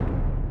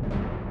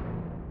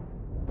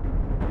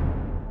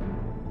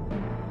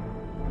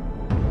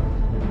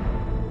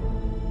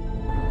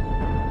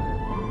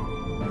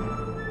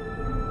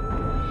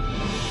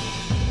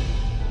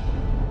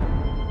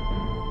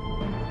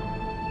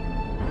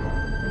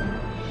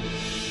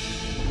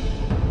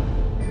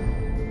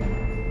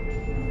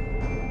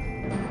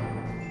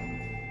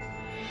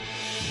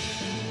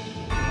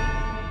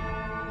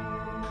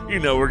You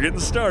know we're getting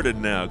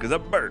started now because I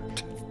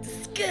burped.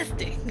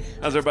 Disgusting.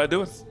 How's everybody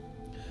doing?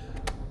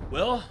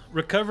 Well,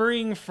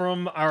 recovering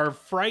from our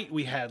fright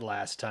we had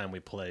last time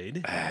we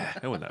played.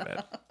 That wasn't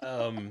that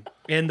bad.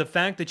 And the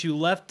fact that you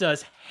left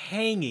us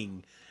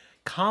hanging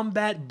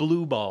combat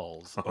blue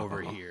balls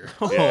over here.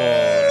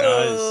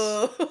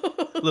 Yeah.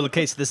 Little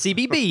case of the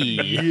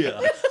CBB.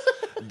 Yeah.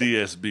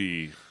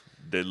 DSB,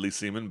 Deadly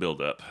Semen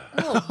Buildup.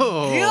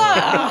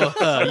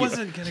 I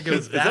wasn't going to go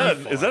that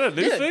far. Is that a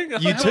new thing?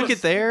 You took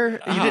it there. You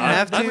didn't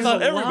have to. I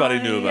thought everybody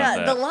knew about Yeah,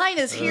 that. the line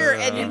is here,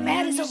 and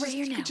Matt is over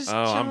here now.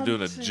 Oh, I'm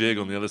doing a jig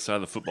on the other side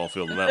of the football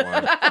field with that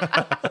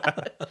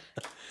line.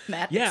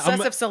 Matt, Yeah,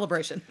 excessive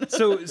celebration.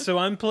 So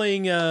I'm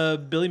playing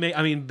Billy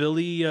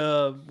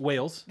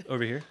Wales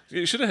over here.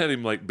 You should have had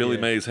him like Billy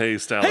Yeah. Mays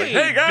Hayes style. Hey,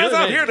 Like, hey guys, Billy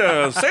I'm Mays." here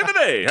to save the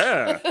day.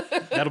 Yeah.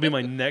 That'll be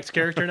my next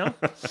character now.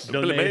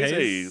 Billy Mays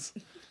Hayes.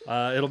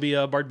 It'll be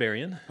a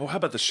barbarian. Oh, how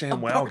about the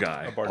ShamWow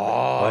guy?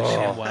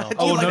 Wow.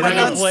 Oh, no,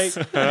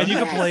 And you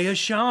can play a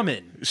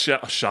shaman.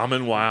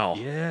 Shaman Wow.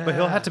 Yeah. But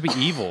he'll have to be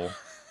evil.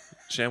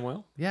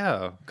 ShamWow?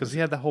 Yeah, because he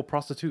had the whole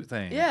prostitute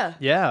thing. Yeah.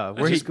 Yeah,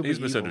 where He's gonna be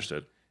evil.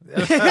 misunderstood.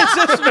 He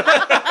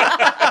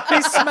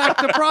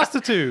smacked a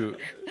prostitute.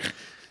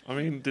 I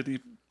mean, did he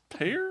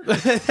pay her?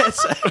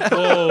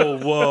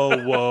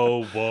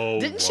 Whoa.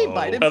 Didn't she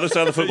bite him? Other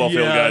side of the football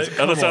field, Yeah, guys.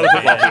 come Other side on, of the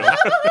football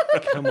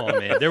field. Come on,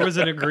 man. There was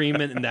an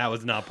agreement, and that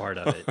was not part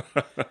of it.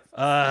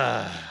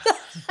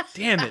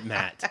 Damn it,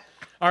 Matt.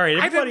 All right,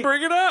 I everybody. didn't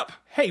bring it up.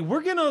 Hey,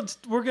 we're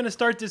gonna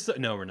start this.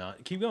 No, we're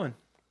not. Keep going.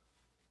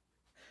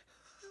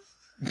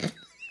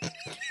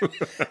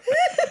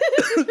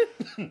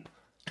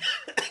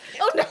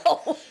 Oh,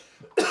 no.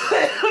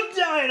 I'm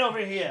dying over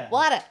here.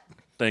 What?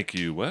 Thank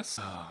you, Wes.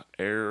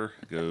 Air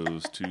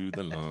goes to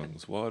the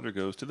lungs. Water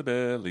goes to the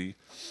belly.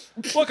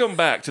 Welcome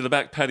back to the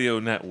Back Patio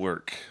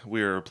Network.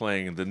 We are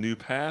playing the New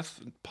Path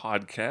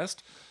podcast,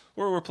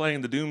 where we're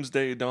playing the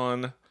Doomsday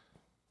Dawn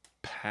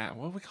what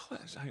do we call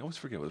it? I always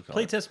forget what we call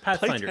it. Playtest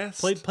Pathfinder.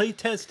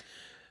 Playtest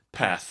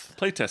Path.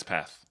 Playtest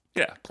Path.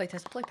 Yeah.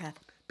 Playtest, playpath.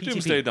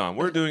 Doomsday Dawn.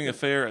 We're doing a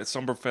fair at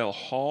Sombrefell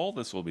Hall.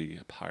 This will be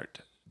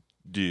part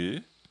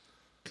 2.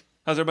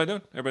 How's everybody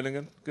doing? Everybody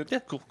doing good? Yeah.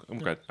 Cool. I'm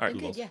glad. All right.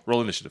 Good, yeah.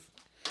 Roll initiative.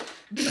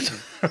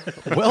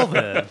 Well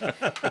then,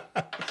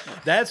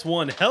 That's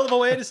one hell of a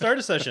way to start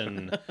a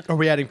session. Are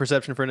we adding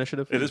perception for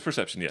initiative? It is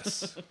perception,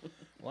 yes.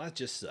 Well, that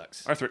just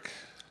sucks. Arthric.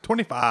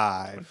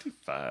 25.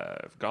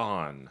 25.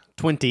 Gone.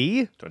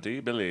 20. 20.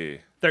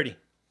 Billy. 30.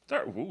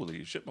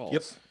 Holy shitballs.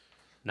 Yep.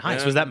 Nice.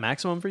 And- Was that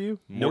maximum for you?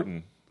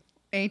 Morton.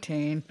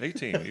 18.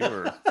 18. You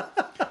were.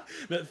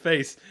 That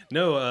face.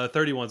 No,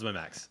 31's my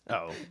max.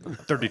 Oh.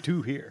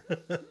 32 here.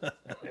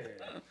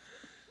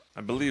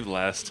 I believe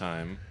last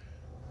time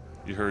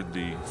you heard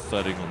the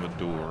thudding on the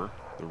door,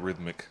 the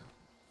rhythmic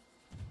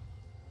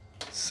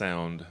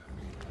sound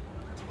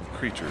of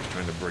creatures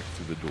trying to break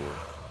through the door.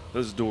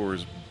 Those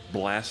doors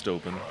blast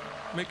open,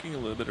 making a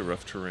little bit of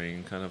rough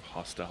terrain, kind of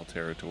hostile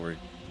territory.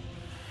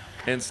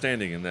 And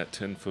standing in that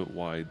 10-foot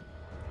wide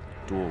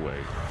doorway,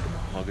 the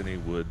mahogany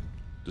wood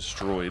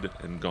destroyed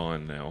and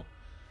gone now,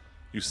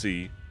 you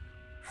see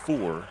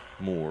 4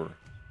 more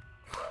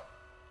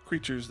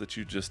creatures that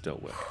you just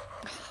dealt with.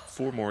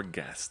 4 more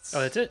guests.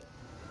 Oh, that's it?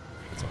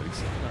 That's all you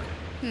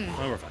see.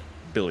 Oh, we're fine.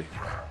 Billy.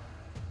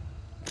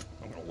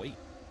 I'm going to wait.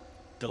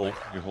 Oh,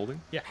 you're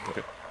holding? Yeah.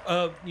 Okay.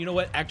 You know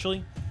what?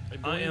 Actually,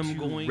 I am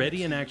going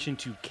ready in action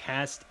to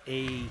cast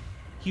a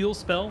heal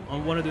spell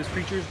on one of those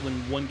creatures when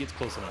one gets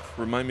close enough.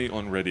 Remind me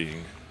on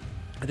readying.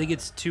 I think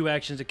it's 2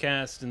 actions to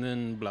cast, and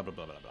then blah, blah,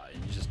 blah, blah, blah.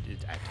 And it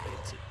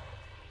activates it.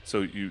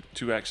 So you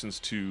 2 actions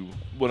to...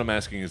 What I'm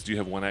asking is, do you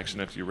have 1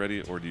 action after you're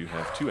ready, or do you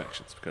have 2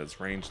 actions? Because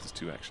ranged is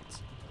 2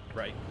 actions.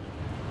 Right.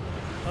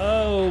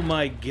 Oh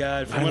my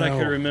god. From I what I could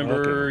know.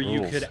 remember, Fucking you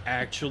rules. could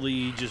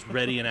actually just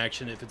ready an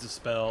action. If it's a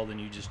spell, then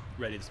you just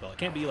ready the spell. It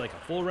can't be like a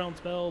full round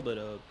spell, but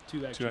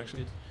 2 actions. 2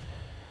 actions?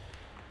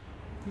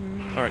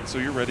 All right, so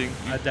you're ready.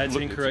 That's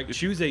Look, incorrect. if-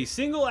 Choose a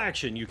single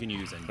action you can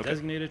use and Okay.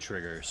 designate a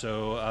trigger.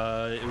 So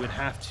it would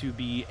have to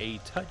be a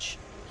touch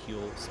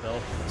heal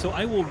spell. So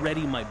I will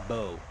ready my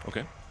bow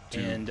Okay.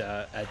 and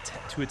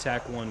to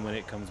attack one when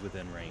it comes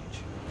within range.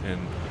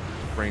 And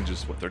range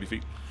is, what, 30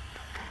 feet?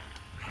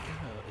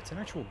 It's an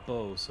actual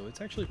bow, so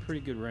it's actually pretty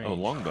good range. Oh,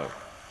 longbow.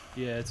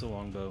 Yeah, it's a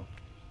long bow.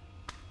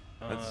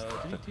 That's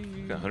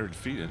doo-doo-doo. got 100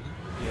 feet in it.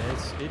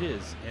 Yes, it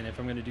is. And if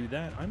I'm going to do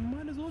that, I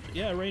might as well.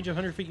 Yeah, range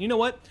 100 feet. You know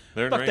what?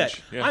 They're in Fuck range,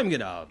 that. yeah. I'm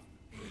going to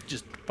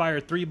just fire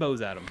 3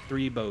 bows at them.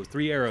 3 bows,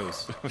 3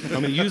 arrows. I'm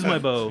going to use my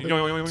bow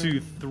to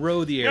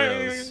throw the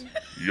arrows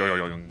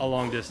a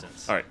long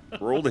distance. All right,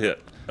 roll the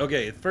hit.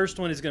 Okay, the first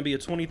one is going to be a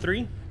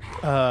 23.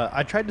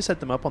 I tried to set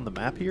them up on the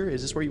map here.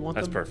 Is this where you want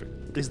That's them?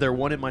 perfect. Is there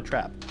one in my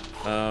trap?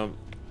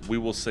 We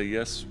will say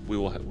yes. We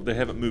will. They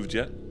haven't moved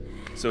yet,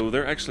 so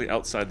they're actually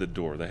outside the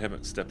door. They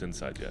haven't stepped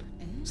inside yet.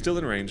 Still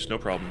in range, no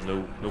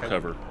problem. No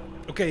cover.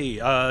 Okay,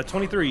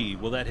 23.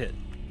 Will that hit?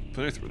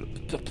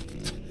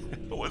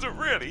 Was it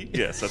ready?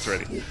 Yes, that's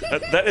ready.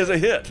 That is a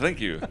hit.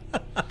 Thank you.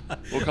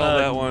 We'll call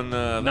that one.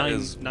 That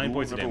is 9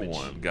 points of number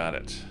damage. 1. Got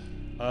it.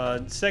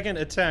 Second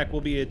attack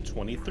will be a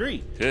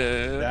 23.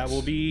 Hits. That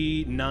will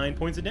be 9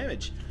 points of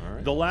damage. All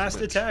right. The last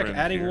Some attack, trend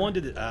adding here. 1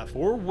 to the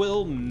 4,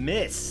 will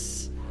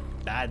miss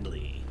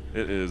badly.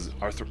 It is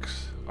Arthric.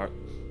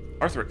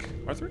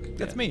 Arthric?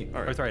 That's me.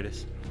 All right.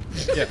 Arthritis.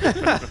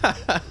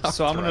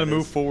 So I'm going to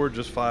move forward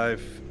just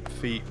 5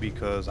 feet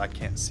because I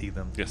can't see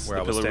them Yes, where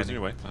the I was pillar was in standing.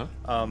 your way.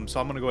 Uh-huh. So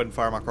I'm going to go ahead and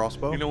fire my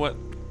crossbow. You know what?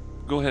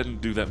 Go ahead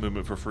and do that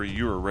movement for free.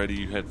 You were ready.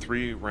 You had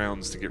 3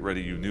 rounds to get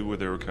ready. You knew where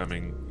they were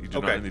coming. You do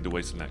Okay. not need to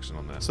waste an action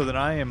on that. So then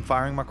I am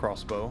firing my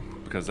crossbow.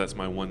 Because that's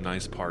my one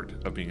nice part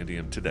of being a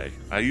DM today.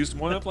 I used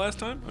one up last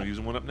time. I'm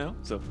using one up now.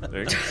 So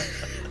there you go.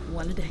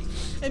 One a day.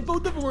 And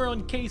both of them were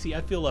on Casey.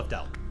 I feel left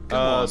out. Come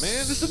on,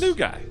 man. This is a new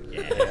guy.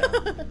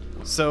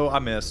 So I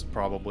missed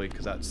probably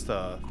because that's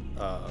the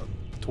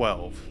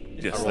 12.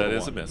 Yes, I rolled that a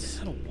is a 1. miss.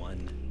 Not a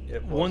 1.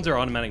 Ones are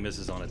automatic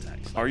misses on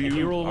attacks. Are If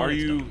you? roll one, Are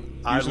it's you?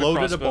 done. I using loaded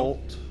a crossbow?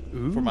 bolt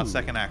for my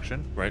second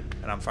action, Right.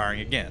 and I'm firing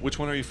again. Which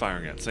one are you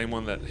firing at? Same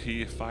one that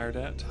he fired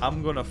at?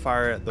 I'm going to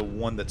fire at the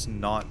one that's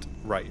not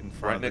right in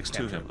front Right of next the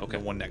to cantrip, him. Okay.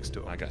 The one next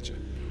to him. I got you.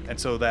 And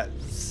so that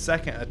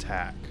second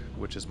attack,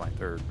 which is my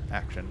third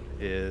action,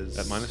 is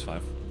At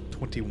 -5.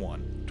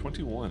 21.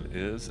 21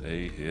 is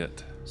a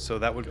hit. So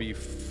that would be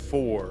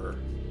 4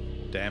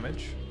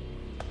 damage,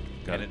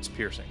 Got and it. it's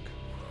piercing.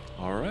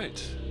 All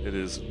right. It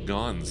is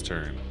Gon's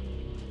turn.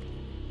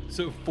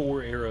 So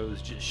 4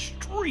 arrows just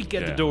streak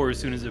at Yeah. the door as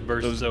soon as it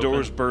bursts Those open.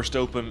 doors burst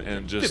open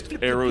and just Flip,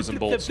 flip, arrows flip, and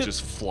flip, bolts flip,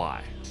 just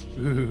fly.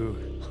 Ooh.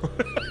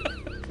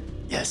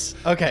 Yes.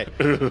 Okay.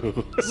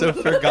 So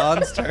for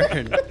Gon's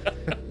turn,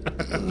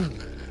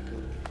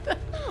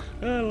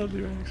 I love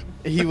the reaction.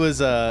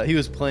 he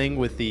was playing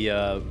with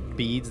the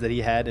beads that he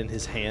had in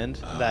his hand.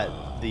 That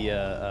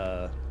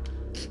the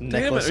Damn it,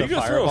 necklace are you of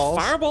going to throw a fireballs.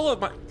 fireball at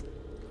my...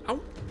 Oh.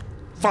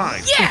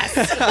 Fine.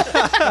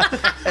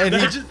 And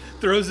He he just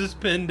throws his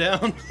pen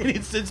down and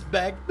he sits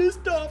back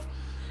pissed off.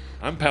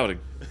 I'm pouting.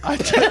 all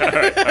right,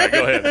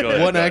 go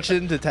ahead. one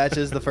action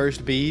detaches the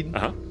first bead.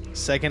 Uh-huh.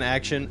 Second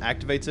action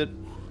activates it.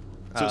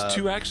 So it's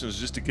 2 actions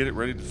just to get it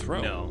ready to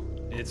throw. No,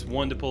 it's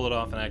 1 to pull it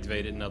off and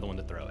activate it, another 1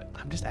 to throw it.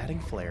 I'm just adding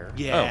flair.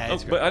 Oh,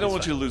 but I don't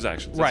want you to lose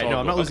actions. That's Right. all No,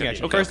 I'm not good. losing Okay,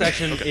 action. okay, First okay,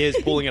 action okay. is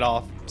pulling it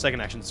off.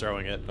 Second action is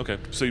throwing it. Okay,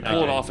 so you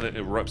pull it off and it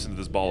erupts into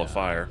this ball of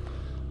fire.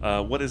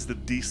 What is the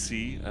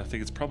DC? I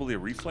think it's probably a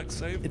reflex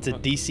save. It's a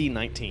DC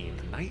 19.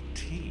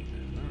 19.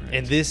 All right.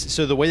 And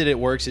so the way that it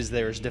works is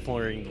there's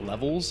different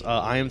levels.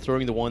 I am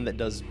throwing the one that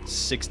does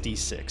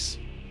 66.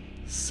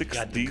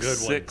 Got the good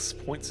one.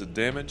 6d6 points of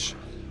damage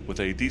with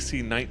a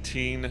DC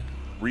 19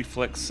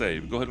 reflex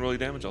save. Go ahead and roll your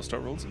damage. I'll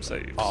start rolling some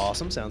saves.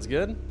 Awesome. Sounds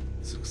good.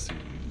 Succeed.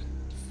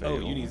 Oh,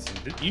 Fail.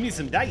 you need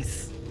some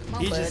dice. Come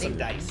on, Here's just buddy. some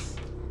dice.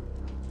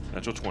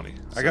 Natural 20.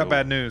 I got So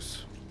bad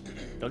news.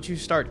 Don't you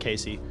start,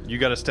 Casey. You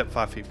got to step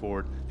 5 feet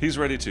forward. He's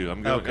ready to.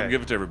 I'm Okay.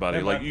 giving it to everybody.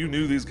 Never Like, mind. you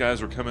knew these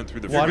guys were coming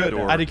through the Why front do,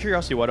 door. out of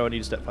curiosity, why do I need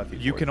to step 5 feet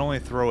You forward? can only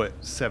throw it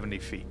 70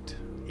 feet.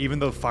 Even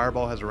though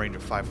Fireball has a range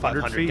of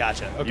 500 feet,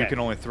 gotcha, okay. you can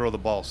only throw the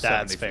ball 70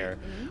 That's feet. fair.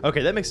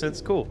 Okay, that makes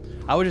sense. Cool.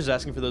 I was just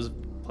asking for those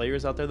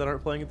players out there that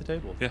aren't playing at the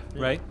table. Yeah.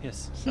 Right?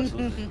 Yes,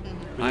 absolutely.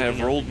 I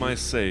have rolled my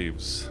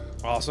saves.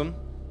 Awesome.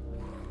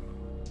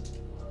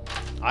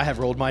 I have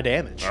rolled my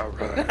damage. All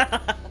right.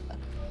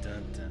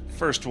 Dun, dun.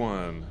 First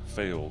one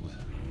failed.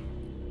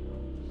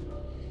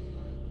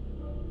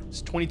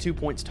 It's 22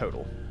 points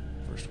total.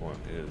 First one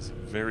is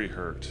very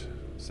hurt.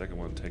 Second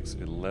one takes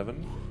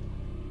 11.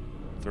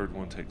 Third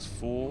one takes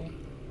full.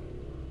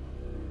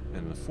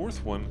 And the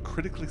fourth one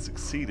critically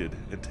succeeded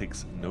and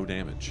takes no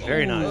damage.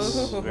 Very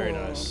nice. Very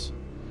nice.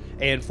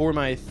 And for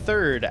my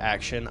third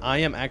action, I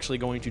am actually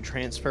going to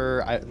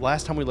transfer.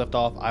 Last time we left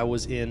off, I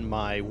was in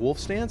my wolf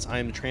stance. I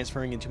am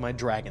transferring into my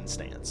dragon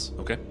stance.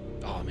 Okay.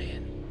 Oh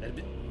man,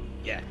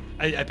 yeah.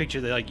 I picture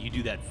that like you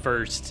do that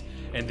first,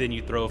 and then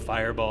you throw a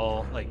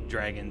fireball, like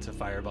dragon to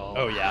fireball.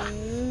 Oh, yeah.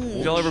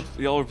 Y'all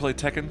ever play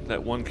Tekken?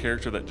 That one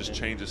character that just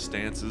changes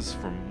stances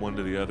from one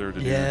to the other to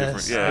Yes, do different.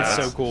 it's Yeah,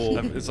 so cool.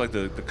 It's like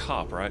the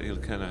cop, right? He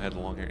kind of had the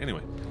long hair. Anyway,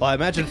 Well, I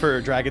imagine for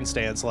a dragon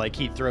stance, like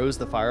he throws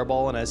the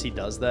fireball, and as he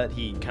does that,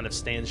 he kind of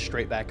stands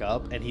straight back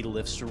up, and he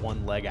lifts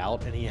one leg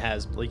out, and he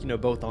has, like,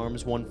 both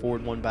arms, one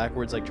forward, one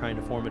backwards, like trying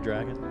to form a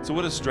dragon. so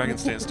what does Dragon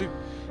Stance do?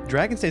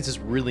 Dragon stance is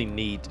really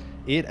neat.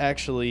 It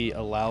actually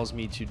allows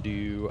me to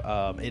do,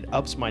 it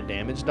ups my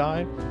damage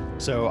die.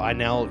 So I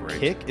now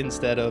kick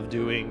instead of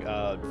doing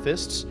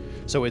fists.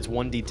 So it's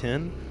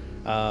 1d10.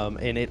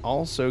 And it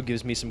also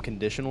gives me some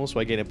conditional. So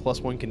I get a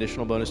 +1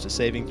 conditional bonus to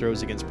saving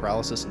throws against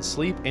paralysis and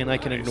sleep. And I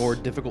can Nice. ignore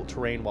difficult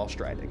terrain while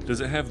striding.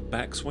 Does it have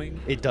backswing?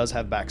 It does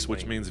have backswing.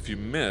 Which means if you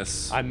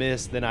miss, I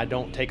miss, then I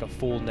don't take a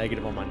full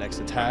negative on my next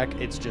attack.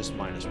 It's just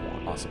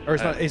 -1. Awesome. Or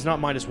it's not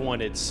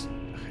 -1.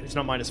 It's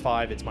not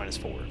 -5. It's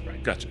 -4.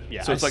 Right. gotcha.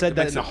 Yeah, So I it's like said it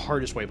that makes in the it-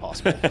 hardest way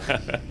possible.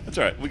 That's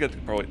all right. We got the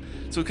probably.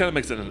 So it kind of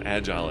makes it an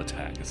agile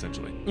attack,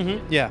 essentially.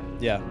 Yeah,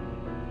 yeah.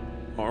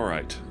 All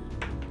right,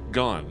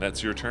 Gone.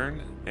 That's your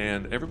turn.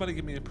 And everybody,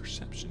 give me a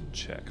perception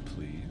check,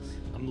 please.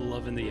 I'm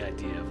loving the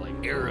idea of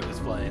like arrows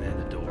flying at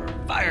the door,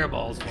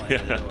 fireballs flying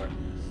at the Yeah. door.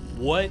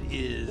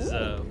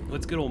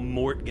 What's good old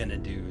Mort gonna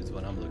do is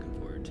what I'm looking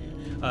forward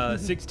to.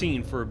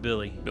 16 for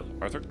Billy. Bill,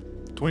 Arthur,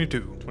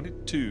 22.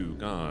 22,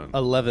 gone.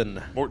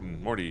 11.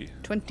 Morton, Morty,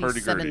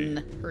 27.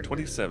 Hurdy-gurdy,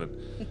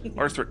 27.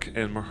 Arthric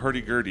and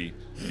Hurdy-gurdy,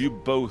 you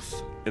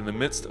both, in the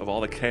midst of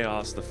all the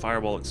chaos, the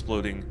fireball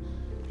exploding,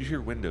 you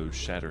hear windows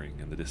shattering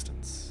in the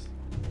distance.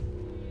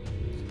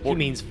 He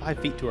means 5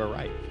 feet to our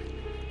right.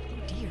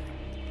 Oh, dear.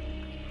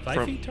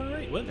 5 feet to our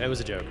right? What? That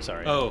was a joke.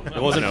 Sorry. Oh,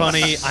 it wasn't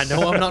funny. I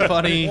know I'm not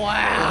funny.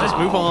 Wow. Just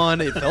move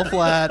on. It fell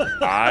flat.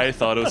 I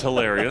thought it was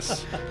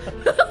hilarious.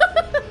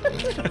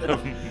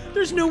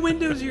 There's no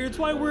windows here. It's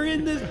why we're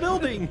in this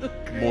building.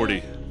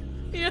 Morty.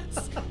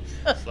 Yes.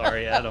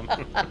 Sorry, Adam.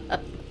 I'm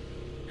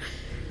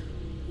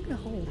gonna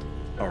hold.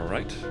 All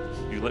right.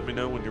 You let me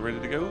know when you're ready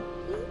to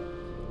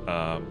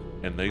go.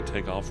 And they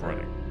take off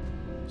running.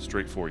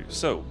 Straight for you.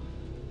 So,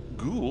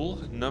 Ghoul,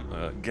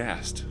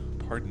 Ghast,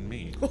 pardon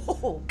me.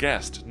 Oh.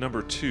 Ghast,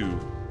 number 2,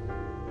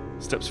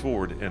 steps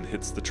forward and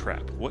hits the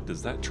trap. What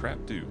does that trap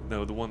do?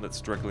 No, the one that's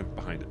directly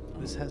behind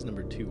it. This has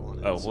number 2 on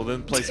it. Oh, well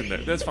then place him there.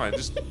 That's fine.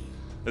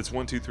 That's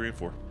 1, 2, 3, and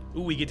 4.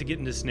 Ooh, we get to get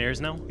into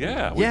snares now?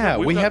 Yeah.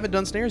 We haven't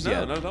done snares No,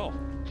 yet. not at all.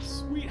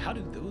 Sweet. How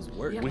did those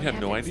work? Yeah. We What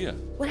have no happens? idea.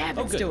 What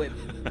happens good. to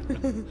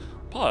him?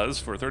 Pause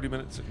for 30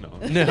 minutes. No.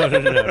 No,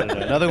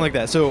 nothing like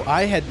that. So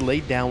I had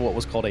laid down what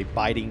was called a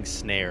biting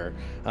snare.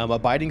 A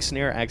biting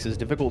snare acts as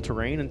difficult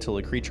terrain until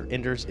a creature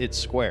enters its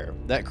square.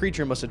 That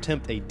creature must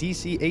attempt a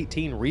DC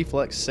 18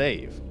 reflex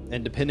save,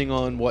 and depending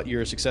on what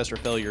your success or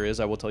failure is,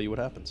 I will tell you what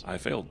happens. I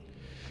failed.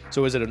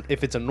 So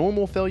if it's a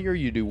normal failure,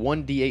 you do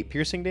 1d8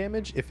 piercing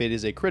damage. If it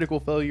is a critical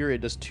failure,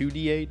 it does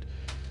 2d8.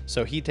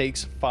 So he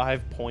takes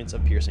 5 points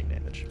of piercing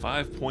damage.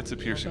 5 points of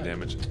piercing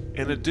damage.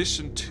 In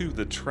addition to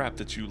the trap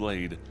that you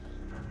laid,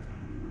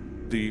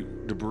 the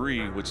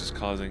debris, which is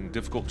causing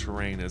difficult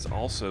terrain, is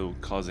also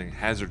causing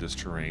hazardous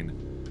terrain,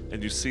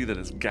 and you see that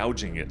it's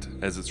gouging it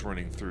as it's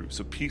running through.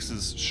 So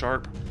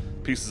sharp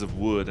pieces of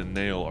wood and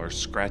nail are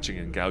scratching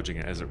and gouging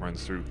it as it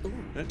runs through.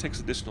 And it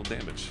takes additional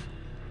damage.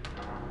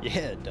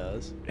 Yeah, it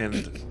does. And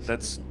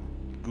that's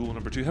Ghoul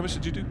number 2. How much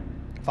did you do?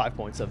 5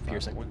 points of 5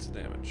 piercing. points of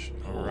damage.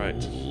 All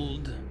right.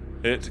 Hold.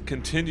 It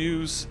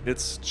continues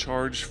its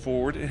charge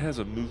forward. It has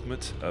a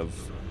movement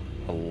of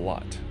a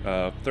lot.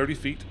 30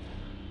 feet.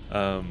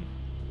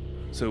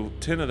 So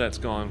 10 of that's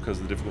gone because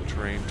of the difficult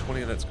terrain.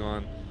 20 of that's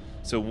gone.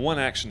 So one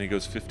action, he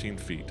goes 15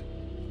 feet.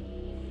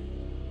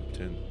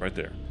 10, right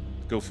there.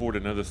 Go forward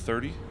another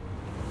 30. And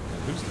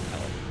who's the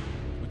pallet?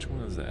 Which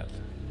one is that?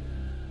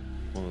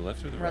 On the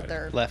left or the right? Right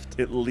there. Left.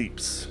 It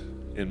leaps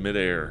in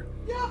midair,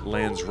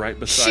 lands right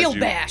beside Shield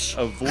you, bash.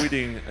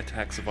 avoiding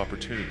attacks of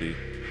opportunity,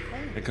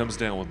 and comes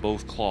down with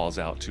both claws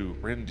out to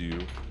rend you.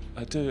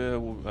 That's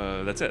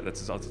it.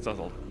 That's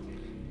all.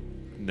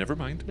 Never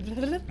mind.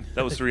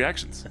 That was 3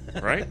 actions,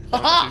 right?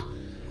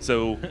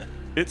 So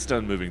it's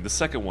done moving. The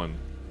second one,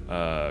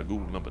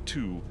 Google number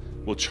 2,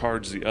 will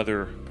charge the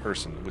other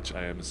person, which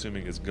I am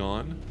assuming is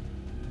gone.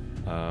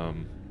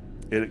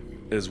 It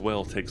as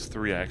well takes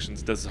 3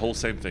 actions. Does the whole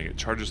same thing. It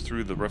charges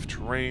through the rough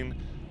terrain,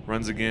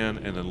 runs again,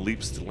 and then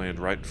leaps to land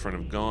right in front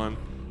of Gone.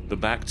 The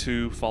back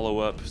 2 follow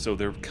up, so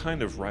they're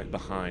kind of right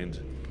behind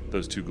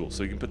those 2 ghouls.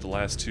 So you can put the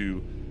last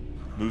 2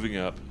 moving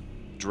up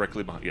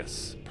directly behind.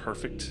 Yes,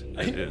 perfect.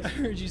 It is. I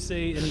heard you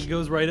say, and he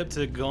goes right up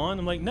to Gone.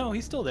 I'm like, no,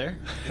 he's still there.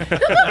 Can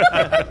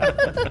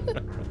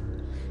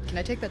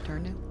I take that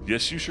turn now?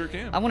 Yes, you sure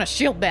can. I want to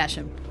shield bash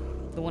him.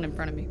 The one in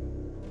front of me.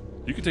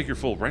 You can take your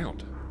full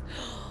round.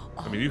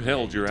 I mean, you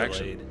held your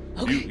action.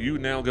 Delayed. You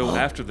now go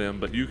after them,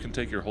 but you can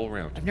take your whole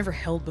round. I've never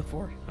held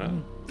before.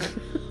 Oh.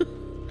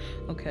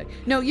 Okay.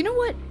 No, you know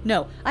what?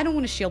 No, I don't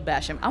want to shield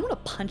bash him. I want to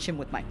punch him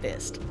with my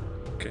fist.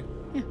 Okay.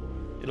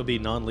 It'll be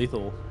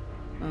non-lethal.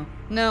 Oh.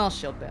 No, I'll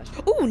shield bash.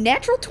 Ooh,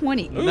 natural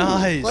 20. Ooh,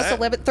 Nice. Plus that-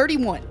 11,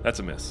 31. That's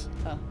a miss.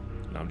 Oh.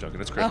 No, I'm joking.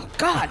 That's critical. Oh,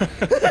 God.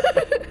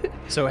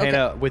 So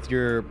Hannah, with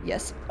your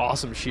Yes.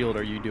 awesome shield,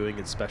 are you doing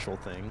its special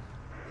thing?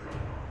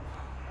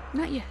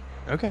 Not yet.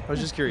 Okay, I was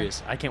just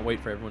curious. I can't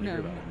wait for everyone to No,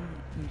 hear no, about it.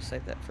 I'm gonna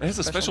save that for It has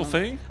a special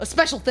moment. thing? A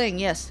special thing,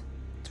 yes.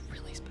 It's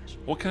really special.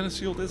 What kind of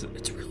shield is it?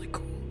 It's really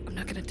cool. I'm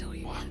not gonna tell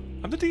you.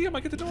 I'm the DM. I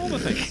get to do all the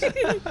things.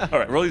 All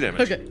right, roll your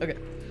damage. Okay.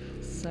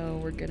 So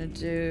we're gonna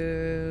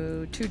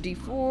do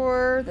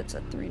 2d4. That's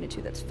a 3 and a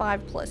 2. That's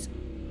 5 plus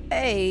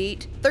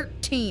 8.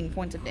 13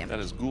 points of damage. That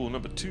is Ghoul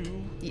number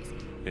 2, Yes.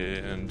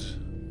 and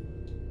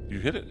you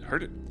hit it.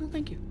 Hurt it. Well,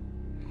 thank you.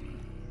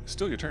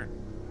 Still your turn.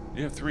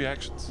 You have 3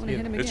 actions. I'm gonna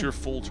hit him again. It's your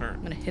full I'm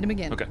turn. gonna hit him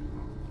again. Okay.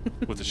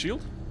 With the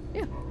shield?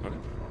 Yeah. Okay.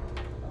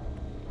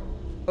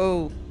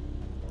 Oh.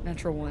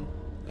 Natural 1.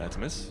 That's a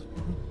miss.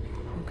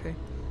 Okay.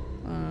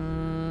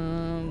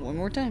 One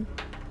more time.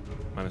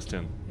 Minus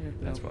 10. Yeah,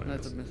 That's no, probably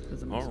that's a miss.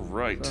 That's a miss. All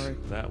right. Sorry.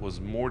 That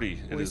was Morty.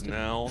 It is Wasted.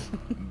 now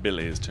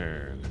Billy's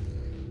turn.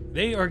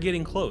 They are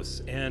getting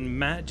close, and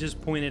Matt just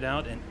pointed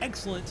out an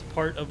excellent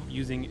part of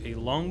using a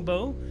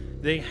longbow.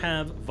 They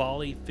have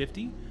volley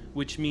 50,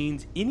 which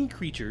means any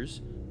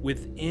creatures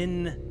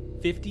within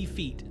 50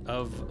 feet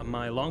of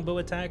my longbow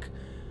attack,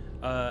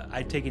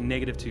 I take a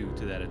 -2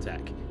 to that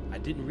attack. I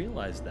didn't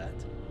realize that.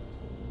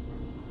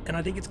 And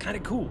I think it's kind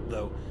of cool,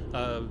 though.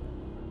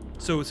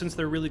 So since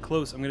they're really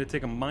close, I'm going to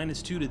take a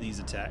 -2 to these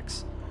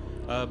attacks.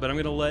 But I'm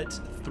going to let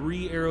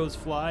 3 arrows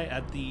fly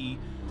at the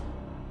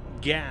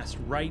ghast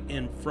right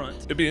in front.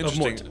 It'd be of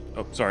interesting.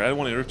 Mort. Oh, sorry, I don't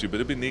want to interrupt you, but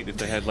it'd be neat if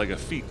they had like a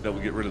feat that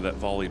would get rid of that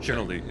volley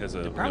penalty as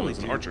a probably as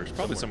an do. archer. It's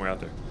probably somewhere out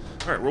there.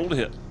 All right, roll to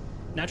hit.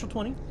 Natural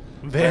 20.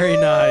 Very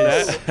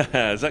nice.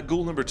 Is that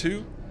ghoul number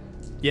 2?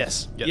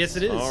 Yes. Yes,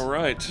 it is. All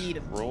right, Get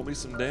him. roll me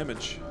some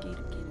damage. Get him,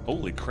 get him.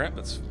 Holy crap!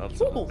 That's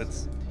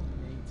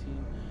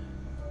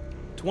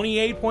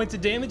 28 points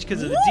of damage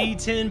because of the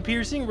D10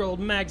 piercing. Rolled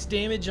max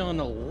damage on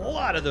a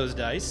lot of those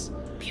dice.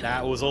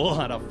 That was a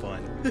lot of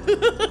fun.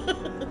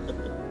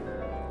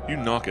 you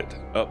knock it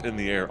up in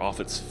the air off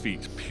its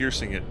feet,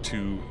 piercing it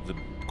to the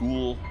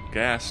ghoul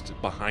ghast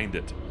behind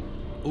it.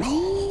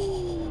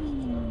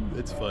 Ooh,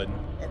 that's fun.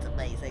 That's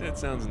amazing. It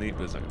sounds neat,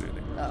 but it's not gonna do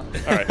anything. Oh.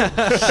 All right.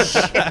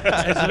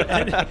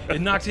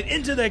 It knocks it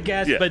into that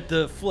gas, Yeah. but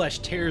the flesh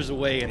tears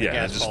away and the Yeah,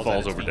 gas it just falls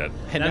falls at its over feet. dead.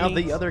 And That now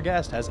means- the other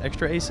ghast has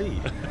extra AC.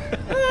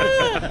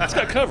 It's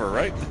got cover,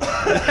 right?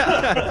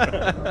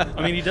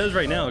 I mean, he does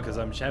right now because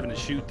I'm having to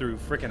shoot through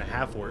frickin'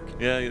 half orc.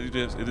 Yeah, it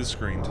is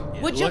screened.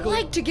 Yeah, Would you luckily-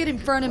 like to get in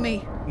front of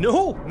me?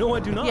 No, no, I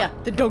do not. Yeah,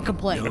 then don't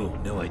complain.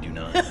 No, I do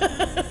not.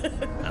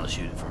 I'll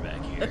shoot it from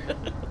back here.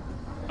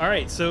 All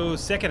right, so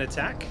second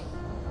attack.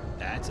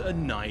 That's a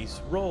nice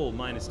roll.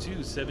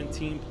 -2,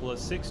 17 plus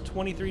 6,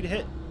 23 to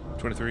hit.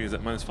 23 is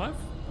at -5.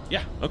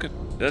 Yeah, Okay,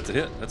 that's a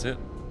hit. That's a hit.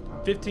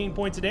 15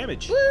 points of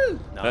damage. Woo!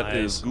 That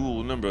is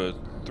ghoul number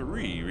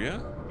 3. Yeah.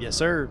 Yes,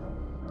 sir.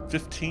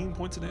 15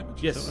 points of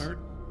damage? Yes. Is that what I heard?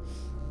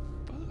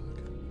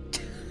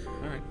 Fuck.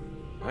 Alright.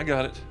 I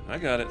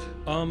got it.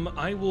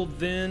 I will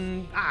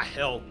then.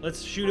 Hell.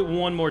 Let's shoot it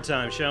one more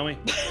time, shall we?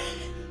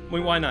 I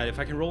mean, why not? If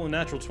I can roll a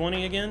natural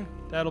 20 again,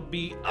 that'll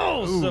be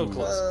so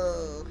close. Whoa.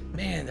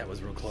 Man, that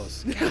was real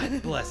close.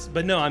 God bless.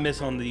 But no, I miss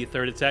on the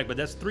third attack. But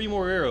that's 3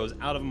 more arrows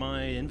out of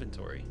my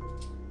inventory.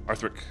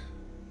 Arthric.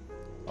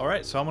 All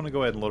right, so I'm going to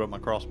go ahead and load up my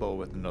crossbow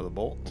with another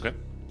bolt. Okay.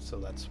 So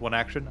that's one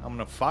action. I'm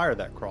going to fire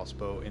that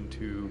crossbow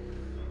into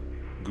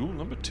Ghoul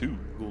number 2.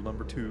 ghoul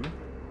number 2.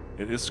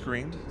 It is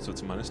screened, so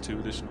it's -2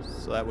 additional.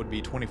 So that would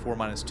be 24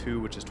 minus 2,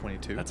 which is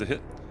 22. That's a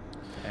hit.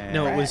 And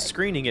No, Right. with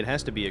screening, it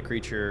has to be a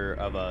creature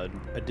of an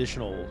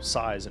additional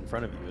size in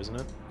front of you, isn't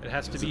it? It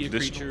has to Is be it a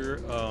additional?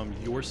 creature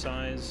your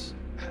size.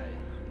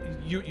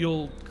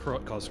 You'll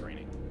cause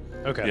screening.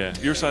 Okay. Yeah,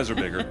 your size or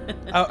bigger.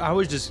 I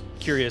was just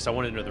curious. I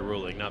wanted to know the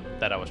ruling, not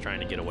that I was trying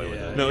to get away with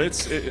Yeah. it. No,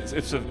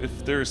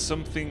 if there is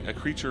something, a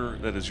creature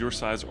that is your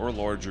size or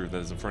larger that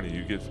is in front of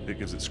you, it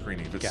gives it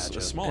screening. If it's Gotcha.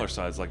 a smaller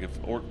size, like if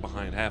orc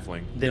behind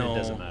halfling. Then no, it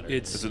doesn't matter.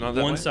 It's Is it not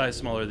that one way? size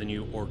smaller than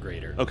you or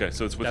greater. Okay,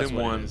 so it's That's within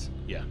what it one. is.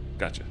 Yeah.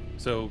 Gotcha.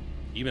 So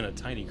even a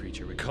tiny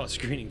creature would cause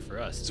screening for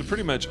us. So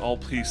pretty much all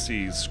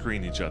PCs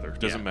screen each other.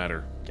 Doesn't Yeah.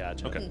 matter.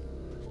 Gotcha. Okay.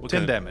 What 10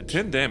 kind of- damage.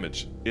 10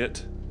 damage.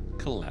 It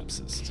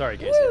collapses. Sorry,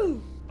 Casey.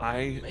 Woo!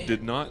 I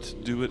did not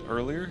do it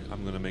earlier.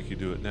 I'm going to make you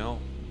do it now.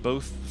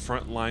 Both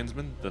front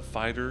linesmen, the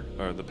fighter,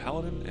 or the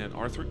paladin, and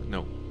Arthric,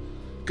 no.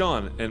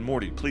 Gon and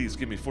Morty, please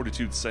give me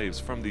fortitude saves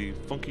from the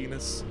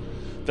funkiness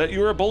that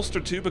you are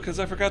bolstered to, because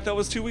I forgot that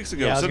was 2 weeks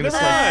ago. Yeah, I was so gonna never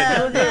say. mind.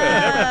 Oh,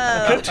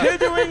 You're good. no.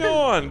 Continuing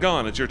on.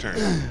 Gon, it's your turn.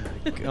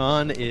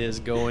 Gon is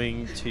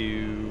going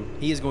to.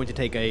 He is going to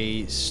take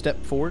a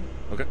step forward,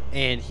 Okay.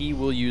 and he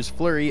will use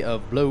flurry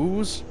of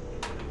blows.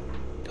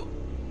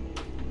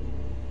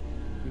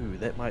 Ooh,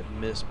 that might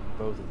miss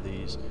both of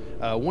these.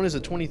 One is a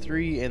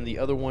 23, and the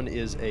other one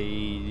is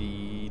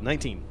a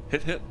 19.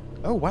 Hit.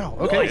 Oh wow!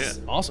 Okay, Nice.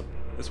 awesome.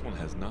 This one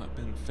has not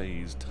been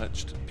phased,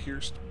 touched,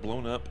 pierced,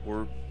 blown up,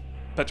 or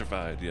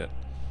petrified yet.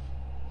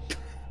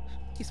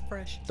 He's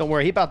fresh. Don't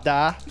worry, he about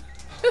die.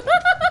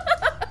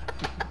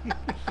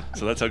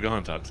 So that's how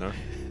Gon talks, huh?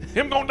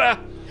 Him gonna die.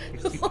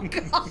 Oh,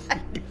 God.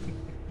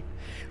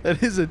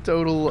 That is a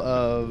total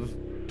of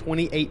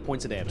 28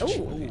 points of damage.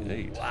 Ooh.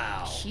 8.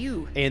 Wow.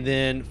 Phew. And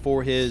then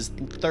for his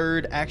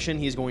third action,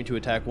 he's going to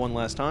attack one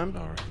last time.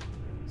 All right.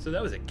 So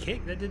that was a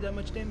kick that did that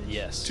much damage?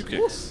 Yes. 2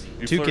 kicks.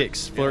 You Two flurry-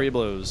 kicks, flurry yeah. of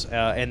blows,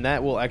 and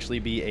that will actually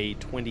be a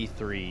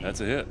 23.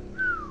 That's a hit.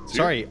 So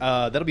Sorry,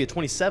 that'll be a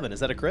 27. Is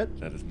that a crit?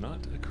 that is not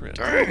a crit.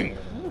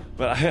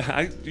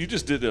 But you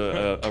just did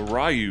a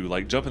Ryu,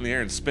 like jump in the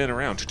air and spin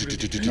around.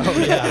 Oh,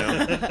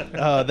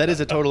 yeah. That is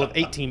a total of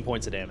 18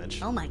 points of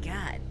damage. Oh my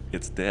God.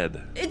 It's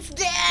dead. It's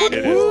dead.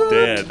 It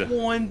is dead.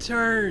 One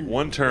turn.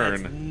 One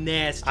turn. That's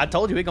nasty. I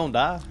told you he gonna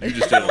die. You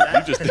just did.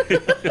 You just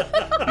did.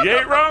 You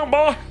ain't wrong,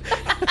 boy.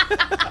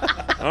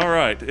 All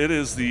right. It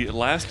is the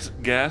last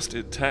ghast.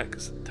 It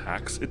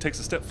takes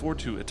a step forward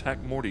to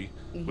attack Morty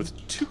with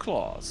 2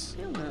 claws.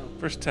 Hell no.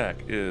 First attack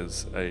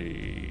is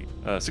a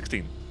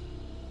 16.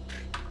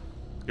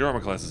 Your armor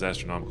class is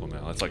astronomical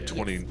now. It's like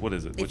 20. What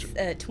is it? What's your,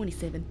 It's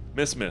 27.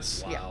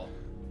 miss. Wow.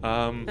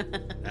 Um,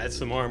 That's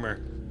some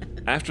armor.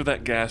 after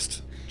that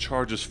ghast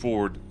charges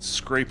forward,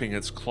 scraping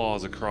its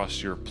claws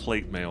across your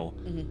plate mail,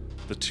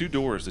 the 2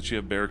 doors that you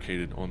have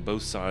barricaded on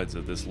both sides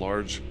of this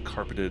large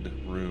carpeted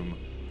room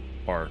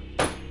are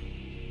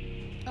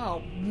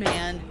Oh,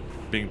 man.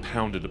 being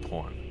pounded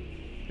upon.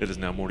 It is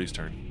now Morty's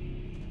turn.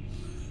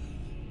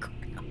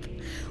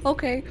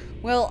 Okay,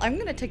 well, I'm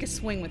gonna take a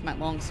swing with my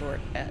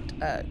longsword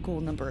at goal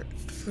number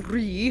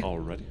 3.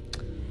 Already.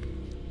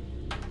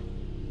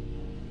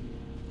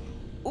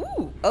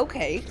 Ooh,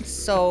 okay,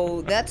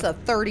 so that's a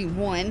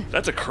 31.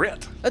 That's a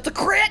crit That's a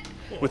crit!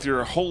 with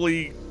your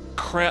holy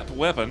crap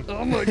weapon.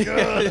 Oh my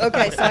god.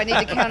 Okay, so I need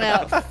to count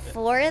out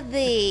 4 of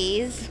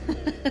these.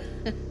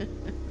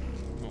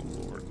 Oh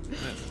Lord,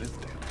 that's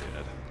damn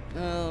dead.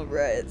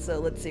 Alright, so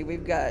let's see,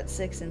 we've got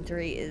 6 and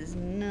 3 is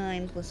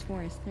 9, plus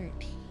 4 is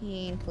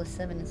 13, plus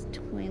 7 is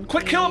 20.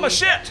 Quit killing my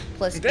shit!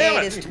 Plus Damn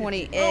 8 it. is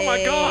 28. Oh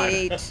my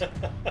god!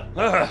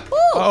 Ugh.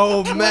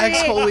 Oh, max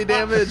 28. holy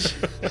damage.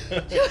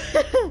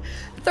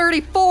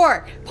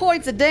 34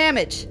 points of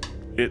damage.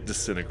 It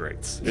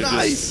disintegrates. It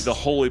Nice. just, the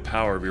holy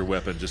power of your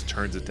weapon just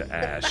turns it to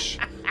ash.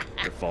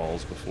 It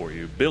falls before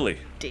you. Billy.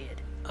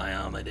 Dead. I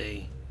am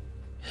a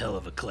hell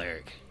of a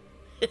cleric.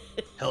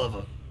 hell of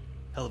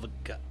a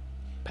god.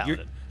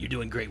 Paladin. You're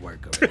doing great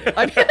work over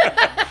there.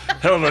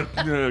 Hell of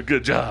a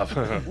good job.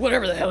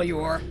 Whatever the hell you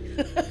are.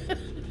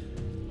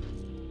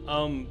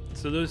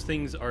 So those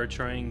things are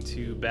trying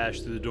to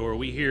bash through the door.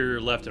 We hear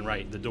left and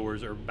right. The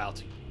doors are about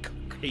to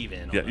cave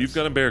in. Yeah, on you've us.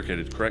 got them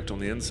barricaded, correct? On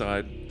the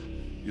inside,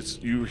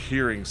 you're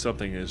hearing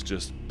something is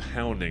just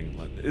pounding.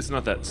 It's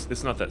not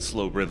that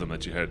slow rhythm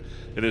that you had.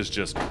 It is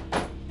just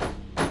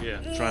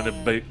Yeah. trying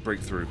to break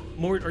through.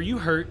 Mort, are you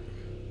hurt?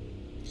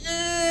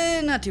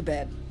 Not too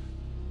bad.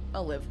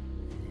 I'll live.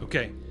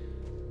 Okay.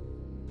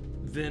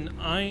 Then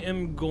I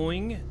am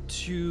going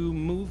to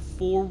move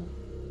forward.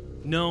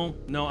 No,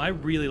 I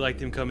really like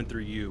them coming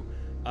through you.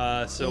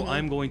 So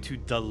I'm going to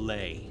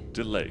delay.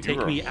 Delay.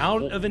 Take me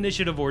out of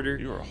initiative order.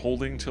 You are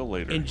holding till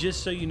later. And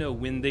just so you know,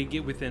 when they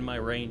get within my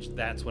range,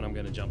 that's when I'm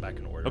going to jump back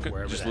in order. Okay,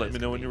 wherever just that let is me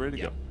know gonna when be. you're ready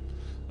to Yeah. go.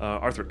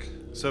 Arthric,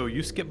 So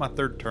you skipped my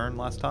third turn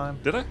last time.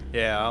 did I?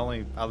 Yeah,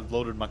 I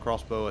loaded my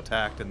crossbow,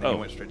 attacked, and then Oh. you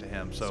went straight to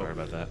him. So Sorry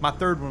about that. My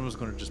third one was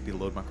going to just be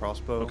load my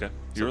crossbow. Okay.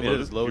 So You're it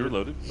loaded. is loaded. You're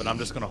loaded. But I'm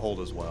just going to hold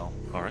as well.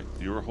 All right,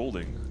 you are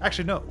holding.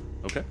 Actually, no.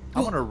 Okay.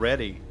 I'm going to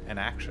ready an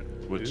action.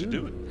 What you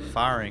doing?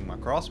 Firing my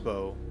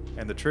crossbow,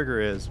 and the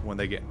trigger is when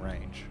they get in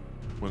range.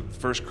 When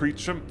first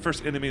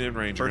enemy in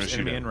range. you're First gonna shoot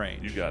enemy at. in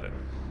range. You got it.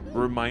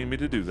 Remind me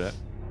to do that.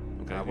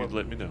 Okay. I will. You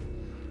let me know.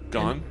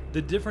 Gone. And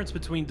the difference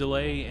between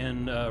delay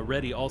and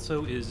ready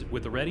also is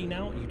with the ready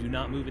now, you do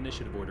not move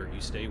initiative order.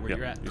 You stay where Yep,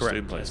 you're at. you stay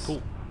in place. That's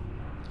cool.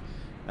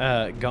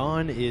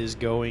 Gon is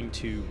going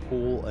to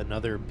pull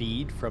another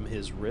bead from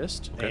his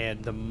wrist, Okay.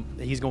 and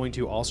he's going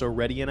to also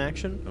ready an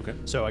action. Okay.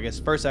 So I guess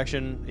first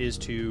action is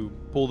to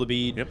pull the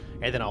bead, Yep.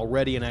 and then I'll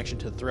ready an action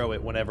to throw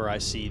it whenever I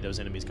see those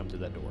enemies come through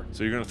that door.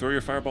 So you're gonna throw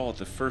your fireball at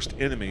the first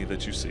enemy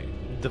that you see.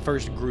 The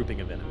first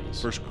grouping of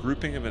enemies. First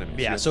grouping of enemies.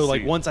 You yeah. have So to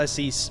like see- once I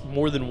see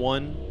more than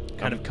one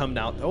kind of come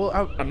down. Oh,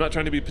 I'm not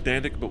trying to be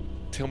pedantic, but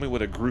tell me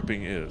what a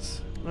grouping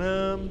is.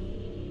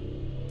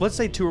 let's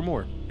say 2 or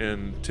more.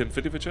 In 10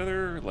 feet of each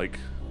other, like.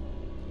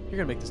 You're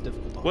gonna make this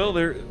difficult. on Well,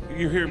 me.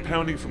 you're hearing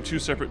pounding from 2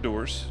 separate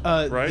doors.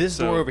 right? This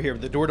So- door over here,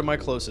 the door to my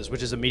closest,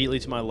 which is immediately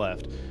to my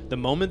left. The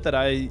moment that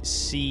I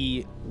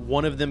see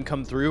one of them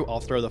come through, I'll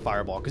throw the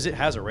fireball because it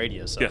has a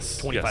radius of Yes,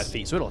 25 yes.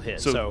 feet, so it'll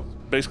hit. So, So,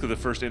 basically, the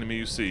first enemy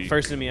you see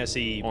first enemy I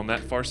see, on that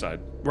far side.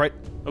 right?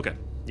 Okay.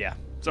 Yeah.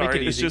 Sorry, Make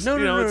it it's easy. just, no,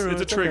 you no, know, no, no,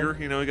 it's a okay. trigger.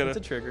 You know, you It's a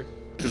gotta. trigger.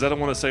 Because I don't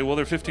want to say, well,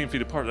 they're 15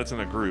 feet apart. That's in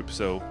a group.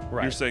 So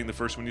Right. you're saying the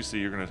first one you see,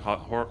 you're gonna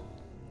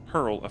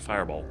hurl a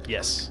fireball.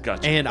 Yes.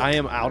 Gotcha. And I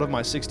am out of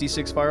my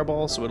 66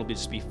 fireball, so it'll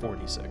just be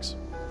 46.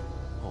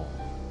 Oh.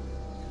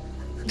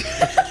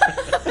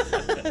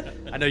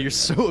 I know you're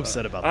so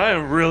upset about that. I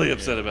am really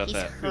upset about He's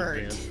that.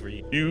 hurt.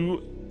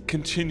 You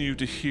continue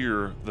to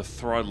hear the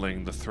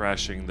throttling, the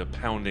thrashing, the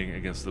pounding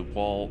against the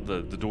wall,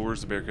 the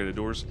doors, the barricaded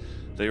doors.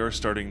 They are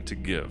starting to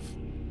give.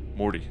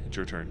 Morty, it's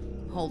your turn.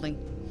 Holding.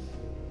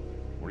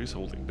 Morty's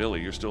holding.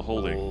 Billy, you're still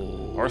holding.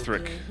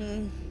 Arthric,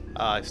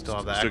 I still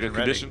have that still action got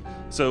condition.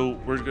 So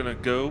we're gonna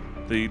go.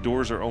 The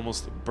doors are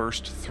almost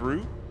burst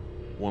through.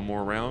 One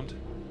more round.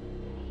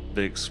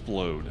 They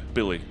explode.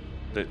 Billy,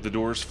 the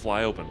doors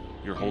fly open.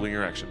 You're holding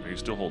your action. Are you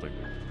still holding?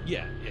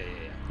 Yeah.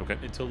 Okay.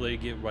 Until they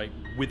get right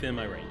within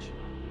my range.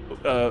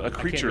 A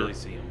creature. really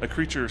see 'em. A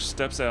creature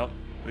steps out.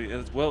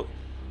 Well,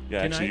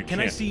 yeah. Actually, you Can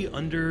can't. I see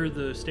under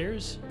the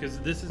stairs? Because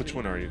this is Which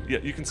one are you? Yeah,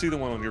 you can see the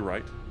one on your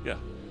right. Yeah.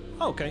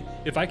 Oh, okay.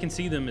 If I can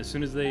see them as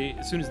soon as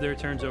their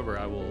turn's over,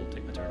 I will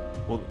take my turn.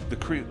 Well,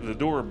 the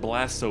door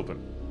blasts open,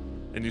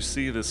 and you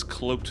see this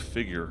cloaked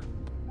figure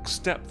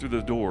step through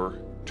the door,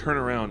 turn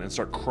around, and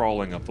start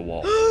crawling up the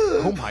wall.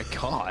 Oh my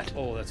god.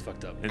 Oh, that's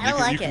fucked up. And I you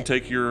like can it.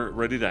 take your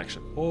readied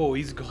action. Oh,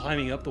 he's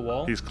climbing up the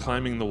wall. He's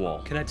climbing the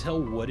wall. Can I tell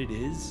what it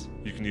is?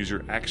 You can use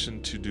your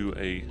action to do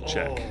a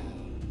check. Oh.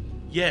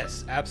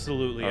 Yes,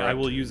 absolutely. All I right.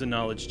 will use a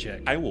knowledge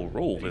check. I will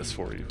roll this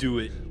for you. Do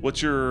it.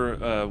 What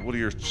are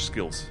your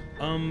skills?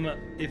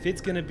 If it's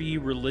gonna be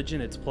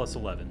religion, it's plus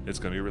 11. It's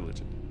gonna be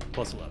religion.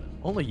 Plus 11.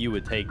 Only you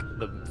would take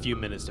the few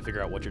minutes to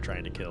figure out what you're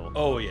trying to kill.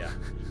 Oh yeah.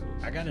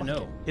 I gotta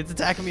know. It's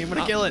attacking me. I'm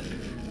gonna kill it.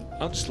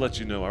 I'll just let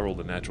you know I rolled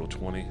a natural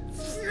 20.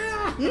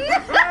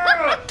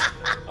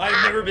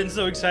 I've never been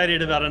so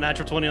excited about a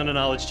natural 20 on a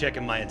knowledge check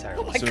in my entire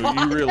life. So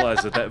you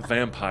realize that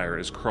vampire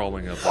is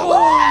crawling up.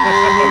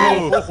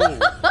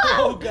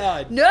 Oh,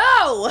 God.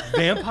 No!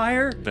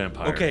 Vampire?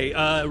 Vampire.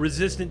 Okay,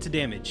 resistant to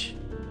damage.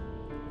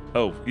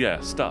 Oh, yeah,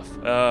 stuff.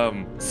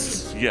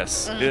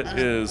 Yes, it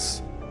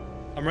is.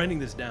 I'm writing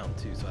this down,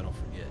 too, so I don't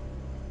forget.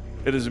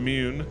 It is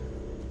immune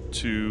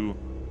to.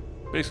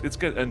 Basically, it's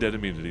got undead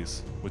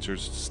immunities, which are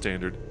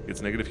standard.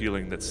 It's negative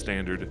healing, that's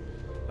standard.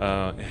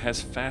 It has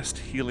fast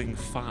healing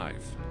 5.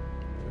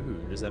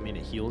 Ooh, does that mean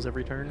it heals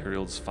every turn? It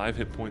heals 5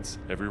 hit points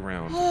every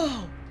round.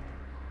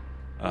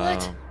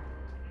 What?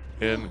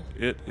 And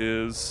it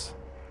is.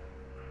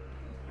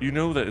 You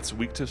know that it's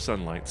weak to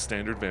sunlight,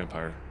 standard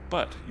vampire,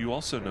 but you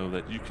also know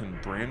that you can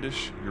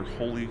brandish your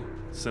holy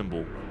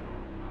symbol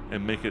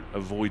and make it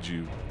avoid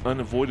you,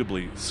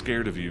 unavoidably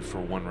scared of you for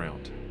 1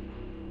 round.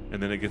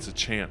 And then it gets a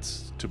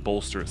chance to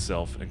bolster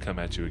itself and come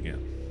at you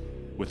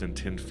again within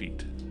 10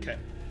 feet. Okay.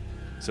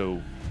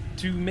 So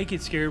To make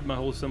it scared, my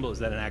whole symbol, is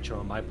that an action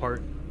on my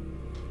part?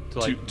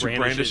 to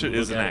brandish it and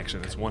is look an at it?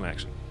 action. It's 1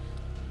 action.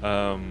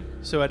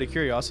 So, out of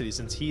curiosity,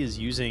 since he is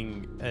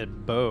using a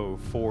bow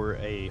for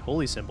a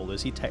holy symbol,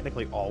 is he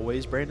technically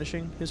always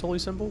brandishing his holy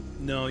symbol?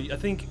 No, I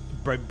think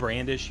by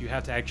brandish, you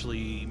have to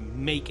actually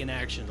make an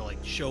action to, like,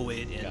 show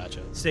it and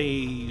Gotcha.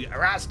 say,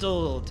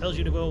 Arastal tells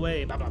you to go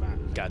away, blah, blah, blah.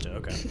 Gotcha,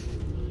 okay.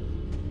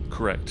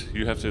 Correct.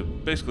 You have to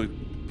basically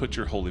put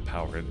your holy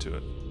power into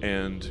it.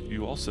 And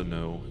you also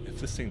know if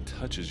this thing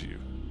touches you,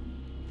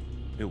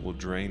 it will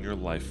drain your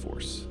life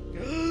force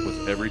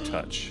with every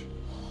touch.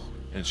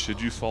 And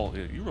should you fall,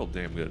 yeah, you rolled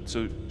damn good.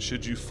 So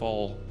should you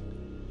fall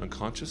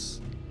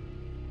unconscious,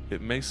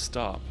 it may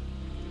stop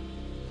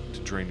to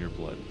drain your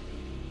blood,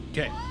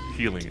 Okay,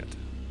 healing it.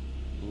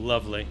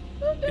 lovely.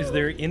 Is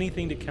there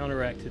anything to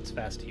counteract its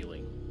fast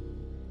healing?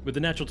 With the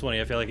natural 20,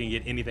 I feel like I can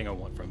get anything I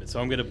want from it, so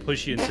I'm going to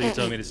push you until you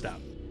tell me to stop.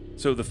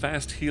 So the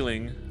fast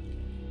healing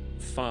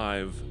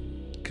 5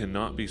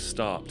 cannot be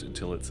stopped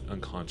until it's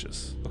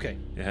unconscious. Okay,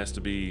 It has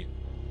to be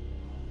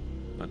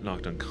not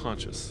knocked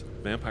unconscious.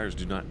 Vampires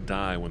do not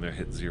die when they're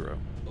hit 0.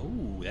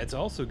 oh, that's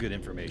also good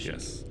information.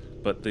 Yes.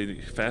 But the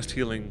fast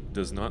healing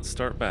does not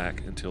start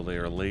back until they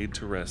are laid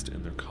to rest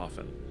in their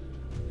coffin.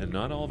 And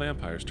not all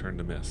vampires turn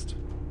to mist.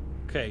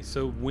 Okay,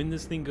 so when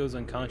this thing goes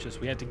unconscious,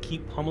 we have to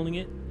keep pummeling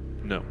it?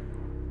 No.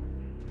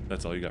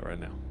 That's all you got right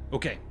now.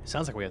 Okay.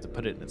 Sounds like we have to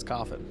put it in its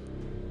coffin.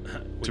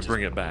 To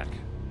bring it back.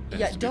 It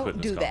Yeah, has to be put don't in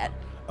its do coffin. that.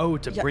 Oh,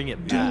 to Yeah, bring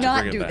it do back.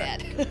 not Bring it do back.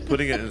 that.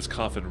 Putting it in its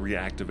coffin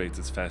reactivates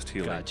its fast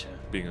healing, Gotcha.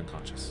 being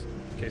unconscious.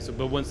 Okay, so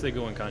but once they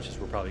go unconscious,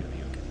 we're probably going to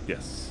be okay.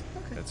 Yes.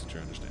 That's what you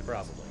understand.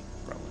 Probably.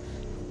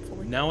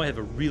 Probably. Now I have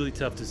a really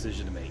tough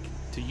decision to make.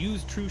 To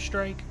use True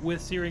Strike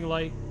with Searing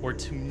Light or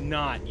to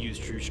not use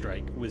True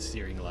Strike with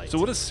Searing Light. So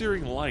what is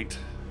Searing Light?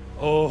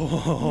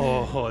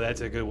 Oh,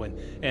 that's a good one.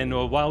 And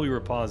while we were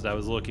paused, I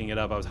was looking it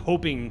up. I was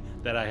hoping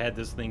that I had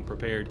this thing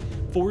prepared.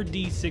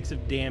 4d6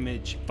 of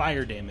damage,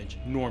 fire damage,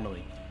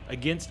 normally.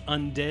 Against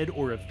undead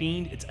or a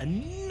fiend, it's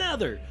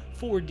another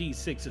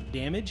 4d6 of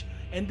damage.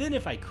 And then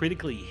if I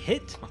critically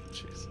hit, Oh,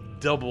 jeez.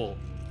 double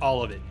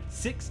all of it.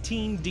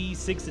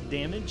 16d6 of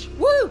damage.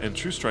 Woo! And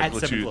True Strike At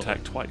lets 7th you level.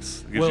 attack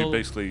twice. It gives Well, you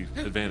basically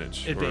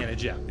advantage. or-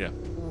 Advantage, yeah. Yeah.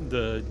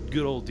 The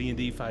good old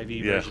D&D 5e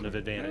Yeah. version of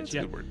advantage.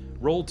 That's a good word.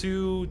 Roll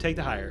 2, take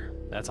the higher.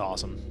 That's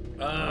awesome.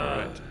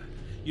 Alright.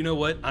 You know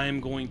what? I am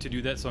going to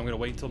do that, so I'm going to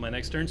wait until my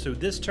next turn. So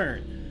this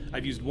turn,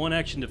 I've used 1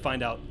 action to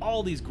find out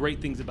all these great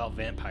things about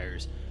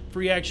vampires.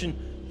 Free action,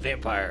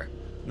 vampire.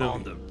 No,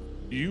 On the...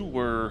 you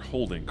were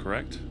holding,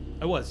 correct?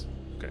 I was.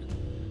 Okay.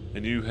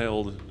 And you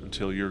held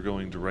until you're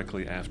going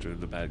directly after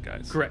the bad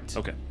guys. Correct.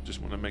 Okay. Just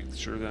want to make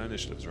sure that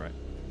initiative's right.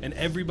 And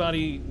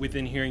everybody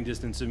within hearing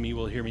distance of me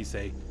will hear me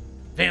say,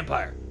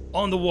 vampire,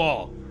 on the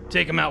wall.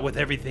 Take him out with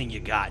everything you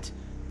got.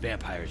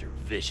 Vampires are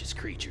vicious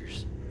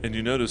creatures. And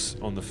you notice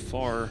on the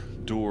far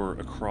door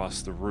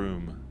across the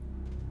room,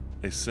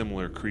 a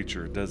similar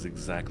creature does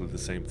exactly the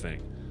same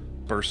thing.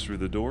 Bursts through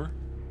the door,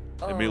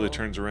 immediately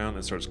turns around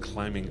and starts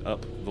climbing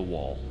up the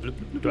wall.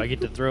 Do I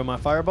get to throw my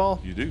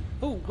fireball? You do.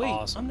 Oh, wait,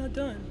 Awesome. I'm not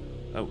done.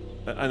 Oh,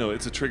 I know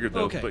it's a triggered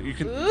though, Okay. but you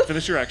can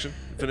finish your action.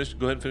 Go ahead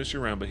and finish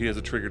your round. But he has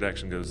a triggered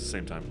action goes at the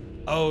same time.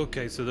 Oh,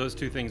 okay, so those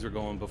 2 things are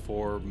going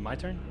before my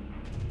turn?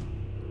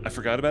 I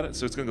forgot about it,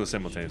 so it's going to go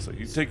simultaneously.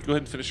 You go ahead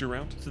and finish your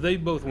round. So they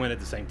both went at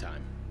the same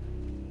time.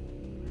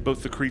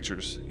 Both the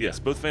creatures, yes,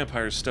 both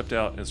vampires stepped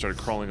out and started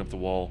crawling up the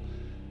wall,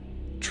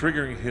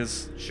 triggering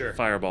his Sure.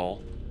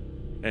 fireball,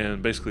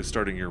 and basically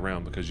starting your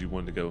round because you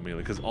wanted to go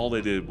immediately. Because all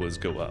they did was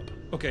go up.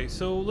 Okay,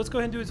 so let's go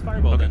ahead and do his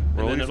fireball Okay, then.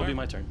 roll And then your it'll be fire.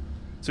 my turn.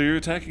 So you're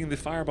attacking the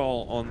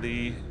fireball on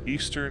the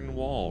eastern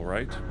wall,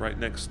 right? Right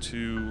next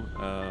to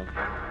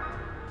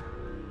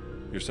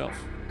yourself.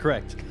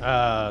 Correct.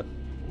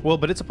 Well,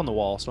 but it's up on the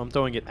wall, so I'm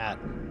throwing it at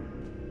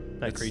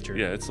that It's- creature.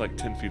 Yeah, it's like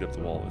 10 feet up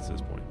the wall at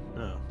this point.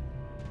 Oh.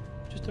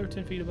 Just throw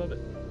 10 feet above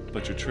it.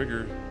 But your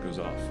trigger goes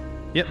off.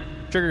 Yep.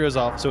 Trigger goes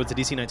off, so it's a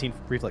DC 19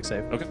 reflex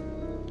save. Okay.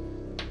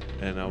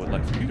 And I would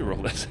like for you to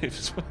roll that save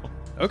as well.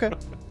 Okay.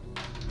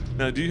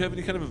 Now, do you have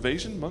any kind of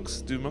evasion?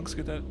 Do monks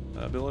get that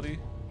ability?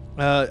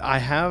 I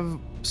have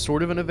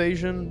sort of an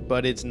evasion,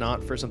 but it's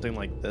not for something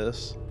like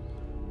this.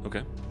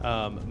 Okay.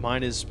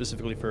 Mine is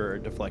specifically for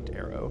deflect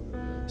arrow.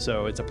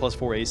 So it's a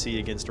 +4 AC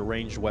against a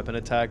ranged weapon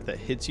attack that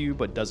hits you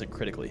but doesn't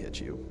critically hit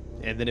you.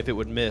 And then if it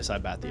would miss, I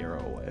bat the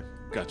arrow away.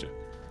 Gotcha.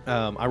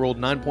 I rolled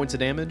 9 points of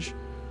damage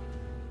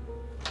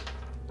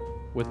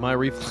with my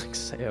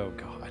reflex. Oh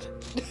god.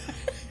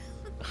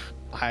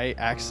 I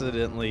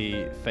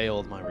accidentally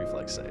failed my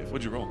reflex save.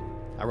 What'd you roll?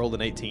 I rolled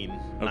an 18.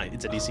 Okay.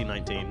 It's a DC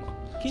 19.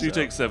 So you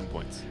take 7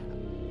 points.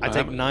 I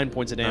take 9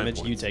 points of 9 damage.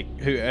 You points. take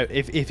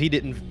if he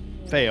didn't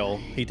fail,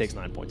 he takes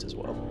 9 points as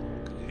well.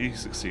 He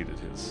succeeded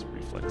his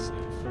reflex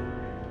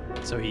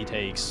save. So he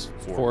takes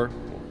 4. 4.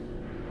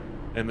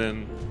 And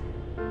then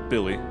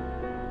Billy.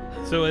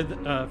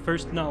 So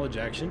first knowledge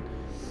action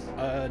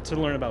to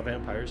learn about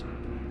vampires.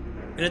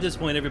 And at this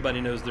point,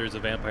 everybody knows there's a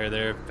vampire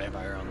there,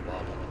 vampire on the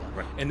wall, blah, blah,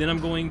 blah. Right. And then I'm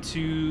going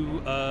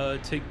to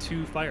take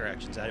 2 fire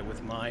actions at it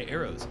with my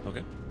arrows.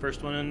 Okay.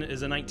 First one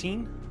is a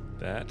 19.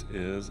 That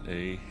is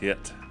a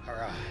hit. All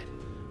right.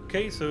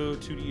 Okay, so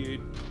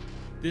 2d8.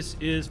 This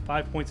is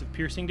 5 points of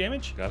piercing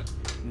damage. Got it?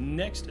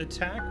 Next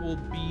attack will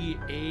be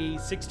a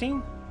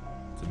 16.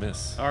 It's a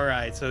miss. All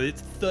right, so it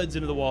thuds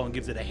into the wall and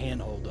gives it a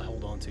handhold to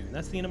hold on to. And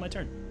that's the end of my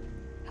turn.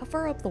 How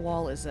far up the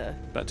wall is a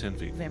About 10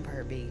 feet.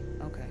 vampire bee?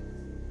 Okay.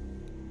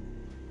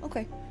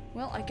 Okay.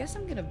 Well, I guess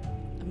I'm gonna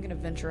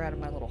venture out of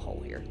my little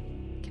hole here.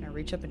 Can I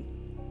reach up and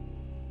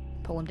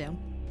pull him down?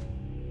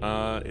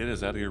 It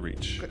is out of your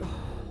reach.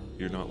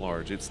 You're not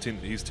large. He's 10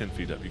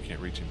 feet up. You can't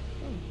reach him.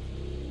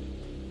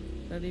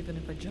 Not even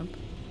if I jump.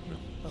 No.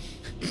 Oh.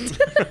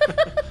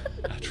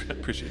 I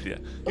appreciate it.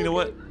 Yeah. You know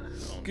what?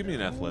 Give me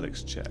an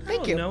athletics check.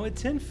 Thank you. No, at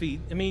 10 feet.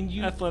 I mean,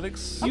 you.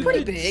 Athletics. I'm you pretty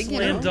could big, you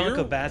Slam know. dunk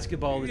a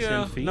basketball at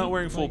Yeah, 10 feet. not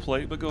wearing full Like,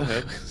 plate, but go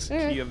ahead.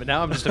 Yeah, but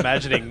now I'm just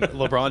imagining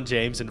LeBron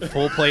James in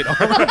full plate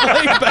armor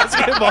playing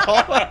basketball.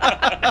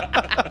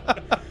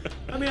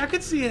 I mean, I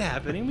could see it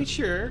happening. We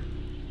sure.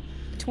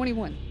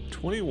 21.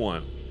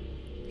 21.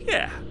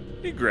 Yeah.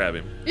 You grab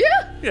him. Yeah.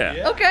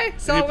 Yeah. Okay.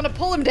 So You- I'm gonna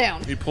pull him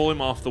down. You pull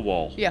him off the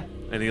wall. Yeah.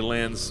 And he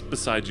lands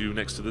beside you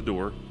next to the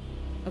door.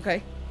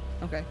 Okay.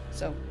 Okay.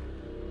 So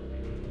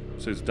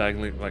So he's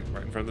diagonally, like,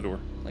 right in front of the door.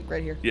 like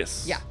right here.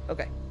 Yes. Yeah.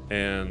 Okay.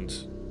 And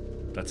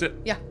that's it.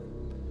 Yeah.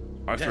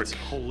 Arthur. That's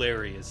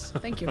hilarious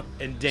Thank you.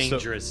 and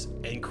dangerous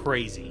and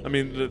crazy. I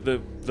mean,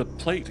 the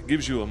plate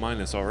gives you a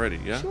minus already,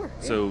 yeah? Sure,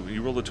 yeah. So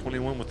you roll a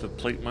 21 with the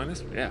plate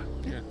minus? Yeah.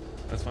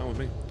 That's fine with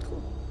me.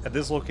 At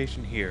this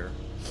location here,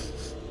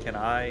 can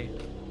I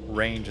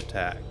range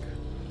attack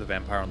the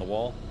vampire on the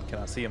wall? Can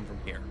I see him from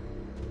here?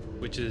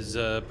 Which is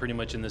pretty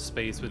much in the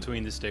space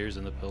between the stairs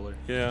and the pillar.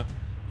 Yeah.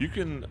 You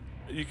can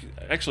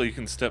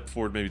step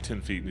forward maybe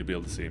 10 feet and you'll be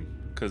able to see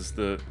him. Because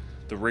the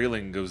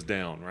railing goes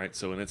down, right?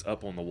 So when it's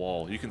up on the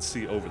wall, you can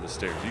see over the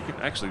stairs. You can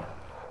actually,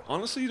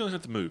 honestly, you don't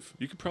have to move.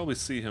 You could probably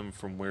see him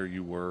from where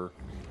you were.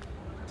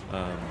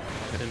 10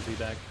 feet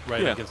back,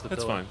 right Yeah, against the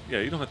that's pillar. fine.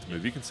 Yeah, you don't have to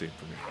move. You can see him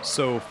from here.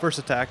 So first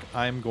attack,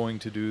 I'm going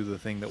to do the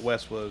thing that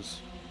Wes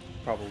was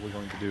probably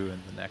going to do in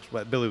the next.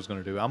 What Billy was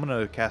going to do. I'm going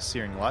to cast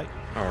Searing Light.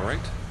 All right.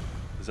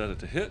 Is that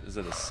a hit? Is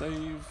that a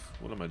save?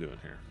 What am I doing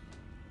here?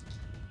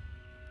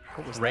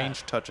 What was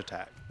Range touch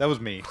attack. That was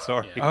me.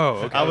 Sorry. Yeah. Oh,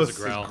 okay. I That was was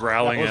a growl.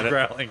 Growling I was at it.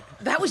 growling.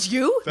 That was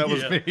you? That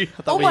was Yeah. me.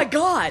 Oh my I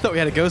god. thought we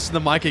had a ghost in the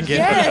mic again.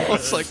 Yes. I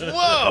was like,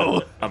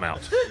 whoa. I'm out.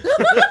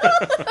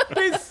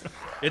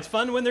 It's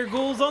fun when they're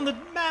ghouls on the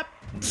map,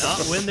 not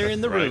when they're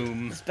in the Right.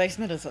 room. This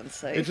basement is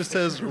unsafe. It just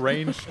says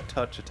range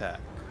touch attack.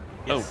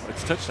 Oh,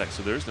 it's touch attack,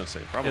 so there is no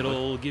save. Probably.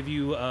 It'll give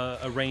you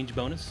a range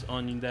bonus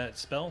on that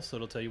spell, so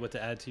it'll tell you what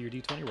to add to your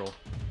d20 roll.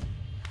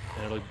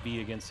 And it'll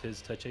be against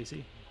his touch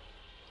AC.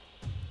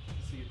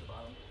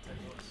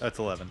 That's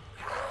 11.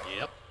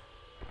 Yep.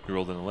 You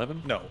rolled an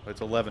 11? No,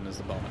 it's 11 is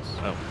the bonus.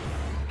 Oh.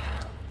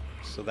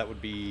 So that would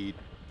be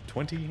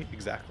 20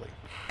 exactly.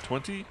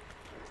 20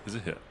 is a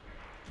hit.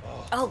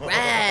 All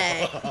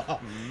right.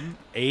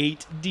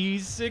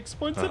 8d6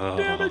 points of Oh.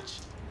 damage.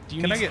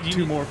 Can I get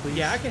 2 more, please?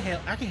 Yeah, I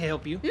can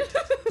help you.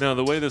 Now,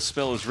 the way this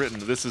spell is written,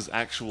 this is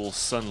actual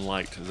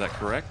sunlight. Is that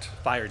correct?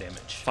 Fire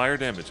damage. Fire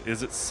damage.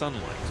 Is it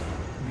sunlight?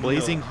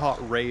 Blazing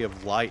hot ray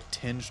of light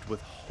tinged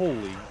with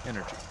holy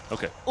energy.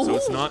 Okay, so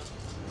it's Ooh. not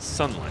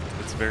sunlight.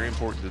 It's very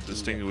important to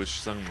distinguish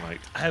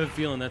sunlight. I have a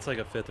feeling that's like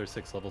a 5th or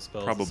 6th level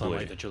spell. Probably.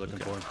 Sunlight that you're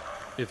looking Okay.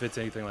 for. If it's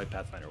anything like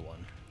Pathfinder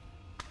 1.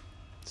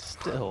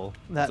 Still,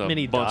 that It's a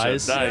many bunch of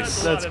dice. dice. Yeah,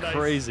 it's a lot That's of dice.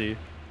 crazy.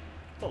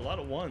 A lot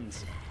of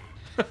ones.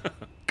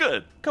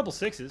 Good. Couple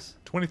 6s.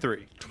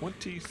 23.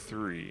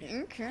 23.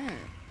 Okay.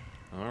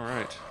 All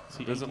right.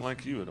 He doesn't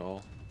like you at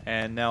all.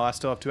 And now I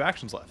still have 2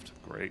 actions left.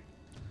 Great.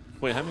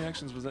 Wait, how many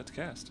actions was that to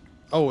cast?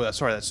 Oh, that's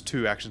sorry. That's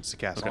 2 actions to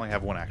cast. Okay. I only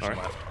have 1 action All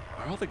right. left.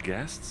 Are all the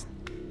ghasts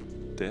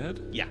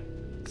dead? Yeah.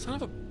 Son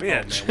of a Oh,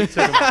 bitch. man, we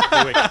took 'em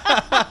quick.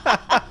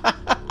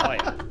 Oh,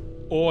 yeah.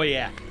 Oh,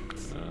 yeah.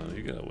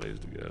 You got a ways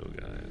to go,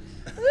 guys.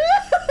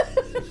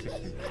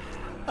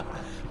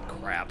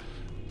 Crap.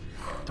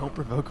 Don't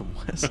provoke him,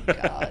 Wes.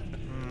 God.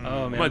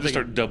 Oh, I man. might I'm just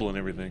start thinking- doubling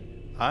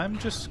everything. I'm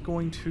just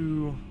going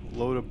to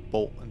load a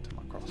bolt into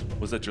my crossbow.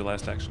 Was that your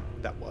last action?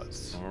 That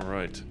was. All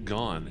right,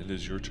 Gone. It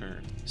is your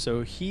turn.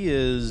 So he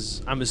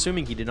is. I'm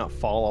assuming he did not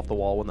fall off the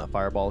wall when that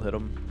fireball hit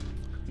him.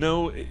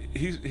 No,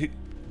 he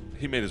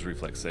made his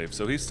reflex save,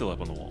 so he's still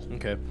up on the wall.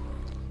 Okay.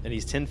 And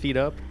he's 10 feet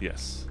up.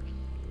 Yes.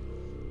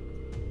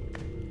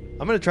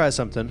 I'm going to try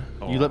something.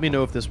 Oh. You let me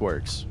know if this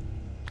works.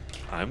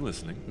 I'm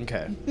listening.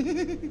 Okay.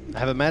 I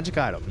have a magic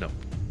item. No.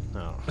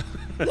 Oh.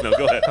 No,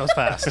 go ahead. That was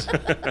fast.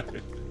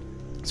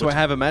 So I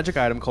have a magic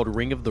item called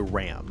Ring of the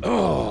Ram.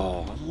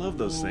 Oh, I love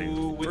those things.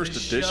 Ooh, with First the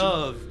edition.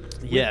 shove.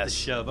 With Yes. the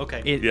shove.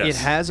 Okay. It Yes,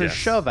 has a yes.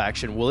 shove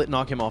action. Will it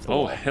knock him off the Oh,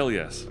 wall? hell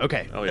yes.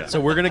 Okay. Oh, yeah. So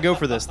we're going to go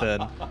for this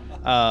then.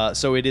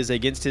 So it is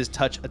against his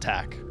touch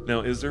attack.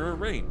 Now, is there a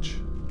range?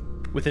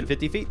 Within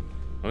 50 feet.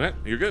 Okay,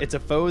 you're good. It's a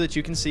foe that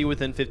you can see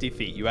within 50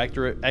 feet. You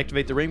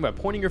activate the ring by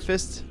pointing your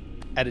fist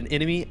at an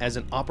enemy as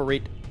an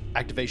operate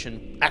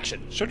activation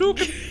action.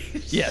 Shadooken.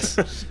 Yes.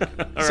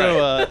 All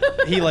So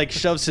he like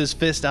shoves his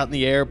fist out in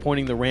the air,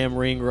 pointing the ram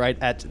ring right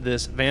at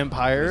this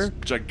vampire. This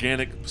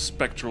gigantic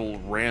spectral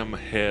ram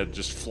head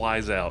just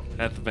flies out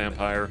at the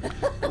vampire.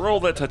 Roll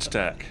that touch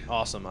attack.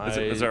 Awesome.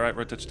 Is that right?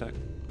 Right touch attack?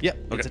 Yep.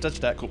 Okay. It's a touch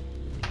attack. Cool.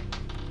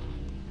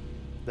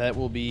 That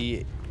will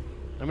be.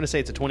 I'm going to say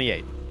it's a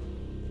 28.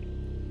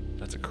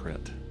 That's a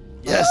crit.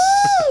 Yes.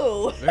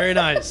 Ooh. Very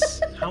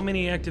nice. How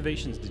many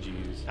activations did you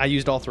use? I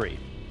used all 3.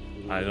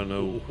 I don't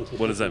know.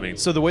 What does that mean?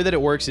 So the way that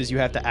it works is you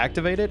have to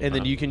activate it, and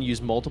then you can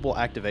use multiple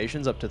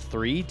activations up to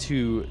 3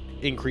 to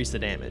increase the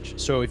damage.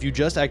 So if you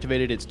just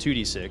activate it, it's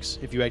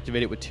 2d6. If you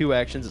activate it with 2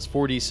 actions, it's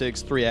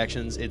 4d6. 3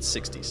 actions, it's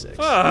 66.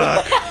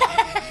 Fuck.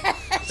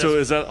 So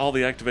is that all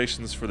the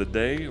activations for the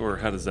day, or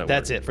how does that work?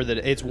 That's it for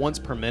the. It's once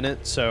per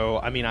minute. So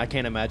I mean, I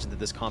can't imagine that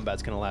this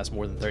combat's gonna last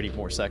more than 30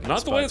 more seconds.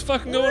 Not the but- way it's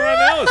fucking going right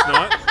now, it's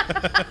not.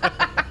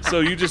 So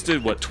you just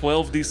did, what,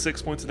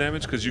 12d6 points of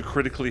damage because you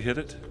critically hit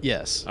it?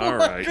 Yes. All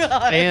right.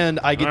 And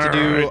I get to All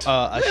do right.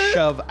 a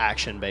shove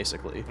action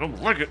basically. I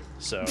don't like it.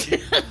 So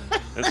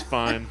That's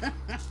fine.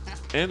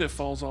 And it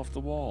falls off the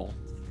wall.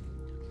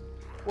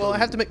 well, I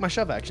have to make my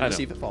shove action I to know.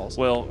 see if it falls.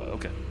 Well,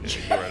 okay. Yeah,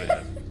 go right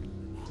ahead.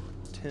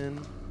 10.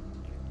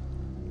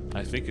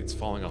 I think it's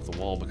falling off the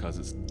wall because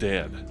it's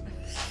dead.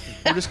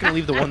 We're just gonna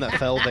leave the one that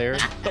fell there.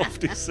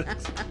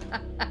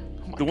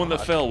 12d6. The one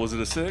that fell, was it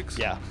a 6?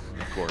 Yeah.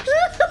 Of course.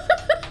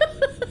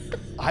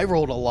 I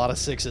rolled a lot of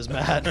 6s,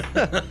 Matt.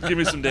 Give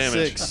me some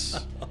damage.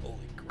 6,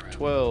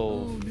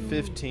 12,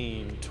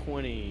 15,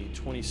 20,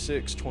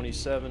 26,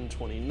 27,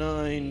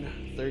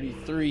 29,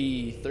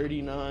 33,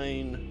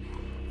 39,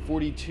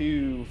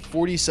 42,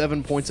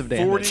 47 points of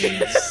damage.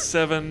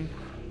 47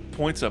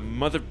 points of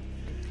mother...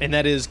 And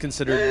that is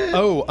considered...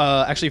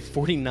 actually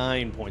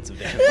 49 points of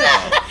damage.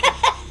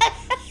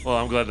 Well,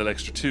 I'm glad that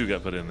extra 2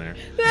 got put in there.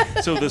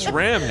 So this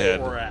ram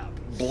head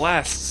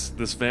blasts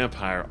this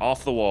vampire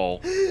off the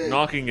wall,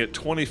 knocking it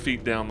 20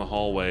 feet down the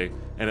hallway,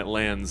 and it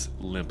lands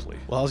limply.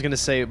 Well, I was going to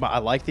say, I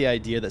like the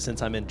idea that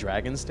since I'm in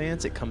dragon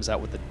stance, it comes out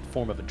with the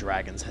form of a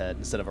dragon's head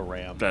instead of a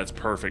ram. That's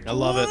perfect. I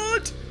love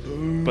it.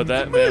 But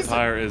that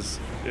vampire is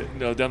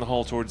down the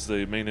hall towards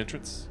the main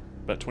entrance,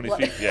 about 20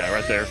 feet. Yeah,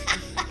 right there.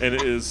 And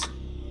it is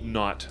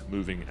not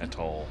moving at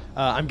all.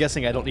 I'm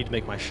guessing I don't need to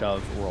make my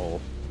shove roll.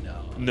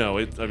 No,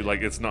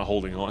 it's not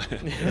holding on.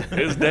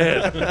 It's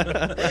dead.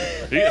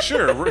 Yeah,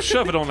 sure,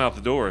 shove it on out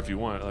the door if you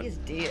want. He's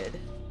dead.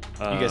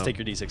 You guys take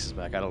your d6s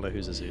back. I don't know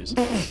whose is whose.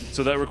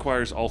 So that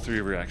requires all 3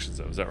 of your actions,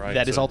 though. Is that right?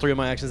 That is So- all 3 of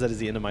my actions. That is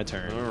the end of my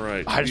turn. All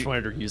right. I just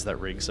wanted to use that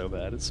ring so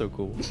bad. It's so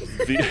cool.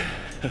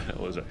 That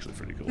was actually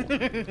pretty cool.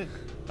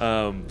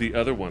 The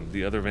other one,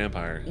 the other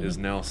vampire, is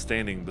now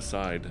standing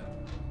beside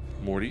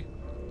Morty,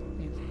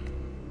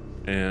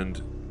 and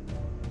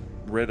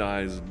red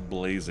eyes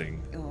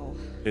blazing. Oh,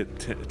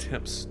 It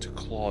attempts to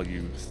claw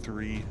you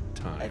 3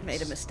 times. I've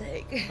made a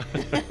mistake.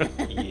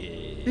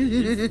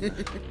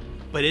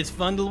 But it's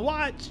fun to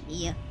watch.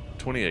 Yeah.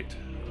 28.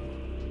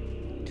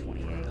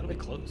 28. That'll be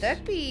close.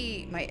 That'd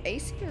be my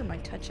AC or my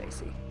touch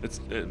AC? It's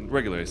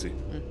regular AC.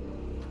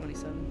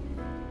 27.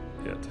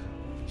 Hit.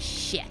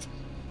 Shit.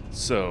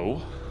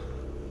 So,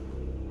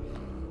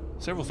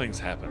 several things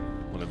happen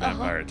when a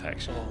vampire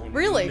attacks you. Oh,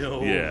 Really?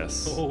 No.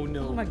 Yes. Oh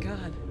no. Oh my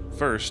god.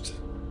 First,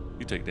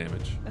 you take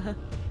damage.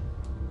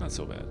 Not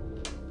so bad.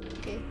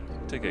 Okay.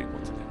 Take 8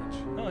 points of damage.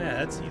 Oh yeah,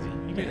 that's easy.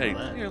 You can Hey,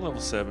 handle that. you're level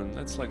 7.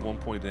 That's like 1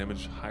 point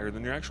damage higher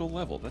than your actual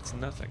level. That's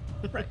nothing.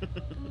 Right.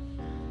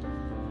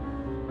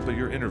 But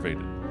you're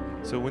innervated.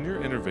 So when you're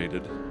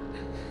innervated,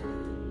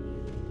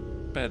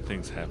 bad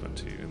things happen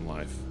to you in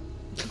life.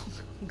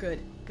 Good.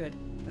 Good.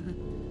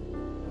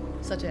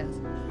 Such as.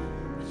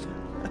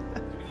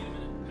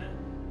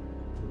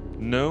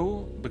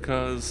 No,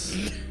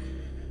 because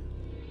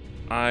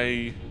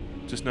I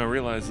just now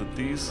realized that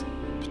these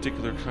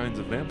particular kinds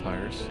of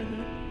vampires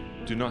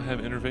do not have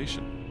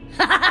innervation.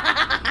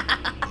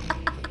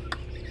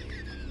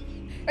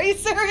 Are you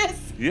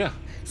serious? Yeah,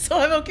 So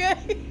I'm okay?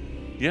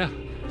 yeah.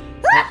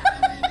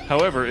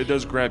 However, it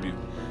does grab you,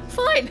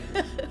 Fine.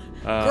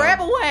 Grab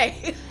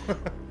away.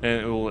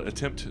 and it will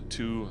attempt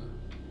to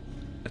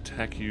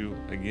attack you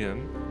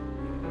again.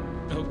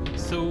 Oh,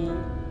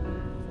 so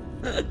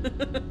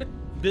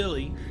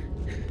Billy,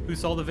 who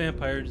saw the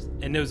vampires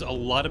and knows a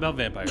lot about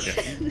vampires,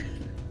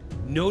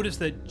 noticed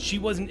that she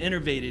wasn't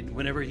innervated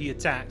whenever he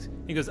attacked.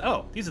 He goes,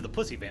 "Oh, these are the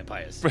pussy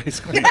vampires."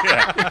 Basically,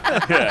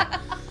 yeah. Yeah.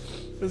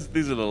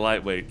 These are the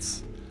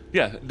lightweights.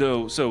 Yeah,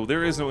 no, so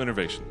there is no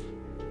innervation.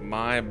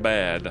 My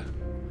bad.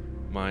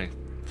 My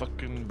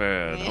fucking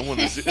bad. I want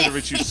to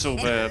innervate you so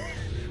bad.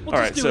 We'll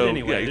All just right, do so it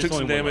anyway. yeah, you There's took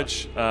some only one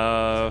damage.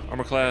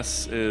 Armor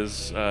class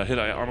is hit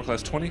armor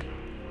class 20,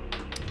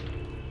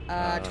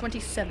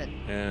 27.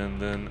 and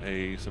then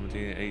a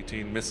 17,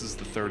 18 misses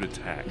the third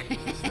attack.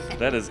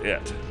 That is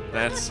it.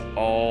 That's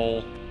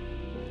all.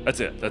 That's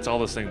it. That's all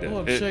this thing did. Oh,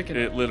 I'm it, shaking.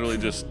 it literally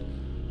just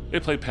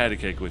it played patty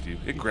cake with you.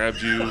 It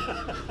grabbed you,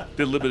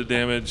 did a little bit of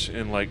damage,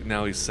 and like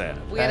now he's sad.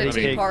 We had a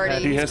Patty tea cake, party.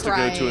 patty He he's has to go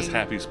to his crying.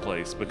 happiest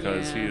place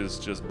because he Yeah. is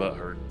just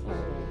butthurt.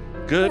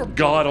 Poor Good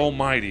God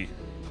Almighty,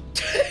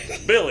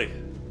 Billy,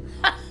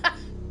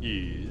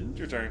 Yes. it's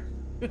your turn.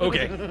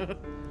 Okay.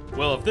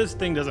 Well, if this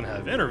thing doesn't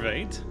have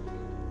innervate,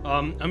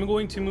 I'm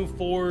going to move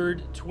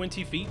forward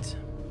 20 feet.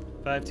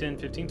 5, 10,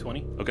 15,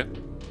 20. Okay.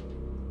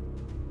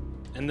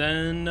 And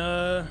then,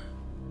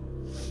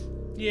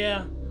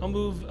 yeah, I'll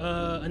move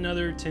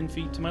another 10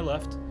 feet to my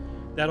left.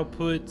 That'll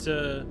put,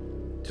 to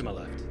my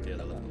left, the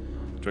other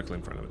left. Directly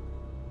in front of it.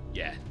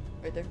 Yeah.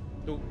 Right there.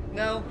 Oh,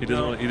 No. He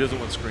doesn't. No. Want, he doesn't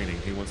want screening.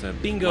 He wants that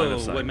line bingo,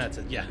 of sight. what Matt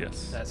said. Yeah.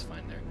 Yes. That's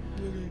fine there.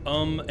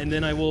 And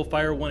then I will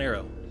fire one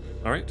arrow.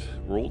 All right.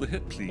 Roll the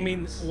hit, please. I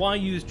mean, why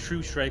use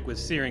True Strike with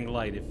Searing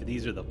Light if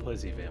these are the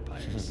pussy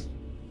vampires?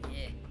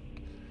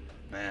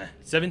 Yeah.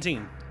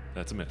 17.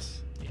 That's a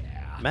miss. Yeah.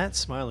 Matt's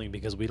smiling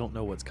because we don't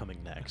know what's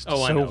coming next.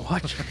 Oh, I so know.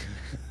 watch.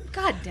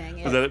 God dang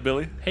it. Is that it,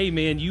 Billy? Hey,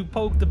 man, you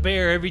poke the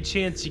bear every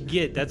chance you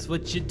get. That's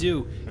what you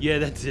do. Yeah,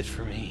 that's it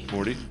for me.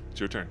 Morty, it's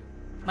your turn.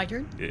 My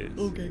turn? Yes.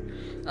 Okay.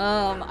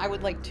 I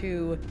would like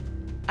to.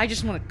 I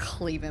just want to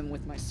cleave him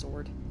with my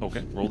sword.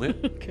 Okay. Roll the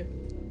hit. Okay.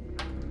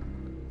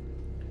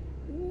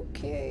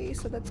 Okay,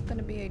 so that's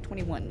gonna be a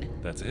 21.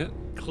 That's a hit.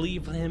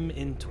 Cleave him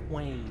in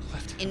twain.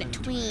 In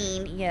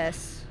tween,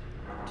 yes.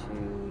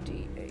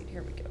 2d8.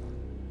 Here we go.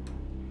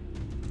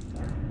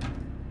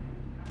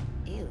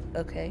 Ew.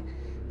 Okay.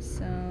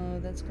 So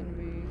that's gonna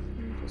be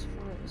 3 plus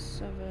 4 is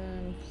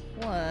 7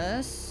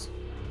 plus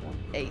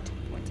 8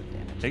 points of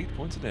damage. 8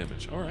 points of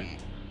damage. All right.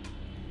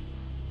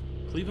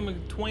 Cleave him in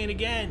twain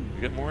again.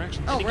 You get more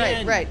actions. Oh, And right,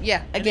 again. right.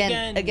 Yeah, And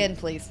again, again.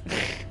 please.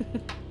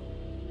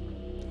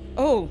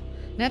 Oh,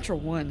 natural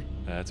 1.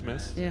 That's a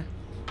miss. Yeah.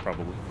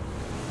 Probably.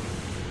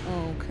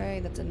 Okay,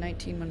 that's a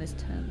 19 minus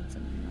 10. That's a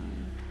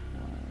 9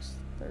 plus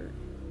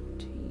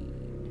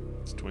 13.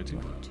 It's 22.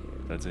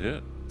 22. That's a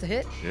hit. It's a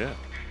hit? Yeah.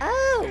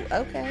 Oh,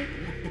 okay.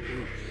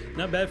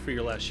 Not bad for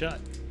your last shot.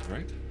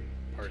 Right.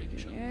 Party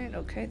shot. Alright,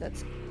 okay,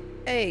 that's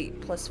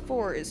 8 plus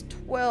 4 is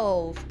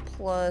 12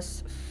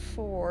 plus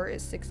 4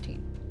 is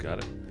 16 Got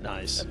it.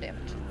 Nice. of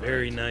damage.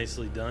 Very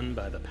nicely done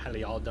by the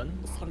Paladin.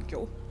 Thank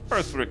you.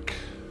 Earthrick.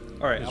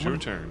 All right, It's your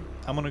turn.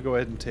 I'm gonna go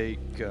ahead and take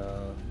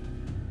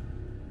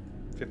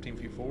 15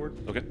 feet forward.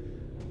 Okay.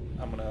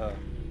 I'm gonna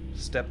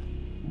step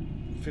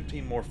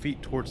 15 more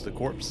feet towards the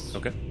corpse.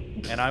 Okay.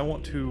 And I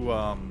want to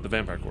The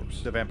vampire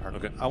corpse. the vampire.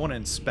 Okay. I want to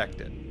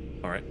inspect it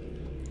All right.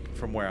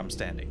 from where I'm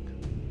standing.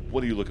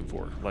 What are you looking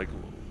for? Like,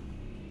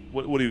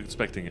 what are you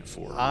expecting it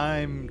for?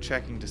 I'm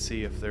checking to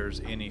see if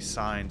there's any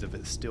signs of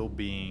it still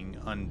being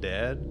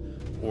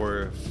undead,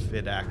 or if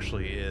it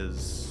actually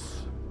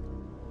is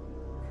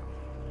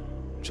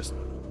just,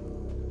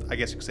 I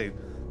guess you could say,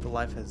 the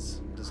life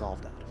has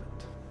dissolved out of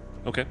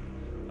it. Okay.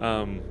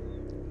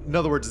 In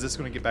other words, is this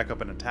going to get back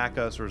up and attack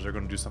us, or is there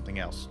going to do something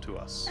else to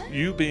us?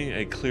 You being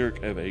a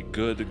cleric of a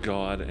good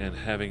god and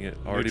having it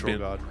already Neutral been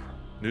god.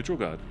 neutral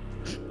god.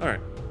 All right.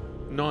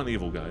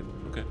 Non-evil god.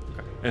 Okay.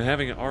 And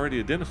having it already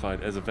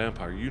identified as a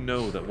vampire, you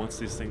know that once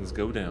these things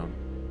go down,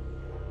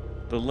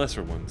 the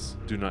lesser ones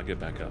do not get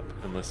back up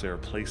unless they are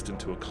placed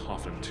into a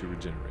coffin to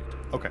regenerate.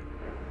 Okay,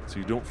 So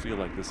you don't feel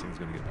like this thing's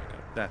going to get back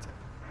up. that's it.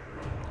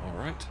 All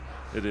right.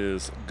 It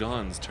is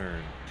Gon's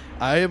turn.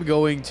 I am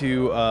going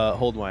to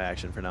hold my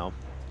action for now.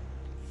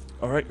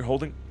 All right, you're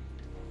holding.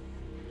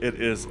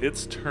 It is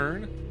its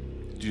turn.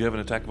 Do you have an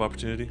attack of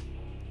opportunity?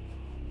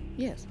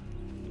 Yes.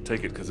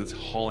 Take it because it's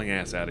hauling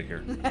ass out of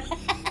here.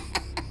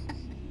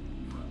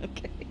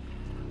 Okay.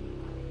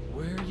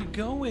 Where are you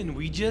going?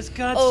 We just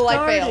got Oh,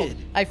 started.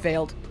 I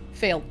failed.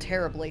 Failed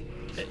terribly.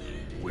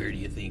 Where do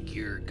you think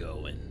you're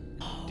going?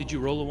 Did you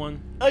roll a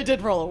 1? I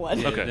did roll a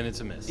 1. Okay. Then it's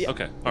a miss.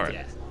 Okay, all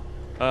right.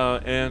 Yeah.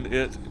 And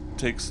it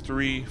takes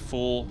 3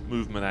 full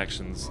movement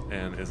actions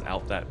and is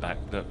out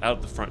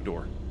out the front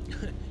door.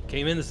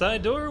 Came in the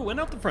side door, went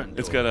out the front door.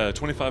 It's got a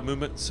 25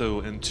 movement,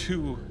 so in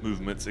 2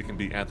 movements it can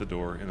be at the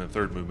door, and the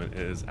third movement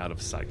is out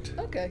of sight.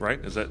 Okay. Right?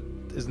 Is that?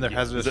 Isn't there Yeah,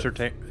 hazardous is it-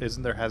 terrain?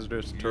 Isn't there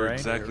hazardous You're terrain?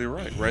 exactly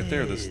right. Right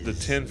there, the Yes.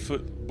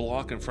 10-foot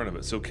block in front of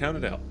it. So count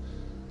it out.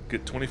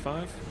 Get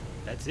 25.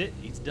 That's it.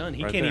 He's done.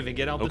 He Right can't there. even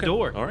get out Okay, the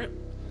door. All right.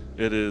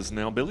 It is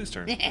now Billy's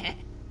turn.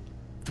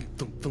 Thump,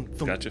 thump, thump,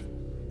 thump. Gotcha.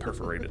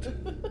 Perforated.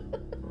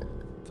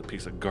 It's a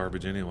piece of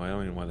garbage anyway. I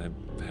don't even know why they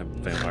have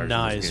vampires. in this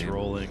Nice game.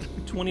 rolling.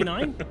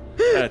 29?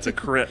 That's a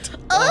crit.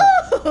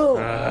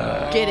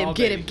 Oh! Get him,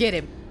 get him, get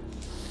him.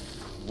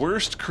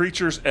 Worst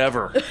creatures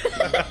ever.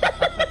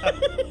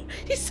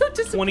 He's so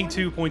disappointed.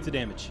 22 points of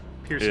damage.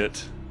 Piercing.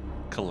 It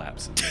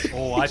collapses.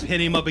 Oh, I pin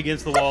him up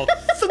against the wall.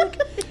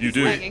 You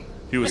do. lagging.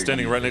 He was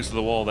standing right next to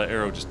the wall. That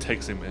arrow just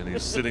takes him, and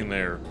he's sitting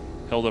there,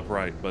 held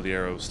upright by the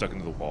arrow stuck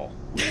into the wall,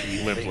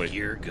 limply.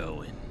 You're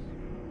going.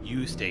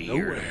 You stay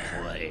here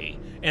and play.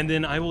 And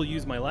then I will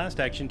use my last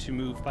action to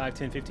move 5,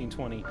 10, 15,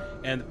 20,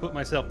 and put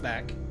myself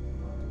back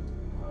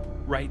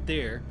right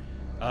there.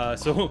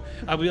 So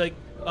I'll be like,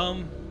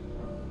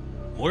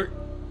 Mort,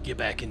 get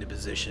back into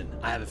position.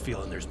 I have a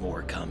feeling there's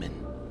more coming.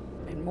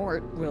 And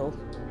Mort will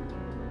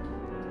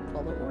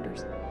follow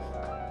orders.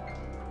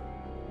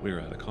 We are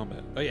out of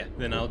combat. Oh yeah,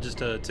 then I'll just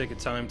take a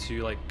time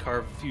to like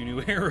carve a few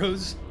new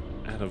arrows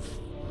Out of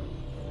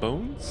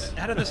bones?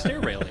 out of the stair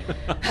railing.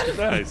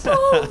 Nice.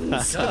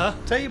 Duh.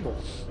 Table.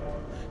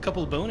 A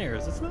couple of bone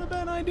arrows. That's not a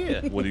bad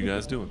idea. What are you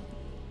guys doing?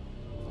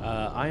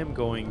 I am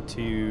going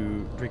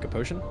to drink a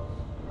potion.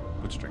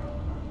 Which drink?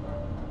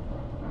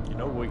 You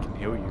know we can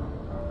heal you.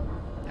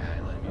 I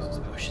let him use his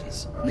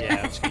potions. Yeah,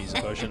 I'm just gonna use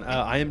a potion.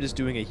 I am just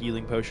doing a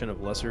healing potion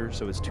of lesser,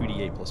 so it's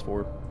 2d8 plus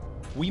 4.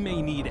 We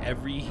may need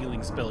every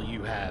healing spell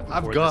you have.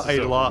 I've before got this is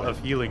a over lot with.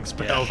 of healing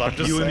spells. Yeah, I'm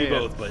just you saying. and me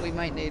both, but We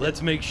might need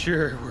let's make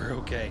sure we're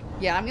okay.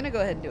 Yeah, I'm gonna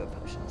go ahead and do a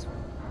potion as well.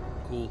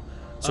 Cool.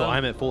 So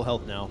I'm at full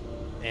health now,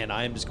 and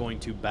I am just going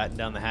to batten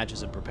down the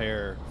hatches and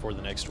prepare for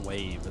the next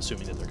wave,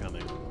 assuming that they're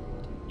coming.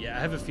 Yeah, I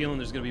have a feeling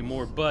there's going to be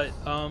more, but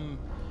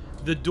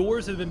the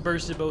doors have been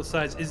bursted both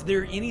sides. Is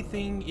there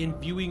anything in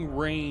viewing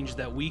range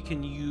that we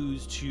can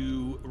use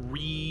to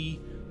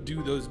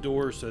redo those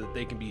doors so that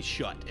they can be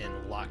shut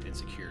and locked and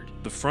secured?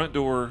 The front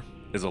door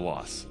is a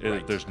loss.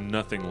 Right. There's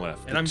nothing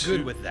left. And I'm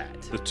good with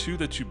that. The two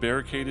that you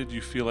barricaded,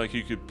 you feel like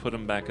you could put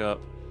them back up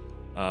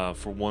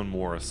for one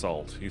more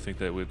assault. You think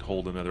that would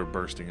hold another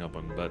bursting up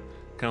one, but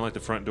kind of like the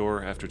front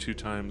door, after 2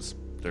 times,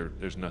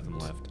 there's nothing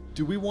left.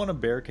 Do we want to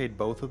barricade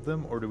both of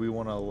them, or do we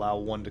want to allow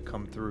one to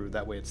come through?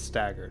 That way it's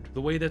staggered.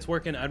 The way that's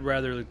working, I'd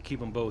rather keep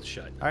them both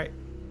shut. All right.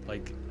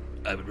 Like,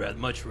 I would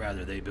much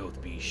rather they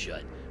both be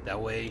shut. That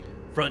way,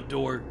 front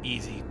door,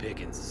 easy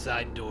pickings.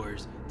 Side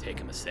doors, take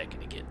them a second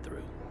to get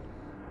through.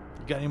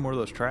 You got any more of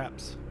those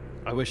traps?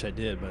 I wish I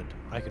did, but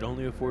I could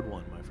only afford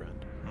one, my friend.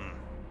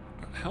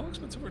 How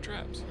expensive are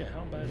traps? Yeah,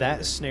 how bad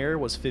That snare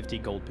was 50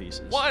 gold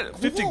pieces. What?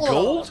 50 Whoa.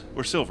 gold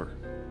or silver?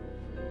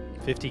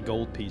 50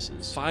 gold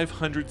pieces.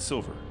 500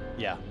 silver.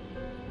 Yeah.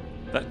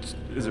 That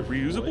is it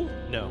reusable?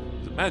 No.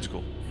 Is it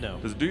magical? No.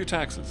 Does it do your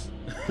taxes?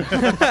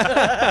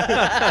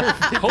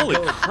 Holy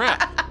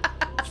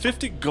crap!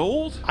 50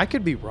 gold? I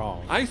could be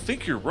wrong. I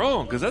think you're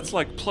wrong because that's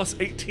like plus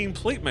 18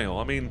 plate mail.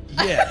 I mean,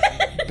 Yeah,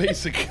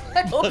 basically.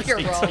 I hope you're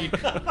wrong.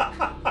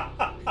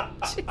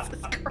 Jesus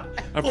Christ.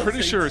 I'm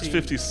pretty sure it's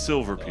 18. 50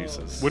 silver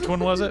pieces. Which one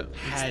was it?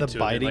 Had It's to the have been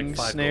biting like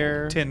 5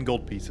 snare. 10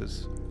 gold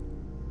pieces.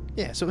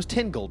 Yeah, so it was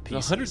 10 gold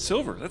pieces. 100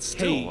 silver. That's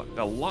still Hey,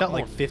 a lot Felt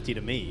more. like 50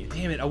 to me.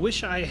 Damn it, I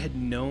wish I had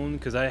known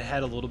because I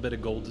had a little bit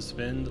of gold to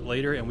spend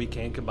later and we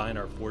can combine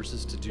our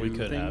forces to do We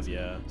could things. have,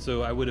 yeah.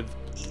 So I would have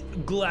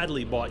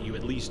gladly bought you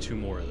at least 2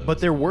 more of those. But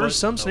there were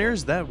some oh,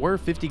 snares that were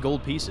 50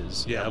 gold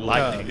pieces. Yeah,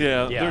 lightning.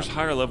 Yeah, Yeah. there's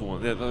higher level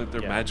ones.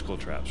 They're Yeah. magical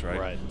traps, right?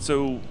 Right.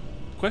 So,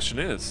 question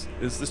is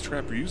this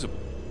trap reusable?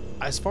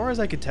 As far as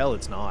I could tell,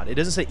 it's not. It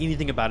doesn't say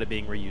anything about it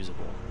being reusable.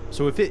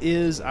 So if it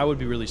is, I would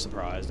be really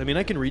surprised. I mean,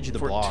 I can read you the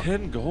For block.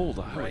 10 gold,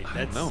 Right,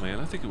 I don't know, that's- man.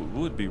 I think it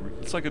would be.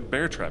 It's like a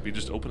bear trap. You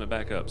just open it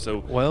back up.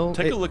 So, Well,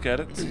 take it- a look at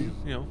it and see,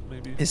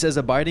 maybe. It says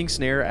a biting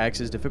snare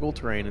acts as difficult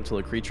terrain until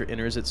a creature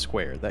enters its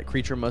square. That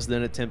creature must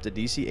then attempt a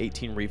DC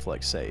 18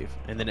 reflex save.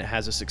 And then it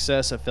has a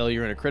success, a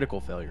failure, and a critical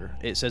failure.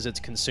 It says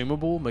it's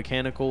consumable,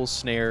 mechanical,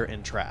 snare,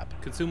 and trap.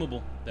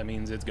 consumable. That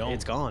means it's gone.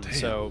 It's gone. Damn,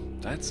 So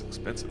that's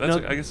expensive. No.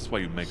 I guess that's why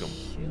you make them.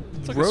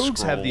 It's like a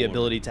rogues have the scroll.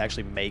 ability to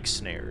actually make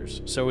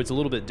snares. So it's a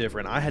little bit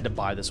different. I had to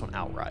buy this one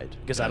outright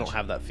because I don't Gotcha.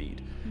 have that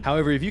feed.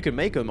 However, if you can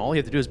make them, all you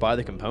have to do is buy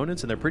the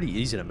components, and they're pretty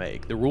easy to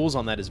make. The rules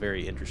on that is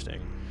very interesting.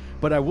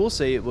 But I will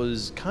say it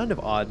was kind of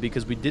odd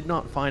because we did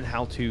not find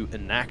how to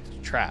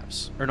enact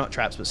traps. Or not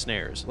traps, but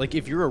snares. Like,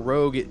 if you're a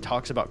rogue, it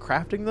talks about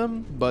crafting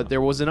them, but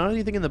there was not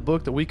anything in the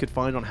book that we could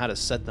find on how to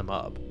set them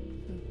up.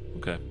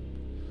 Okay.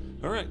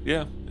 All right.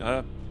 Yeah.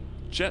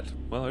 Jet.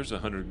 Well, there's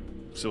 100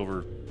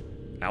 silver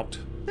out.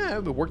 Yeah,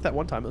 it worked that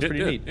one time. It was It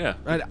pretty did, neat. yeah.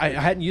 I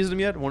hadn't used them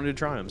yet. Wanted to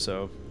try them,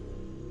 so...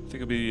 I think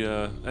it'd be.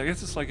 I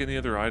guess it's like any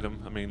other item.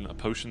 I mean, a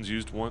potion's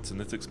used once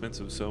and it's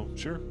expensive, so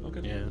sure.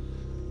 Okay. Yeah.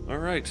 All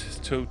right.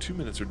 So 2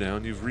 minutes are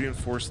down. You've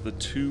reinforced the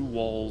 2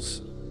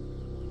 walls.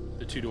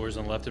 The 2 doors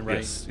on left and right.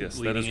 Yes, that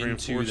leading is into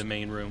reinforced. the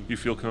main room. You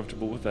feel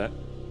comfortable with that?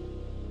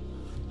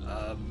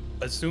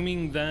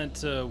 Assuming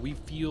that we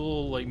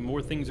feel like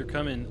more things are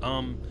coming.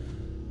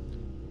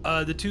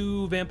 The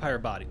 2 vampire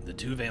bodies. The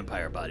 2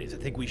 vampire bodies. I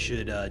think we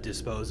should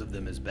dispose of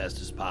them as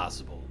best as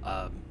possible.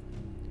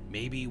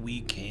 Maybe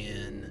we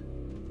can.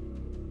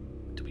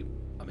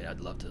 I'd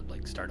love to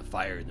like start a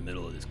fire in the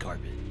middle of this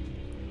carpet.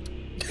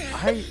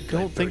 I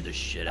don't Burn think the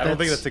shit I out. don't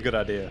think that's a good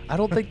idea. I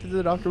don't think that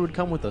the doctor would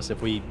come with us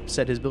if we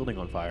set his building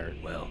on fire.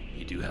 Well,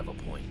 you do have a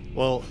point.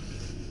 Well,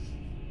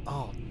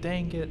 oh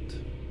dang it!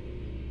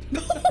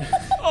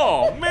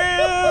 Oh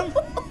man!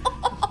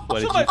 What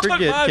did Somebody you took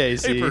forget, my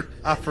Casey? paper.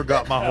 I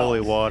forgot my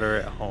holy water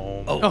at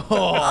home. Oh,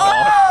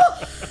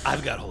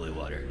 I've got holy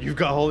water. You've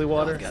got holy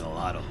water? I've got a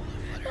lot of holy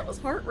water. That was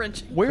heart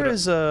wrenching. Where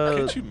is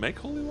Can't you make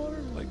holy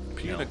water? Like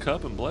pee in a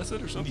cup and bless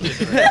it or something?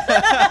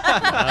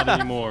 Not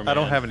anymore, man. I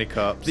don't have any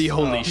cups. the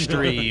holy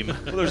stream?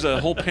 Well, there's a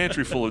whole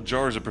pantry full of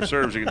jars of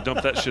preserves. You can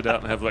dump that shit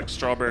out and have like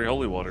strawberry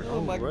holy water.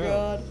 Oh my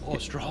god. Oh,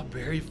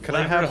 strawberry Can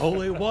I have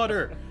holy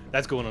water.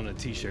 That's going on a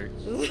t-shirt.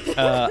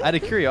 Out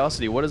of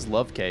curiosity, what is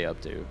Love K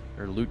up to,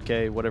 or Loot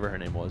K, whatever her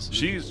name was?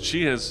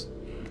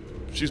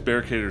 She's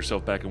barricaded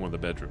herself back in one of the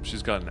bedrooms.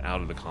 She's gotten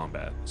out of the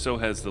combat. So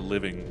has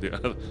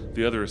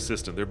the other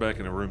assistant. They're back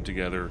in a room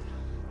together,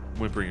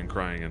 whimpering and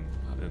crying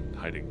and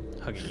hiding.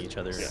 Hugging each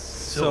other.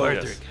 So,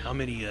 yes. Arthur, how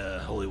many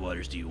holy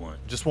waters do you want?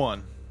 Just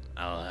one.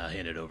 I'll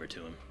hand it over to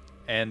him.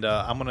 And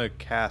I'm going to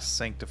cast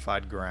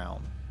Sanctified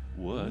Ground.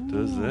 What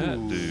does that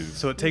do?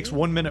 So it takes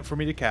 1 minute for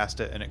me to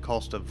cast it, and it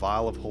costs a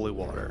vial of holy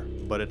water.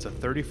 But it's a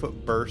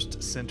 30-foot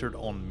burst centered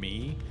on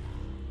me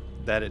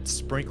that it's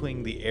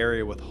sprinkling the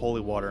area with holy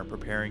water and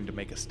preparing to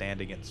make a stand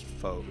against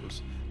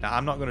foes. Now,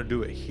 I'm not going to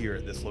do it here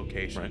at this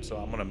location, Right. so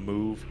I'm going to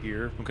move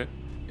here. Okay.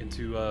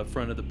 Into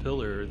front of the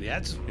pillar.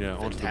 That's Yeah, a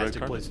onto the red fantastic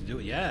carpet. place to do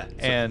it. Yeah.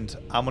 And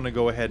I'm going to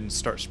go ahead and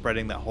start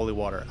spreading that holy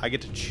water. I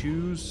get to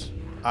choose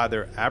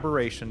either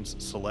aberrations,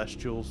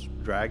 celestials,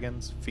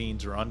 dragons,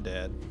 fiends, or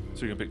undead.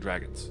 So you can pick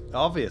dragons.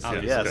 Obviously,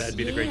 Yes, yes. that'd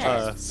be the great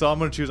Yes. So I'm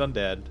going to choose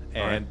undead,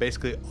 and Alright.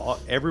 basically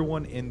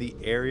everyone in the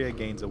area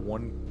gains a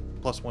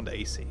 1+1 to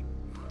AC.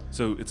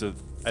 So it's a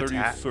 30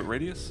 Attack. foot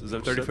radius? Is that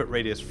what you 30 said? foot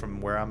radius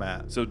from where I'm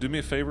at. So do me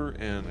a favor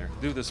and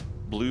do this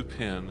blue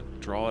pen,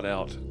 draw it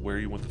out where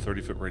you want the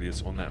 30 foot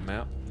radius on that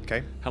map.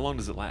 Okay, How long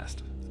does it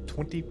last?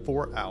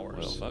 24 Well,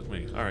 hours. fuck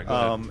me. All right, go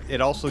ahead.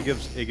 It also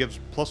gives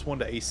 +1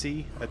 to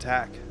AC,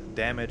 attack,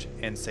 damage,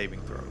 and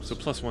saving throws. So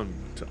 +1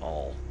 to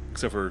all,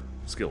 except for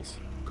skills.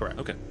 correct.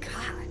 Okay.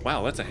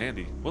 Wow, that's a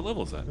handy. What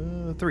level is that?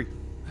 3.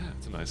 Ah,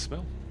 that's a nice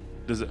spell.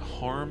 Does it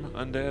harm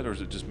undead, or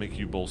does it just make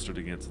you bolstered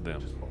against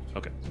them?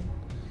 Okay.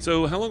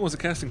 So how long was the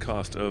casting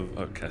cost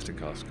of... casting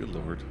cost, good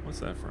lord. What's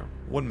that from?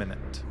 1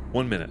 minute.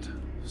 1 minute.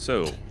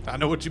 So, I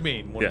know what you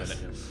mean. 1 yes.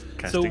 minute. So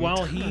Casting while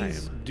time.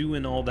 he's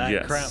doing all that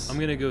Yes. crap, I'm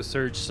gonna go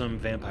search some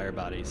vampire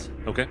bodies.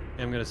 Okay.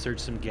 And I'm gonna search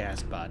some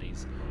ghast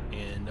bodies.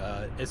 And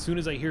as soon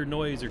as I hear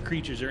noise or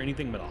creatures or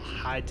anything, I'm gonna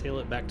hightail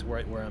it back to where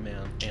I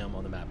am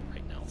on the map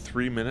right now.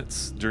 3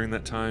 minutes. During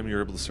that time,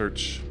 you're able to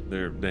search.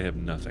 They have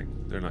nothing.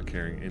 They're not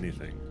carrying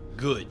anything.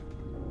 Good.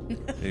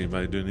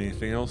 Anybody doing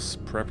anything else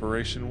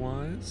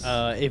preparation-wise?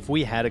 If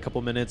we had a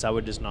couple minutes, I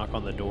would just knock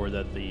on the door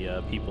that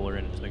the people are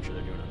in and just make sure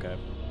they're doing okay.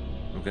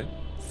 Okay.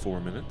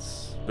 4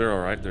 minutes. They're all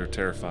right. They're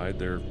terrified.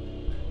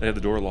 They have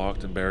the door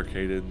locked and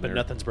barricaded. But They're-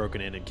 nothing's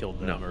broken in and killed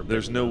them. No, or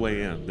there's no bitten way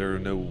them or- in. There are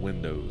no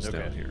windows Okay.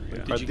 down here. Yeah.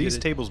 Did Are you these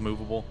get it? tables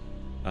movable?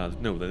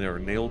 No, they are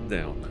nailed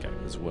down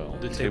as well.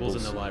 The tables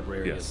in the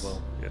library yes, as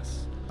well.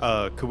 Yes.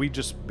 Could we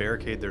just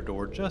barricade their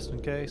door just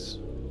in case?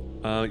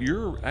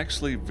 You're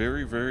actually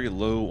very, very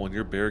low on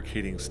your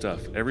barricading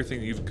stuff.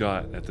 Everything you've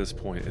got at this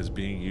point is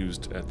being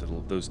used at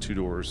those 2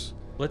 doors.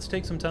 Let's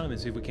take some time and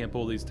see if we can't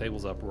pull these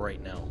tables up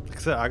right now. Like I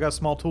said, I got a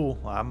small tool.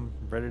 I'm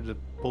ready to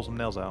pull some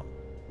nails out.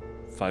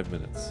 5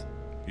 minutes.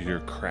 You hear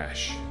a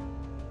crash.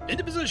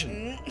 Into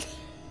position.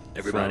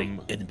 Everybody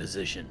From in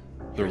position.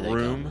 The Here they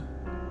room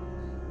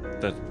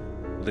that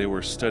they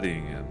were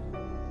studying in.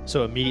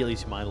 So immediately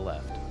to my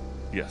left.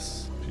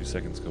 Yes. A few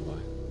seconds go by.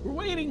 We're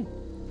waiting.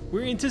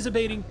 We're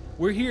anticipating.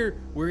 We're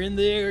here. We're in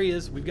the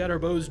areas. We've got our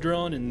bows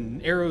drawn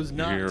and arrows You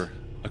knocked. hear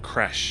a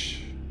crash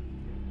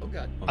Oh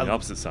god. on the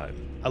opposite side.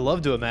 I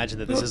love to imagine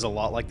that this is a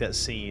lot like that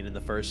scene in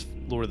the first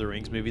Lord of the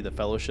Rings movie, The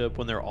Fellowship,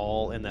 when they're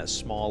all in that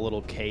small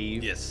little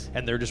cave. Yes.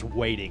 And they're just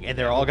waiting, and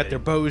they're all got their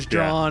bows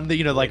drawn.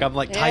 You know, like I'm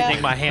like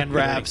tightening my hand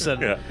wraps,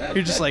 and Yeah.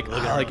 you're just like,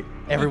 like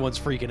everyone's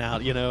freaking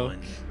out. You know.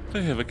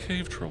 They have a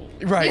cave troll.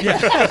 Right. Yeah.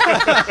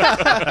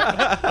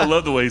 I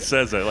love the way he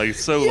says that. Like, it's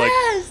so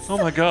Yes! like,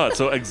 oh my god,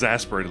 so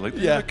exasperated. Like,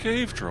 they Yeah. have a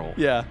cave troll.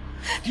 Yeah.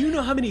 Do you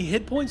know how many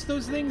hit points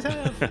those things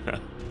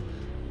have?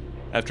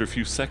 After a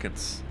few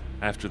seconds,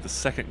 after the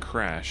second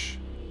crash,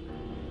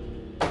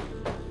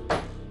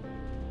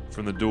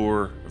 from the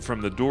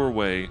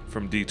doorway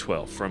from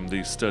D12, from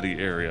the study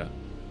area,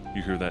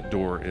 you hear that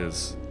door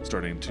is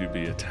starting to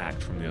be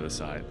attacked from the other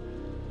side.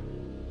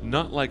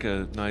 Not like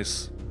a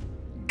nice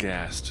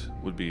ghast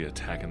would be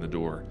attacking the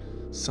door.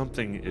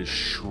 Something is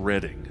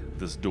shredding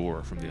this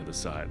door from the other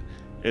side.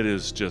 It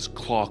is just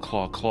claw,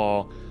 claw,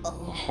 claw.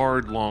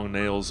 Hard, long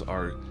nails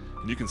are...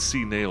 And you can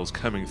see nails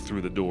coming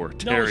through the door,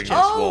 tearing this check.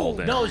 wall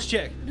down. Knowledge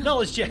check.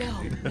 Knowledge check.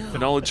 The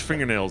knowledge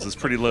fingernails is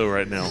pretty low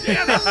right now.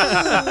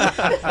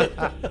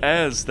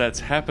 As that's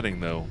happening,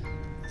 though,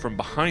 from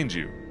behind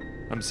you,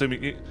 I'm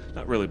assuming,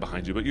 not really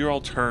behind you, but you're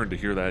all turned to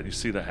hear that. You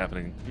see that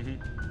happening.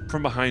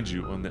 From behind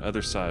you, on the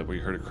other side where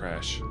you heard it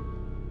crash,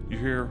 you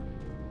hear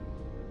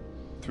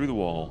through the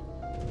wall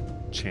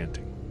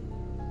chanting.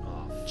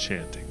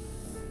 Chanting.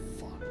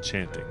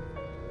 Chanting.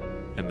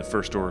 And the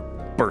first door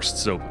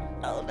bursts open.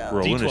 Oh no.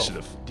 Roll D12.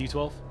 initiative.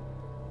 D12?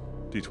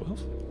 D12?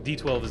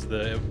 D12 is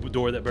the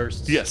door that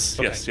bursts? Yes,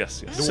 Okay.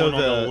 yes. The So one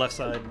on the- the left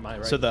side, my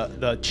right. So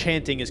the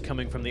chanting is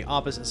coming from the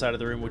opposite side of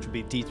the room, which would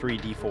be D3,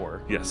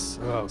 D4. Yes.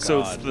 Oh,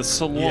 So God. the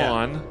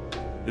salon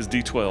is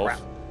D12.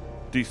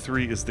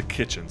 D3 is the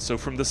kitchen. So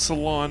from the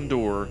salon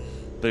door,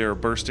 they are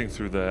bursting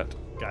through that.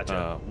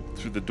 Gotcha.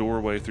 Through the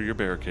doorway, through your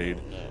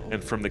barricade.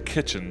 And from the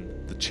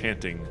kitchen, the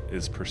chanting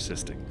is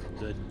persisting.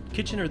 The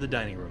kitchen or the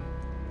dining room?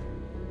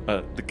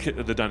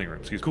 The dining room,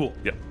 excuse me. Cool.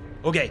 Yep.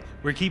 Okay,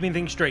 we're keeping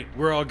things straight.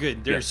 We're all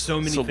good. There's Yes. so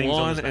many Salon things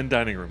on this and map.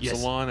 dining room. Yes.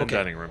 Salon and Okay.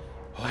 dining room.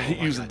 I hate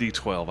my using God.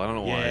 D12. I don't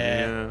know why.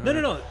 Yeah.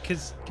 No,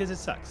 because it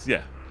sucks.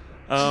 Yeah.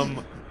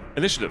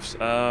 Initiatives.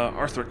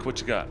 Arthric,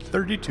 what you got?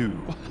 32.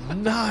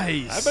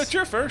 Nice. I bet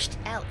you're first.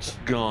 Ouch.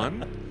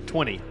 Gone.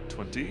 20.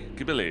 20.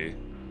 Gibili.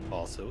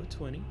 Also a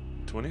 20.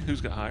 20.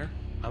 Who's got higher?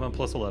 I'm on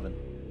plus 11.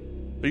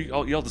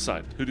 Y'all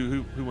decide.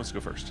 Who wants to go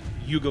first?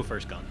 You go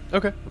first, Gone.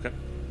 Okay. Okay.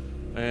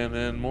 And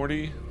then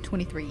Morty,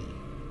 23.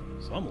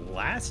 So I'm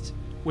last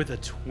with a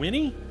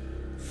 20?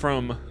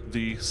 from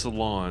the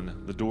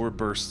salon, the door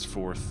bursts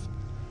forth,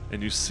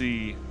 and you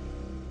see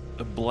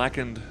a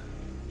blackened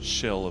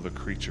shell of a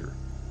creature.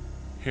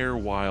 Hair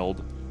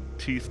wild,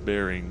 teeth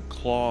bearing,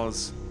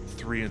 claws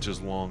 3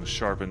 inches long,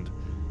 sharpened,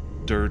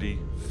 dirty,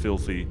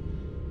 filthy,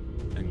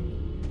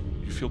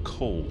 and you feel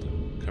cold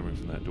coming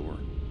from that door.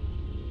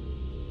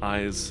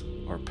 Eyes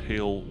are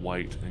pale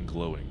white and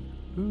glowing.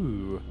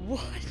 Ooh.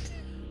 What?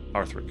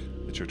 Arthric,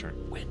 it's your turn.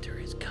 Winter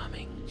is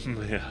coming.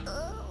 Yeah.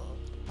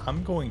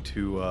 I'm going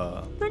to,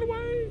 Run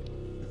away!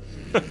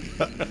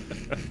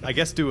 I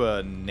guess, do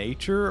a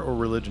nature or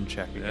religion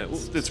check Yeah,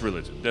 against. it's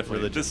religion, definitely.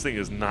 Religion. This thing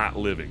is not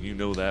living. You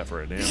know that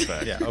for a damn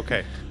fact. Yeah,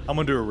 okay. I'm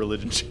going to do a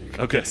religion check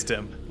Okay. against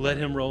him. Let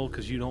him roll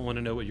because you don't want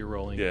to know what you're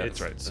rolling. Yeah, It's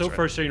that's right, so that's right.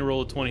 frustrating to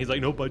roll a 20. He's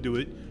like, nope, I do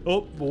it.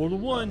 Oh, roll a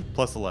 1.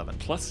 Plus 11.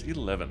 Plus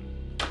 11.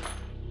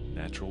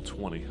 Natural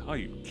 20. Are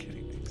you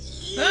kidding me?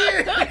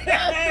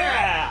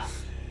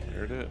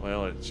 There it is.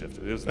 Well, it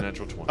shifted. It was a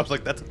natural 20. I was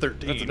like, that's a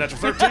 13. That's a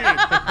natural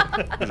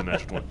 13. It was a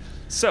natural 20.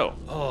 So,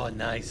 Oh,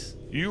 nice.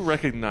 you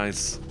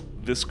recognize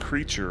this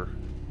creature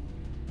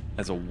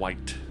as a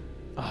white.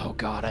 Oh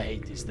God, I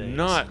hate these things.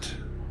 Not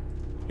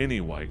any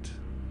white.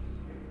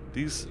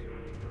 These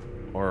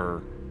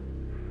are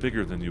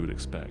bigger than you would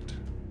expect.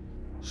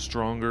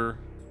 Stronger.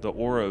 The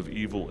aura of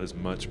evil is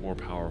much more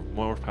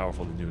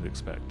powerful than you would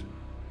expect.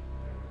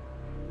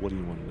 What do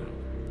you want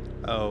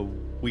to know?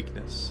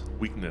 Weakness.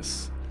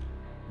 Weakness.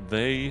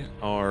 They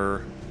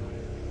are.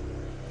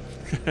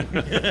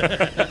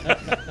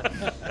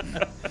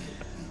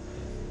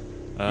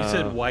 You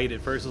said white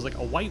at first. I was like,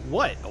 a white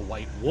what? A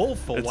white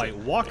wolf? A It's a- white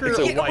walker? it's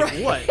A a- white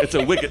right. what? It's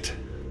a wicket.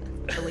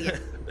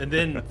 And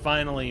then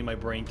finally, my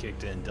brain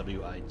kicked in.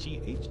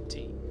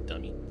 W-I-G-H-T.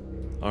 Dummy.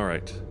 All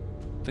right.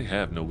 They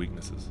have no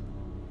weaknesses.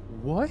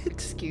 What?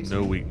 Excuse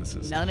No me.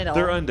 weaknesses. None at all.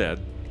 They're undead.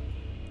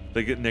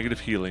 They get negative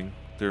healing.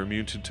 They're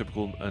immune to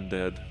typical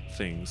undead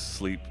things: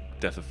 sleep,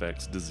 death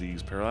effects,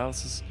 disease,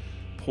 paralysis,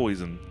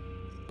 poison,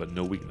 but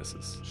no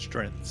weaknesses.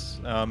 Strengths.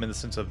 In the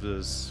sense of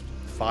this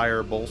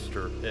fire,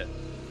 bolster, hit.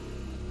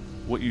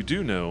 What you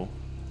do know,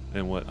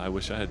 and what I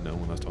wish I had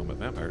known when I was talking about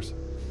vampires,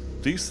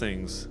 these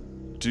things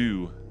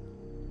do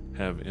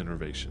have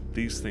innervation.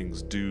 These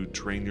things do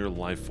drain your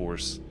life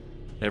force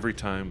every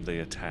time they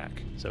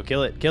attack. So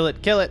kill it, kill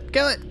it, kill it,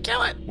 kill it,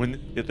 kill it.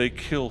 If they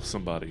kill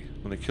somebody,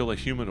 when they kill a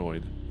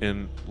humanoid,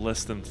 in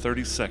less than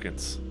 30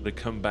 seconds, they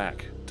come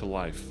back to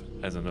life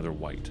as another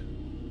white.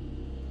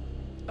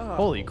 Oh.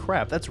 Holy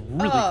crap, that's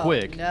really Oh,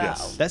 quick. No.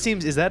 Yes. That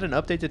seems, is that an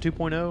update to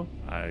 2.0?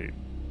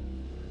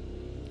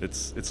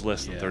 It's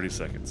less than Yeah. 30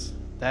 seconds.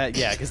 That,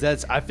 yeah, because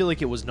that's, I feel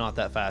like it was not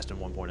that fast in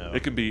 1.0.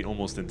 It can be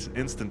almost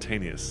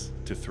instantaneous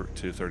to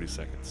 30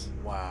 seconds.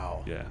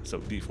 Wow. Yeah, so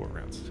D4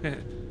 rounds.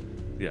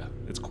 Yeah,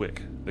 it's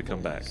quick. They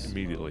come back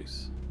immediately.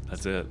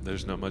 That's it.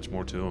 There's not much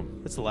more to them.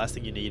 That's the last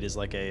thing you need is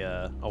like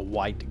a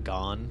white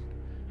gone.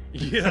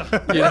 Yeah.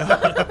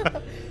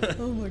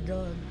 Oh my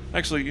god.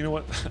 Actually, you know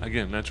what?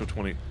 Again, natural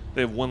 20.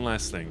 They have one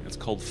last thing. It's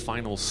called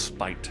Final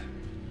Spite.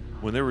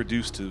 When they're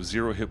reduced to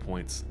 0 hit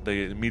points,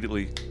 they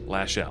immediately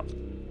lash out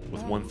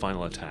with one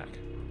final attack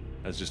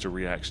as just a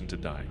reaction to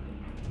dying.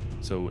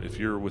 So if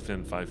you're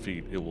within 5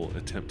 feet, it will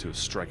attempt to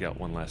strike out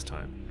one last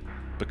time.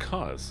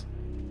 Because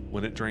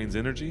when it drains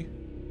energy,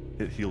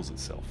 it heals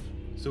itself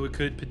So it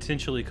could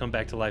potentially come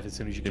back to life as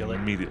soon as you kill it.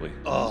 immediately.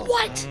 Oh.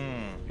 What?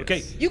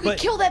 Okay. You can but,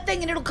 kill that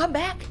thing and it'll come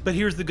back? But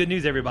here's the good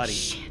news, everybody.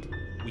 Shit.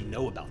 We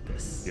know about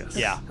this. Yes.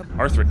 Yeah.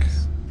 Arthric,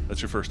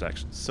 that's your first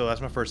action. So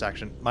that's my first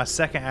action. My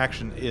second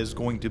action is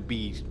going to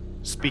be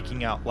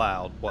speaking out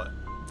loud. What?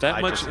 That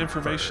I much just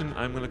information, inferred.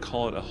 I'm going to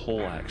call it a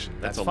whole action.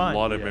 That's a fine.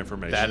 lot of Yeah.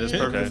 information. That is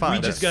perfectly Okay?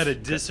 fine. We just got a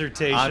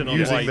dissertation I'm on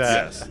using whites.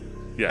 that. Yes.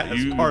 Yeah, That's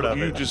you part of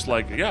you it. just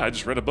like, yeah, I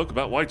just read a book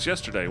about whites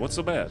yesterday. What's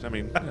so bad? I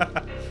mean,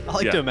 I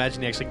like Yeah. to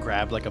imagine he actually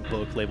grabbed like a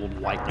book labeled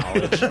White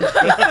Knowledge.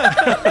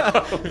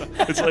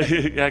 it's like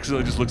he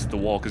actually just looks at the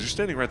wall because you're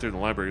standing right there in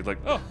the library. You're like,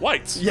 oh,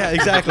 whites. yeah,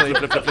 exactly.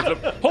 Flip, flip, flip,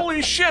 flip.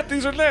 Holy shit,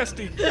 these are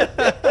nasty.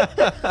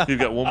 You've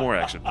got one more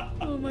action.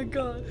 Oh my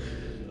god.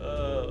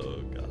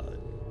 Oh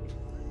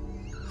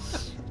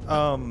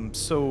god.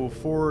 So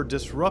for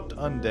disrupt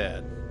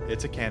undead,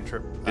 it's a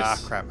cantrip. Yes.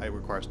 Ah, crap! It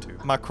requires 2.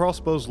 My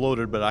crossbow's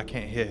loaded, but I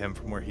can't hit him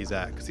from where he's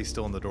at because he's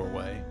still in the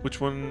doorway. Which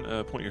one?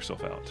 Point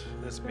yourself out.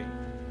 That's me.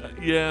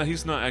 Yeah,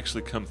 he's not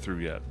actually come through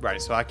yet.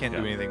 Right. So I can't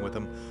do Yeah. anything with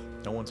him.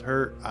 No one's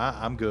hurt.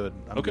 I'm good.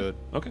 I'm Okay. good.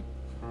 Okay.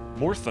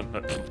 More fun.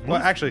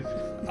 Well, actually,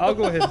 I'll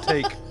go ahead and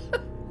take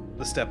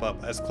the step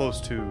up as close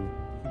to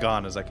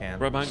gone as I can.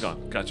 Right behind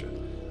Gone. Gotcha.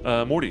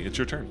 Morty, it's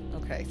your turn.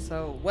 Okay,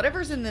 so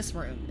whatever's in this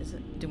room, is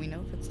it? Do we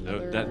know if it's No,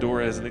 another? that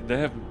door has. They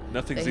have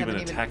nothing's They even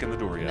haven't attacking the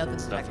door yet.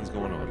 Nothing's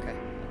going on. Okay.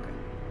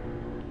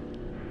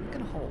 I'm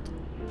gonna hold.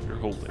 You're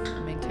holding.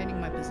 I'm maintaining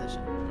my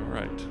position. All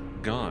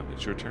right. Gone.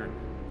 It's your turn.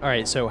 All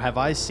right, so have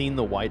I seen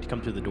the white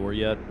come through the door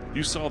yet?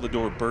 You saw the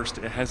door burst.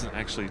 It hasn't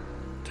actually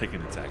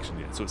taken its action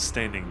yet, so it's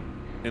standing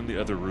in the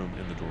other room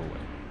in the doorway.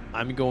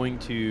 I'm going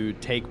to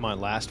take my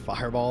last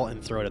fireball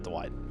and throw it at the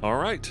white. All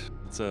right.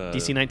 It's a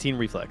DC 19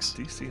 reflex.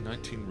 DC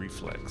 19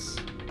 reflex.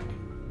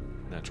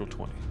 Natural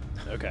 20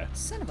 Okay.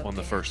 Son of a on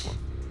the bitch. first one.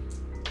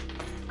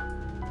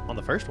 On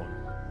the first one.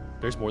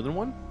 There's more than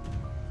one?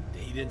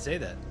 He didn't say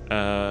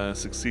that.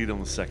 Succeed on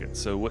the second.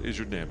 So what is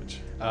your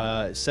damage?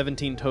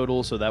 17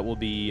 total, so that will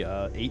be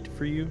 8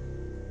 for you.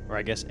 Or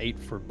I guess 8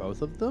 for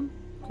both of them?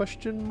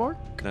 Question mark?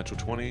 Natural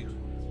 20.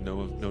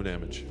 No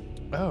damage.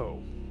 Oh.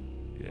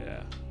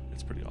 Yeah.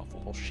 It's pretty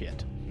awful. Well,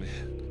 shit.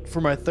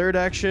 For my third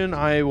action,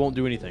 I won't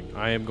do anything.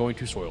 I am going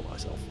to soil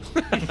myself.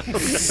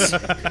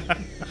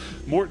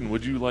 Morton,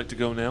 would you like to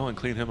go now and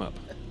clean him up?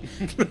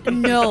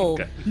 No,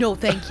 Okay. no,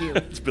 thank you.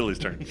 It's Billy's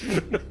turn.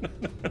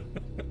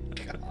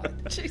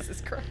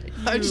 Jesus Christ.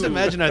 I just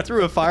imagine I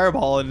threw a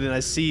fireball and then I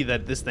see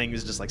that this thing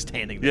is just like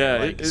standing there,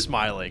 Yeah, like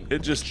smiling.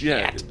 It just,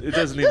 yeah, it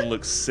doesn't even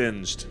look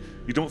singed.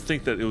 You don't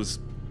think that it was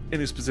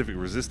any specific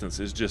resistance.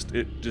 It just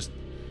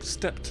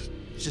stepped.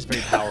 It's just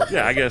very powerful.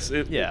 Yeah, I guess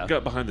it Yeah.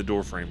 got behind the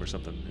door frame or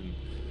something. And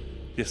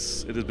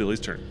yes, it is Billy's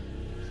turn.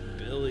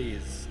 Billy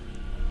is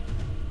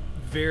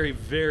very,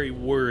 very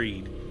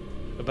worried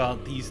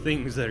about these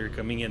things that are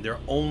coming in. They're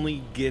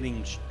only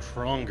getting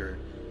stronger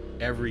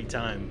every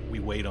time we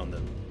wait on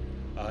them.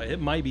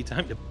 It might be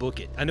time to book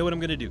it. I know what I'm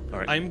going to do. All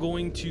right. I'm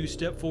going to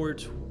step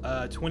forward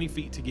 20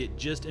 feet to get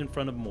just in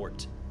front of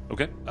Mort.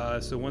 Okay.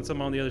 So once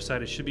I'm on the other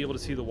side, I should be able to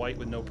see the white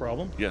with no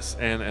problem. Yes,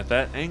 and at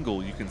that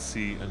angle, you can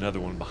see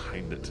another one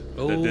behind it.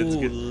 Oh, And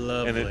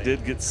lovely. it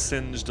did get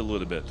singed a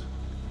little bit.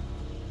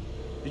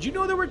 Did you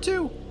know there were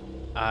two?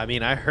 I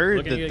mean, I heard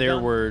Looking at that you, there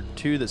Gun. were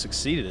 2 that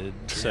succeeded,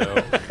 so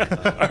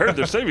I heard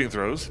their saving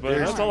throws, but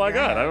that's all I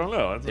got. I don't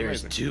know. That's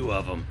There's amazing. 2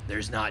 of them.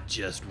 There's not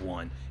just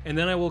one. And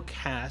then I will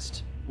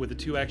cast, with a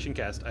 2-action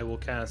cast, I will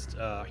cast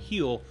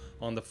heal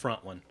on the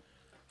front one.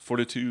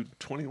 Fortitude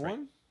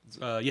 21?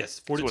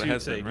 Yes, what it fortitude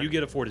has save. been, right? You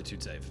get a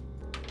fortitude save.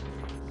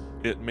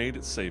 It made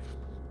it save.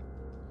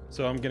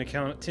 So I'm going to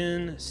count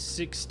 10,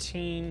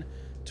 16,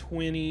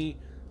 20,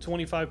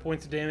 25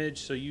 points of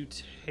damage. So you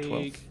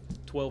take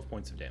 12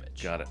 points of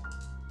damage. Got it.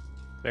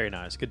 very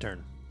nice. Good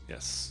turn.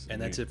 Yes.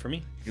 And that's it for me.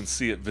 You can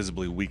see it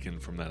visibly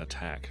weakened from that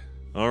attack.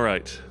 All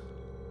right.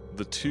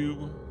 The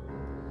 2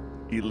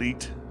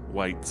 elite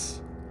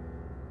whites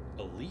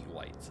Elite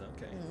whites,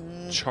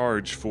 okay.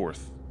 charge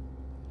forth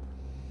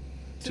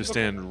to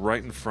stand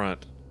right in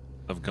front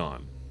of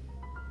Gon.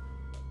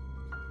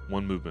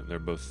 One movement. They're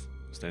both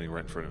standing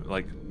right in front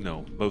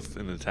of both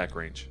in the attack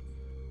range.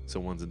 So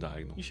one's a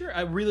diagonal. You sure?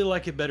 I really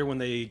like it better when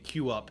they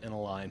queue up in a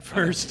line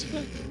first.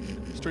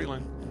 Straight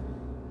line.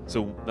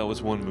 So that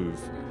was one move.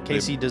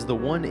 Casey, does the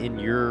one in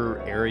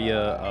your area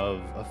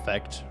of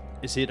effect,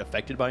 is it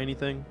affected by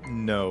anything?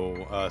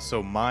 No.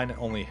 So mine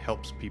only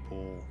helps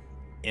people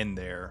in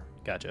there.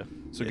 Gotcha.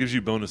 So it gives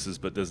you bonuses,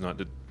 but does not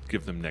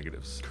give them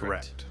negatives.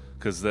 Correct.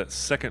 Because that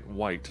second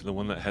white, the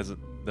one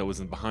that was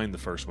in behind the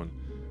first one,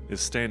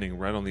 is standing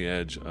right on the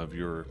edge of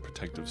your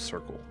protective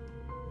circle.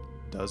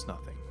 Does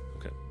nothing.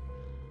 Okay.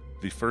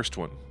 The first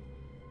one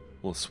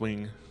will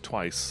swing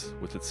twice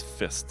with its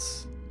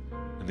fists,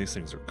 and these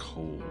things are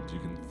cold. You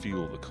can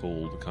feel the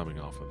cold coming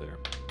off of there.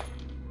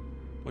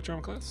 What's your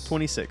armor class?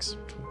 26.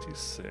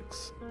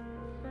 26.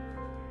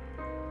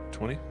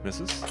 20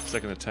 misses.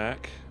 Second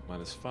attack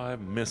 -5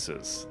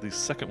 misses. The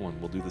second one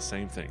will do the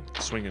same thing.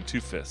 Swinging 2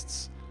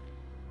 fists.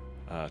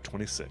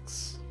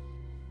 26.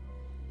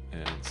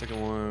 And second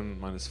one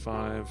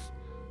 -5,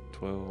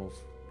 12.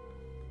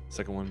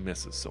 Second one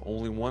misses. So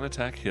only one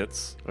attack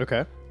hits.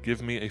 Okay.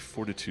 Give me a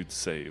fortitude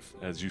save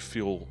as you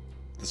feel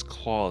this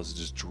claw is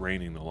just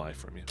draining the life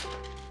from you.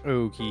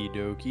 Okie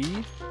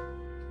dokie.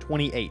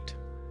 28.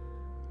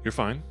 You're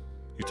fine.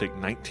 You take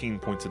 19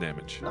 points of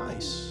damage.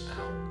 Nice.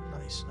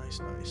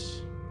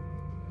 Nice.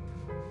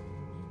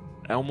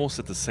 Almost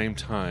at the same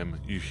time,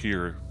 you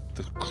hear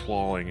the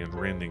clawing and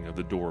rending of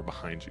the door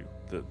behind you,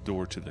 the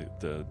door to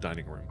the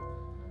dining room.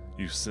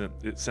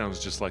 It sounds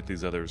just like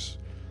these others,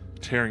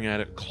 tearing at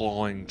it,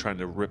 clawing, trying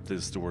to rip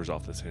these doors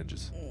off its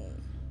hinges.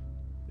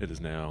 It is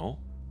now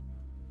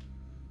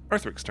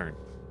Arthric's turn.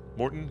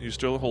 Morton, you're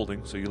still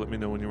holding, so you let me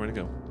know when you're ready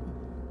to go.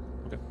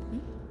 Okay.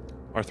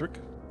 Arthric?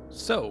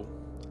 So,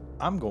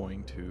 I'm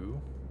going to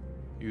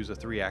use a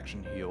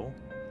 3-action heal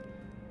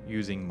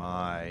using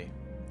my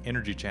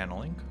energy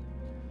channeling,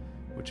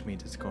 which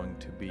means it's going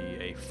to be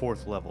a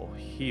 4th level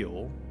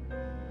heal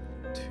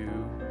to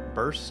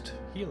burst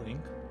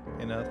healing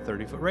in a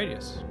 30-foot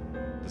radius.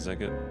 Does that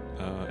get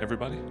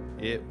everybody?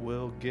 It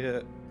will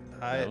get...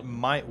 I No.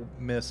 might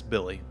miss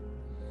Billy.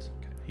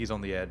 He's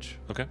on the edge.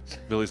 Okay.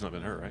 Billy's not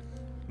been hurt, right?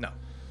 No.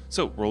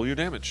 So, roll your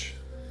damage.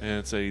 And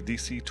it's a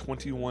DC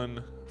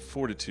 21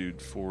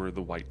 fortitude for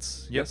the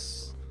whites.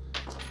 Yes.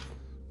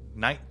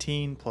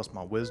 19 plus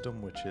my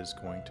wisdom, which is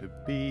going to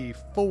be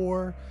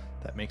 4.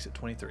 That makes it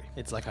 23.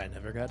 It's like I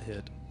never got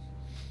hit.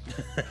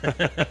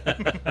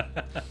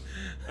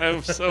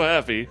 I'm so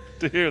happy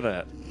to hear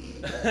that.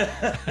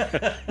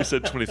 You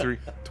said 23?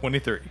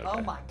 23.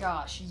 Oh my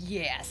gosh,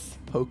 yes.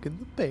 Poking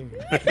the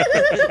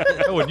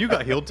bear. Oh, and you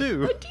got healed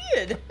too.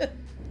 Did.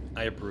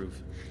 I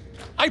approve.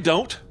 I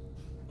don't.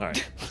 All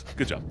right.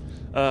 Good job.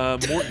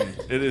 Morton,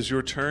 it is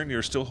your turn.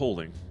 You're still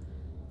holding.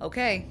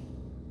 Okay.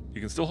 You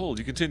can still hold.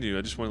 You continue.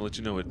 I just want to let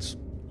you know it's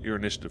your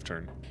initiative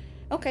turn.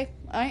 Okay,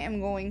 I am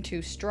going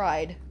to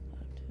stride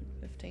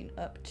 15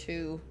 up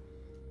to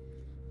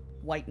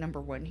white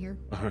number 1 here.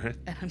 All right.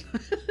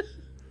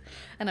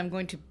 And I'm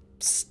going to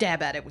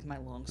stab at it with my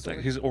long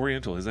sword. He's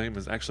Oriental. His name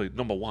is actually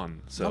number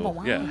 1. So, Number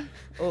 1? yeah.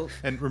 Oh,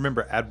 And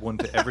remember, add 1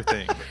 to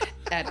everything.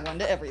 add 1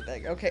 to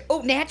everything. Okay. Oh,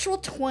 natural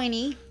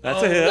 20.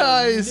 That's a hit.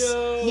 Nice.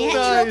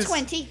 Natural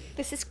 20.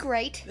 This is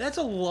great. That's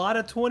a lot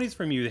of 20s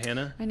from you,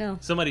 Hannah. I know.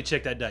 Somebody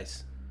check that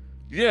dice.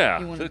 Yeah,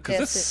 You want to because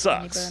this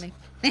test it, sucks.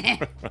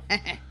 anybody?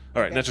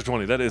 All right, natural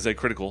 20. That is a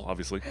critical,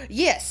 obviously.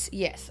 Yes.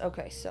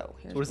 Okay, so.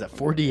 here's What is that,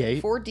 we're gonna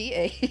do. 4d8?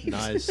 4d8.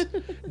 Nice.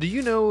 Do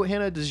you know,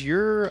 Hannah, does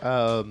your...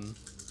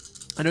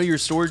 I know your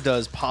sword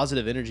does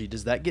positive energy.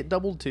 Does that get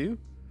doubled too?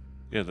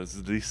 Yeah, that's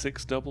the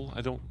D6 double. I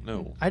don't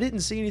know. I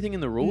didn't see anything in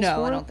the rules No,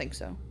 for I it. don't think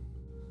so.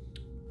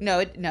 No,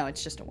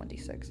 it's just a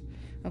 1d6.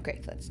 Okay,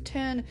 so that's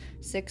 10,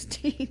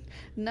 16,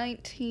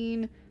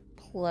 19,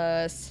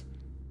 plus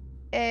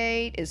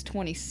 8 is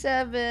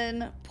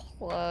 27,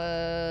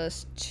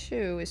 plus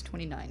 2 is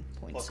 29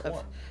 points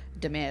of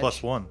damage.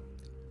 Plus 1.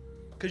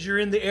 Because you're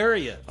in the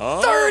area.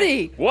 Oh,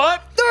 30!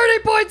 What? 30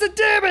 points of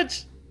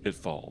damage! It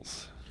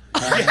falls.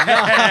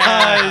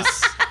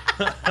 Nice.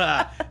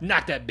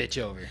 Knock that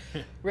bitch over.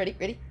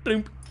 Ready?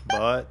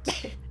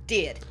 But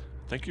Did.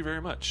 Thank you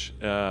very much.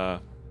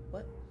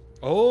 What?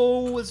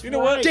 Oh, it's You know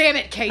what? Damn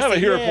it, Casey. Have a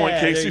hero Yeah, point,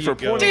 there Casey, you for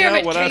go. pointing Damn out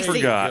it, what I Casey.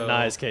 forgot.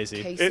 Nice,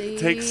 Casey. Casey. It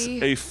takes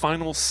a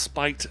final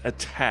spite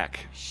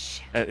attack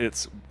at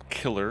its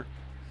killer.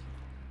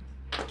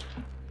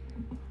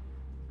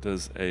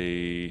 Does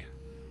a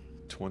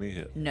 20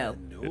 hit? No.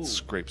 It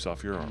scrapes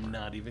off your armor.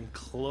 Not even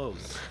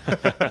close.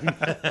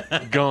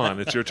 Gone.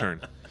 It's your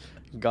turn.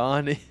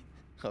 Gone.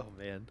 Oh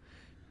man.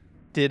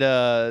 Did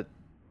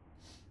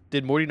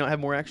Morty not have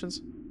more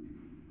actions?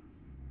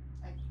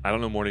 I don't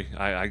know, Morty.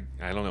 I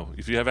don't know.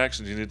 If you have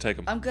actions, you need to take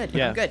them. I'm good.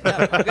 Yeah. I'm good. No,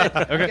 I'm good.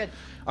 I'm Okay. good.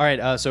 All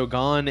right. So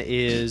Gon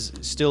is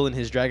still in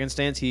his dragon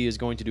stance. He is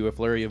going to do a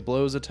flurry of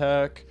blows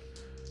attack.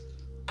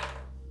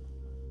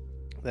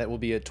 That will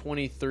be a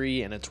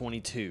 23 and a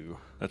 22.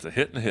 That's a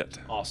hit and a hit.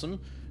 Awesome.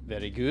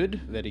 Very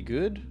good. Very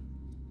good.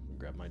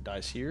 Grab my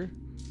dice here.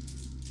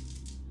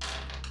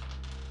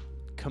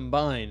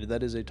 Combined,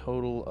 that is a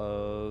total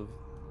of...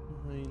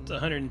 It's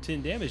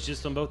 110 damage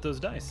just on both those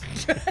dice.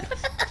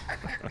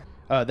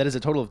 that is a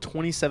total of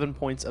 27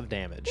 points of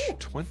damage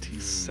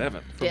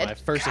 27. for Dead. my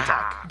first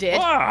attack. Dead.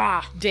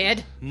 Ah!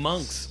 Dead.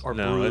 Monks are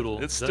No,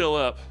 brutal. it's still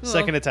up.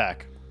 Second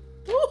attack.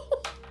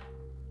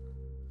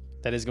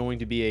 That is going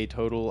to be a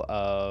total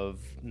of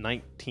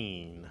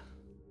 19.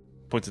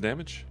 Points of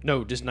damage?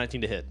 No, just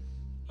 19 to hit.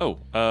 Oh,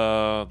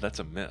 that's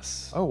a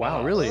miss. Oh,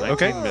 wow, really? 19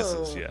 Okay.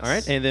 misses, yes. All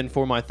right, and then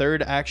for my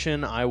third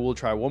action, I will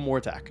try one more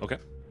attack. Okay.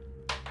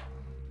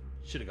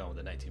 Should have gone with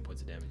the 19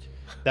 points of damage.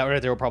 That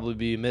right there will probably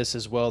be a miss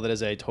as well. That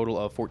is a total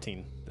of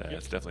 14.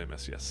 That's definitely a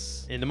miss,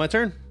 yes. Into my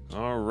turn.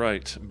 All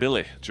right.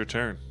 Billy, it's your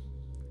turn.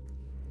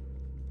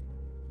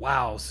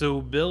 Wow,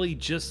 so Billy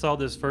just saw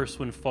this first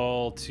one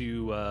fall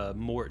to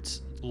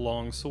Mort's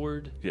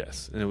longsword.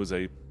 Yes, and it was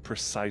a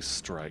precise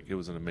strike. It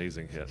was an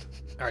amazing hit.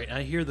 All right,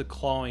 I hear the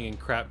clawing and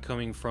crap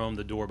coming from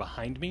the door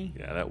behind me.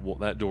 Yeah,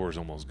 that door is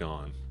almost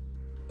gone.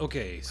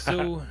 Okay,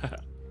 so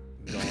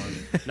gone,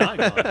 not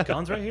gone.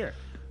 Gone's right here.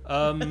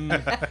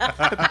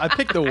 I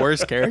picked the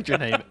worst character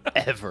name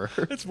ever.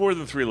 It's more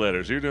than 3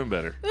 letters. You're doing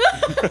better.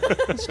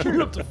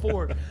 Screwed up to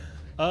 4.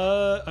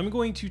 I'm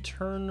going to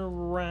turn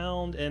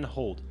around and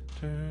hold.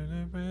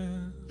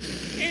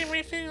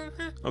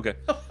 Okay.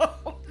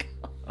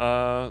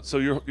 So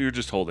you're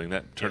just holding.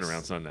 That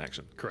turnaround's not an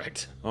action.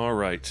 Correct. All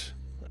right.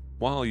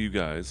 While you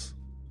guys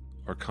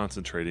are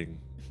concentrating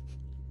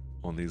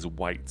on these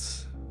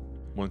whites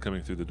One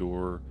coming through the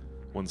door,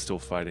 one still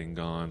fighting,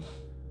 gone.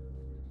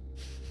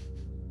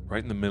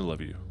 Right in the middle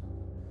of you,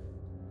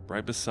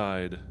 right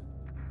beside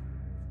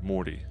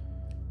Morty,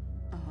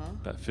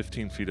 about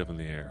 15 feet up in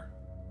the air,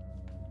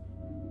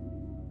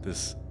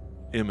 this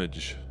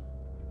image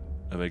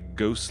of a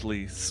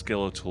ghostly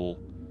skeletal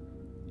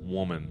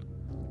woman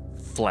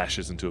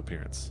flashes into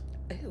appearance.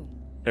 Ew.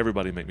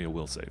 Everybody make me a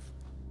will save.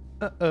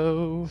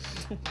 Uh-oh.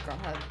 Oh,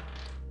 God.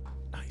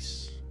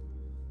 Nice.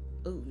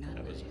 Ooh, no.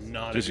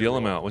 Not Just a good yell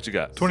them roll. out. What you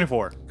got?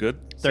 24.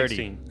 Good? 30.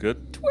 16.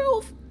 Good?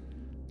 12.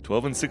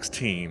 12 and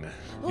 16.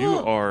 You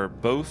are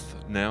both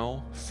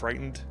now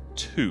frightened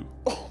 2.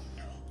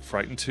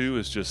 Frightened 2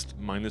 is just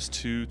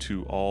 -2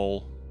 to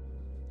all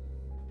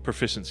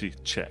proficiency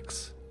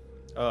checks.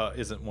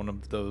 Isn't one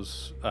of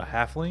those a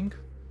halfling?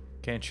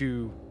 Can't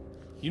you?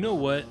 You know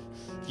what?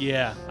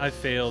 Yeah, I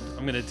failed.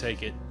 I'm going to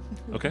take it.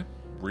 Okay.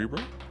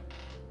 Rebro?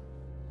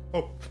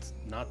 It's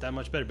not that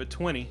much better, but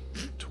 20.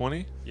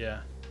 20.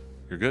 Yeah.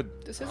 You're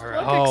good. Does his All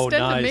right. luck Oh,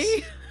 extend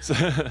nice. to me?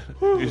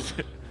 So,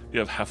 you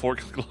have half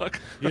orc luck.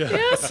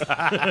 Yes.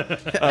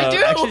 I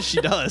do. Actually,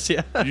 she does,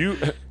 yeah. You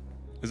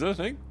is that a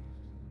thing?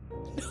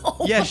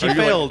 Yeah, she Are you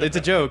like- failed. It's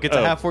a joke. It's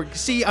Oh. a half orc.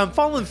 See, I'm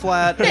falling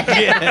flat.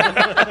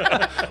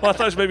 Well, I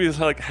thought maybe it's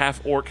like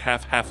half orc,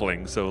 half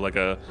halfling. So like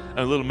a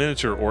little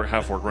miniature orc,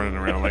 half orc running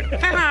around like,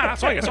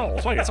 swing its soul,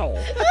 swing its soul.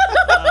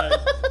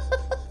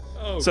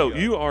 Oh, So God.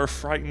 you are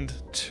frightened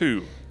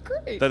 2.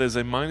 Great. That is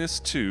a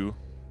 -2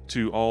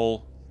 to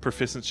all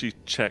proficiency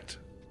checked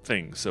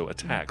things. So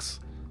attacks,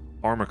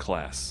 armor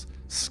class,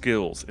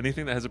 skills,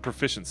 anything that has a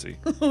proficiency.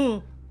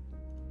 How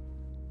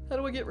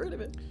do I get rid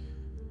of it?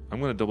 I'm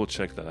going to double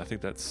check that. I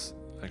think that's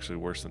actually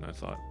worse than I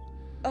thought.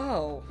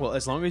 Oh. Well,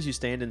 as long as you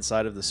stand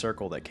inside of the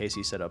circle that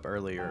Casey set up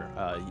earlier,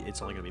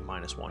 it's only going to be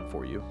 -1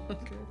 for you.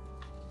 Okay.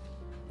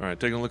 All right,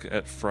 taking a look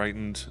at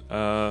frightened.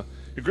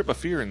 You grip by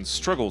fear and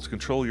struggle to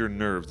control your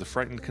nerves. The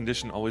frightened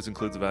condition always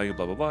includes a value,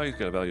 blah, blah, blah. You've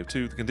got a value of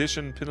 2. The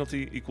condition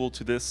penalty equal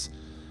to this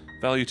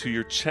value to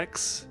your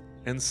checks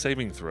and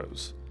saving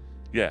throws.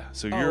 Yeah,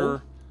 so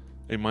you're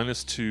a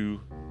 -2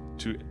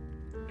 to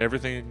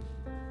everything.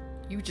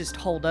 You just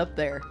hold up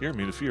there, You're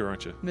immune to fear,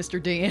 aren't you?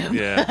 Mr. DM.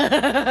 Yeah.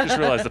 Just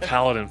realized the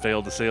paladin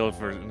failed to sail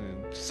for.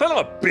 Son of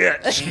a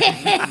bitch!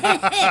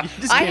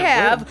 I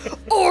have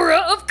Aura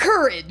of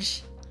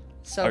Courage.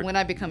 So Are- when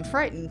I become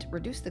frightened,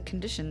 reduce the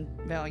condition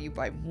value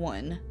by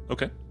 1.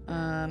 Okay.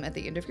 At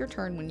the end of your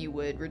turn, when you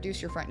would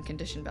reduce your frightened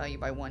condition value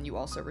by 1, you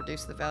also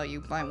reduce the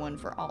value by 1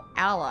 for all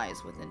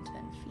allies within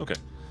 10 feet. Okay.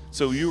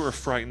 So you are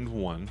frightened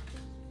 1,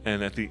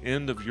 and at the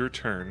end of your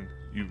turn,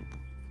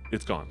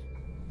 it's gone.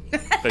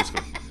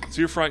 Basically. So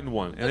you're frightened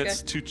 1, and Okay.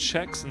 it's to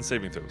checks and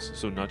saving throws.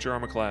 So not your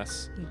armor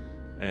class,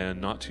 and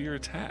not to your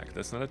attack.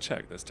 That's not a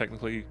check. That's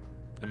technically,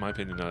 in my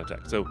opinion, not an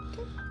attack. So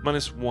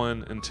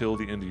 -1 until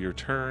the end of your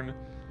turn.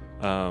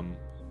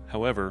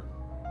 However,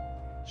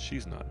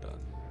 she's not done.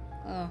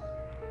 Oh.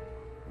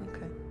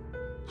 Okay.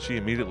 She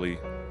immediately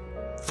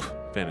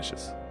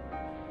vanishes.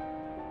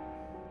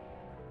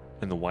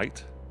 And the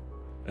white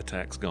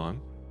attack's gone.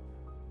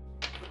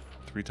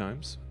 3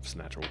 times. It's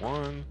natural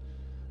 1.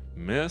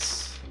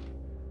 Miss.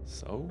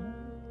 So.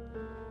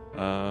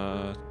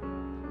 -10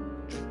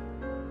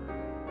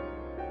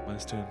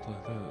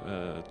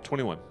 plus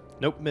 21.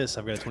 Nope, miss.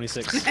 I've got a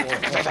 26.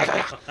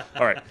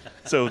 All right.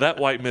 So that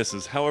white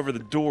misses. However, the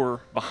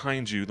door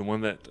behind you, the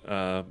one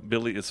that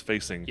Billy is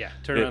facing, Yeah,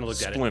 turn around and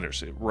look at it.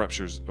 splinters. It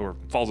ruptures or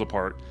falls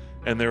apart.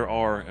 And there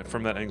are,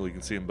 from that angle, you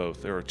can see them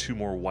both. There are 2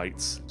 more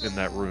whites in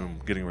that room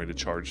getting ready to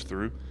charge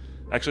through.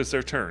 Actually, it's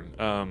their turn.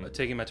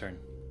 Taking my turn.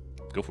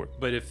 Go for it.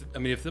 But if the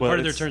Well, part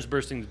of their it's- turn's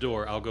bursting the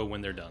door, I'll go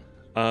when they're done.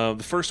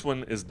 The first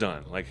one is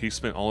done. Like, he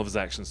spent all of his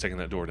actions taking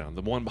that door down.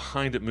 The one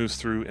behind it moves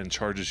through and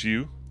charges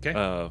you,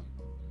 Okay.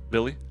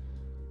 Billy,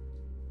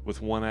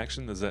 with 1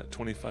 action. Is that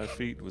 25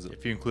 feet? Was it?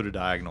 If you include a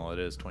diagonal, it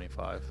is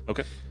 25.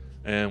 Okay.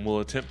 And will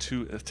attempt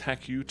to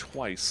attack you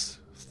twice,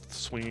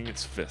 swinging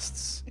its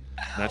fists.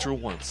 Natural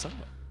 1. Son of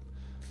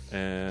a-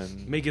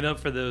 And Making up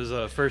for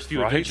those first few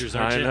right, adventures,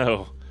 aren't I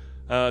you?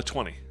 know.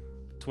 20.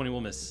 20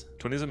 will miss.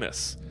 20 is a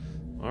miss.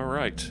 All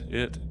right.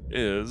 It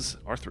is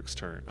Arthric's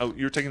turn. Oh,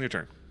 you're taking your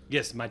turn.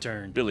 Yes, my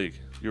turn. Billy,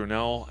 you are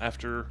now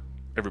after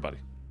everybody.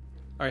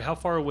 All right, how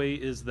far away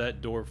is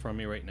that door from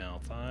me right now?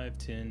 5,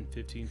 10,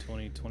 15,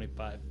 20,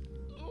 25.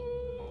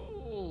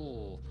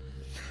 Oh.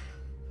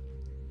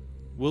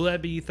 Will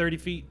that be 30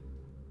 feet?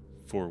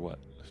 For what?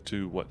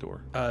 To what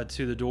door?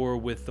 To the door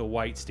with the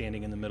white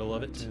standing in the middle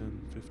of it. 10,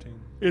 15.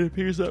 It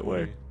appears that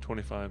 20,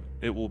 25.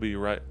 It will be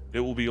right. It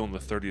will be on the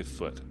 30th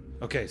foot.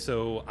 Okay,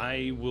 so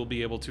I will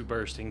be able to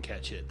burst and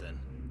catch it then.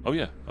 Oh,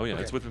 yeah. Oh, yeah.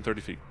 Okay. It's within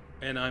 30 feet.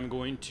 And I'm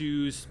going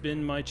to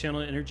spend my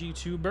channel energy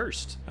to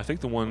burst. I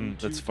think the one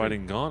 2, that's 3.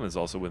 fighting Gone is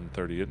also within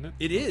 30, isn't it?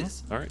 It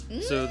is. All right.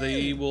 So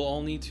they will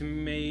all need to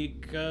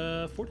make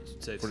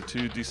fortitude saves.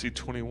 42 DC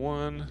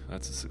 21.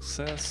 That's a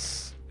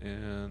success.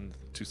 And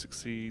 2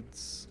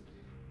 succeeds.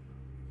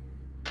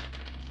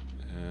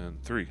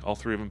 and 3. All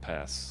 3 of them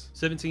pass.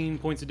 17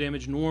 points of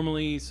damage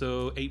normally,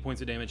 so 8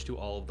 points of damage to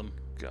all of them.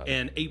 Got it.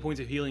 And 8 points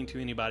of healing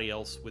to anybody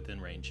else within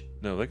range.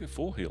 No, they get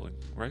full healing,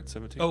 right?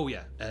 17? Oh,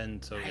 yeah.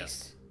 And so,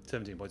 Nice. yeah,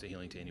 17 points of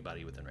healing to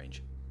anybody within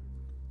range.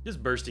 This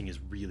bursting is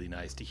really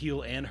nice. To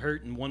heal and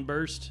hurt in one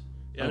burst.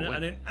 Yeah,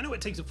 I know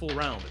it takes a full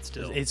round, but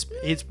still.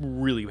 It's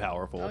really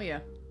powerful. Oh yeah.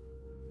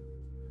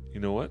 You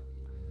know what?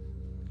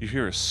 You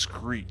hear a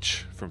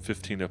screech from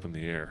 15 up in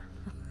the air.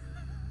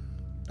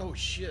 Oh,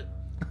 shit.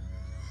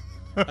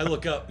 I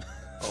look up.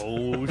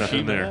 Oh,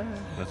 Nothing there.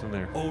 Nothing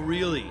there. Oh,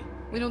 really?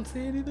 We don't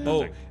see anything.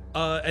 Oh,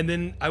 and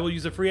then I will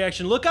use a free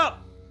action. Look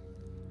up!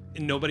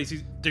 And nobody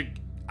sees.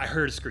 I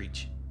heard a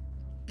screech.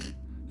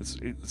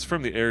 It's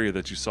from the area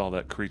that you saw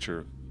that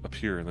creature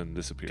appear and then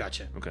disappear.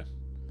 Gotcha. Okay.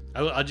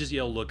 I'll just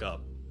yell, look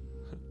up.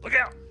 Look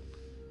out!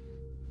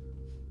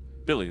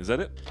 Billy, is that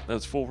it?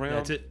 That's full round?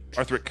 That's it.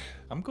 Arthric.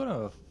 I'm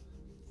gonna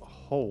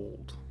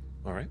hold.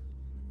 All right.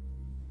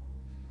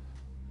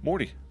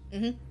 Morty,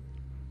 I'm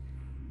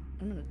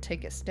gonna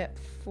take a step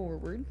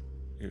forward.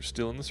 you're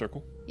still in the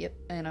circle. Yep,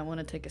 and I want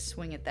to take a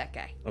swing at that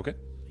guy. Okay.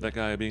 That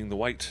guy being the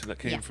white that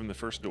came Yeah. from the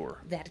first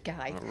door. That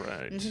guy. All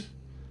right.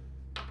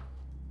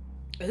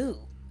 Ooh.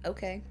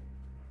 Okay.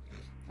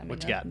 I mean,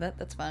 What you got?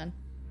 That's fine.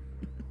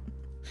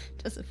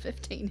 Does a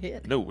 15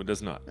 hit? No, it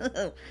does not.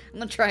 I'm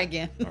gonna try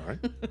again. All right.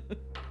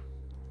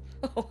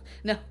 Oh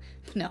no.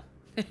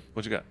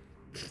 What you got?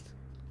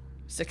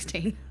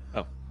 16.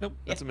 Oh, nope.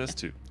 That's a miss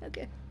too.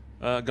 Okay.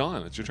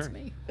 Gone. It's your That's turn.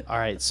 me. All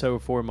right, so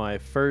for my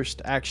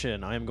first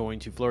action, I am going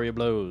to flurry of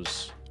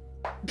blows.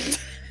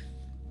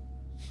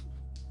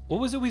 What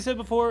was it we said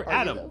before?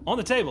 Adam, though? on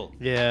the table.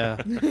 Yeah.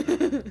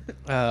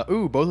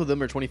 Both of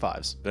them are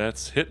 25s.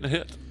 That's hitting a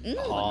hit.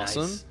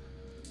 Awesome. Nice.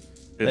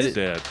 It's is-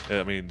 dead.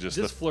 I mean, just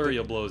This the, flurry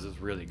of blows is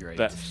really great.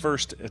 that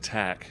first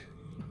attack.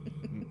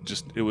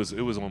 Just it was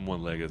on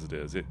one leg as it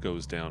is. It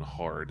goes down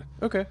hard.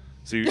 Okay.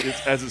 So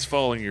as it's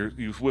falling,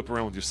 you whip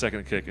around with your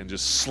second kick and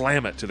just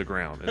slam it to the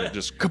ground, and it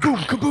just Kaboom!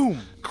 Kaboom!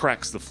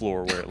 cracks the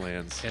floor where it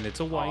lands. And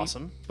it's a white.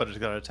 Awesome. But it's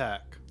got to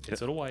attack.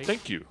 It's a white.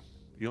 Thank you.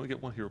 You only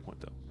get 1 hero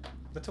point though.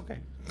 That's okay.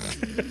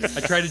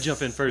 I tried to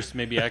jump in first.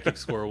 Maybe I could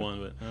score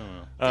one, but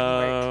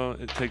I don't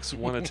know. It takes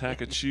 1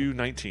 attack at you.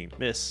 19.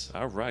 Miss.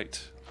 All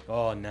right.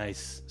 Oh,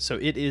 nice. So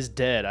it is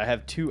dead. I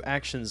have 2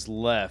 actions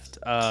left.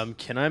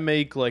 Can I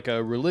make like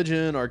a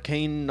religion,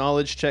 arcane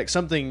knowledge check,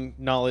 something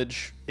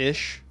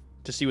knowledge-ish,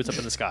 to see what's up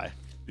in the sky?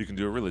 You can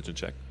do a religion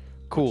check.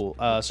 Cool.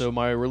 So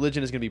my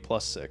religion is going to be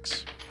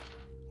 +6,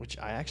 which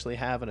I actually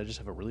have, and I just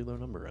have a really low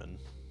number in.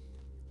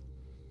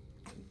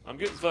 I'm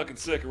getting fucking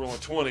sick of rolling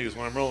 20s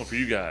when I'm rolling for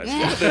you guys.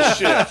 Look at this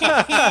shit.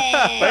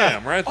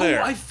 Bam, right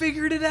there. Oh, I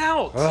figured it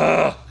out.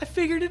 I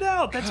figured it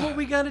out. That's what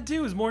we got to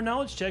do is more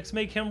knowledge checks,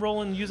 make him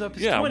roll and use up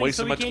his Yeah, I'm 20s so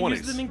wasting he my can't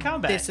use 20s. them in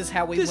combat. This is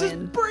how we This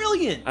win. is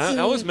brilliant.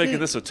 I was making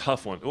this a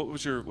tough one.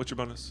 What's your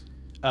bonus?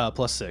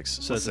 +6,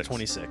 so that's a 6.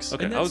 26.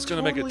 Okay, And I was that's going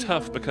to make it totally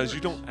tough how because we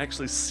you don't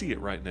actually see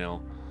it right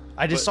now.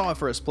 I just but saw it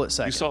for a split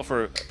second, You saw it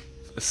for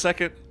a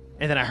second,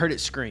 and then I heard it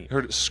scream.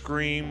 heard it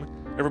scream.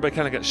 Everybody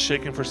kind of got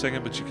shaken for a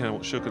second, but you kind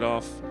of shook it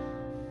off.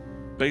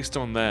 Based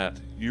on that,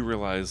 you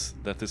realize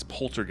that this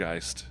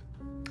poltergeist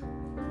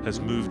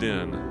has moved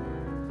in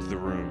to the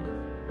room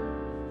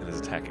and is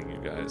attacking you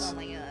guys. Oh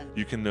my god.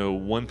 You can know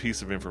one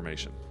piece of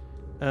information.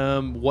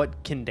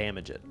 What can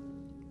damage it?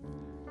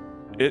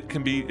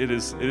 It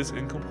is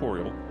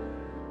incorporeal,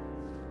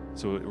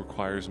 so it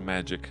requires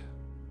magic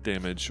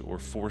damage or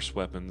force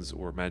weapons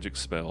or magic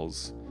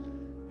spells,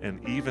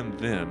 and even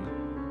then,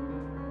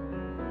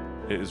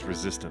 it is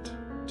resistant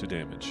to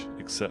damage,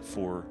 except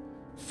for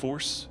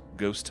force,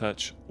 ghost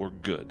touch, or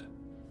good.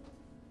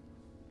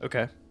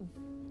 Okay.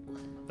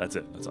 That's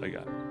it. That's all you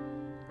got.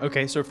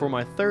 Okay, so for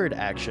my third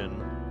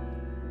action,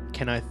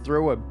 can I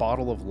throw a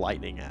bottle of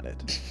lightning at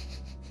it?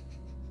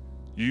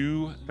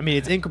 You I mean,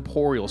 it's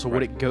incorporeal, so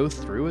would it go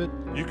through it?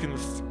 you can You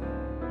know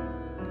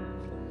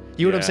what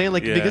I'm Yeah, saying?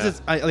 Like yeah. because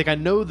it's I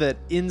know that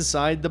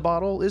inside the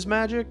bottle is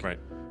magic, right.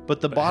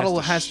 but the But it has bottle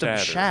to has to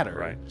shatter, shatter.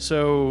 right.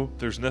 So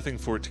There's nothing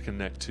for it to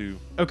connect to.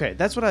 okay,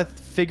 that's what I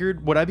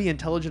figured. Would I be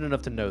intelligent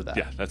enough to know that?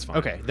 Yeah, that's fine.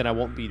 Okay, then I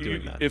won't be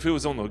doing that. If it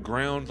was on the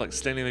ground, like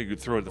standing there, you could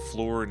throw it at the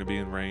floor and it'd be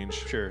in range.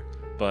 Sure.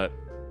 But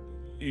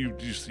you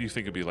think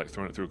it'd be like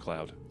throwing it through a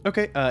cloud.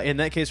 Okay, in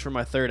that case, for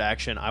my third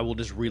action, I will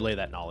just relay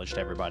that knowledge to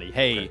everybody.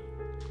 Hey,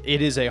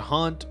 it is a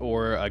haunt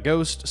or a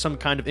ghost, some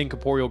kind of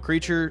incorporeal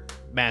creature,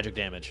 magic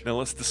damage. Now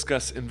let's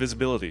discuss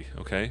invisibility,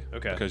 okay?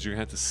 Okay. Because you're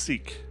gonna have to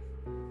seek.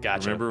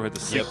 Gotcha. Remember, we had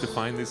to seek to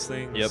find these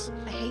things. Yep.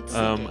 I hate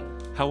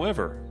seeking.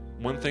 However,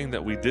 one thing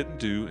that we didn't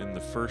do in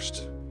the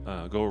first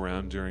go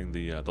around during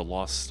the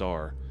Lost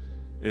Star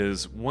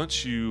is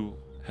once you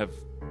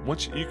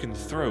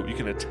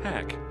can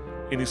attack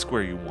any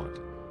square you want.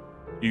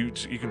 You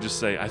can just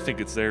say, I think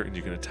it's there, and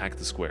you can attack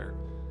the square.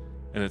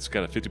 And it's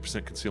got a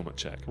 50% concealment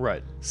check.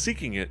 Right.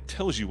 Seeking it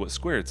tells you what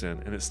square it's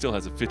in, and it still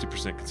has a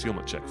 50%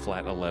 concealment check,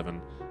 flat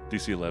 11,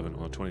 DC 11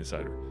 on a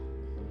 20-sider.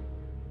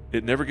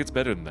 It never gets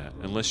better than that,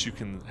 unless you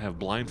can have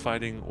blind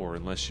fighting or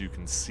unless you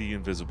can see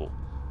invisible.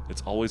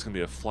 It's always going to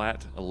be a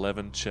flat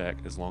 11 check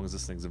as long as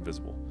this thing's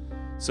invisible.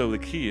 So the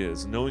key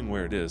is knowing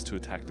where it is to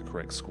attack the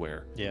correct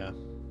square. Yeah.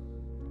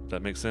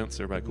 That makes sense?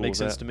 Everybody cool Makes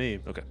with sense that? to me.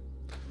 Okay.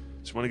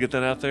 Just want to get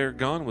that out there.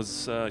 Gone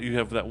was you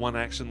have that one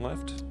action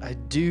left. I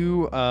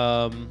do.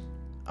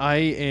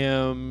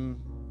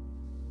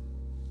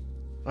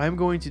 I'm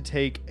going to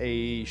take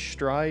a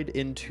stride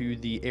into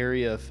the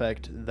area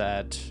effect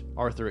that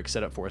Arthur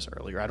set up for us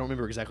earlier. I don't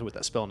remember exactly what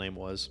that spell name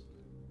was.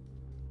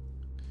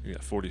 You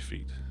got 40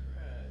 feet.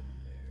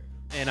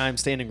 And I'm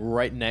standing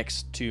right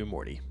next to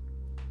Morty.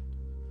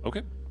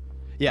 Okay.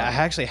 Yeah, I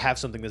actually have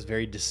something that's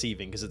very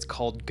deceiving because it's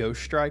called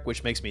Ghost Strike,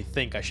 which makes me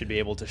think I should be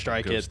able to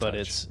strike Ghost it, but touch.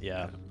 it's,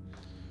 yeah.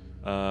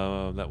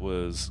 That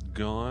was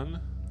gone.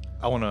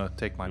 I want to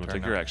take my You want turn. to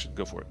take your now. action.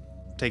 Go for it.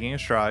 Taking a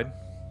stride,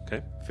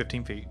 Okay.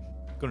 15 feet.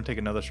 Going to take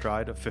another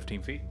stride of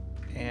 15 feet.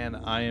 And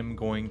I am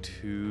going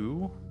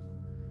to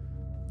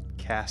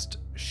cast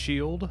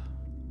Shield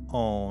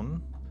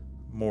on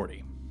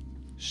Morty.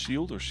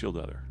 Shield or shield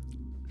other?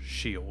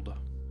 Shield.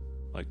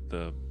 Like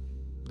the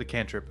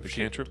Cantrip. of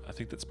shield. cantrip? I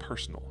think that's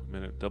personal. A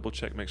minute. Double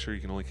check. Make sure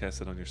you can only cast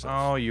it on yourself.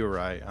 Oh, you're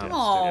right.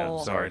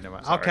 Oh. Sorry. Never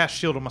mind. I'll cast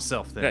Shield on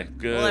myself then. Okay,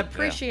 good. Well, I Yeah.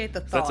 appreciate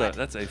the That's thought.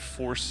 that's a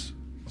force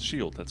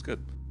shield. That's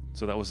good.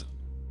 So that was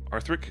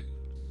Arthric.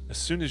 As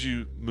soon as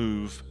you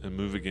move and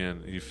move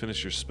again, you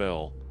finish your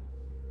spell,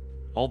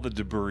 all the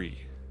debris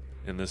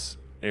in this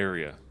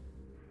area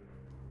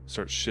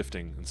starts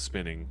shifting and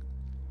spinning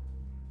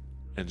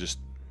and just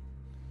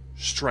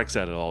strikes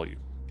out at all you.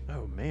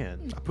 Oh,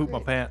 man. I pooped my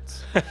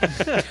pants.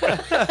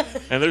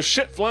 And there's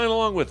shit flying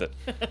along with it.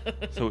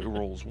 So it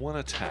rolls one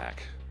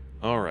attack.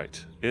 All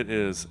right. It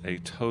is a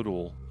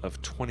total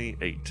of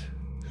 28.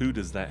 Who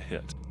does that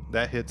hit?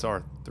 That hits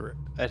Arthur.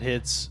 That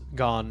hits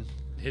Gone.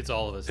 Hits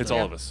all of us. It's though.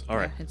 all of us. All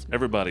Yeah, right. it's me.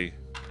 Everybody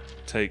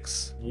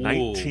takes Whoa.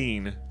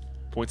 19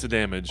 points of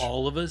damage.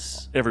 All of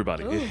us.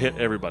 Everybody. It hit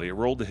everybody. It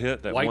rolled to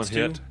hit. That Whites one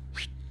hit. too?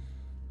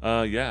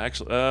 Yeah,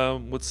 actually.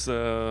 What's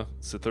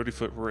it's a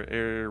 30-foot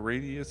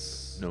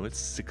radius? No, it's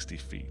 60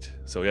 feet.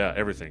 So yeah,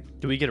 everything.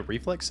 Do we get a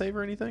reflex save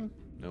or anything?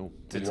 No.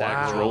 It's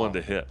Attack is wow. rolling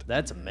to hit.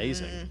 That's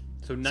amazing.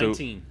 So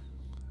 19.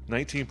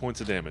 19 points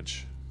of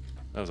damage.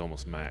 That was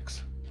almost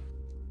max.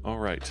 All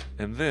right.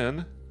 And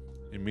then,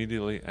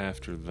 immediately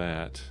after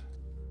that,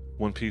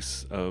 one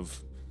piece of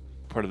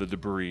part of the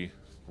debris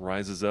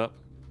rises up.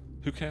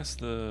 Who cast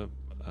the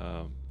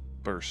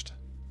burst?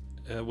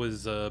 It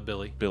was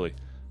Billy. Billy.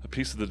 A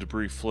piece of the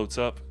debris floats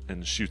up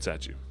and shoots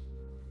at you.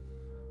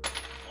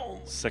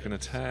 Second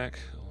attack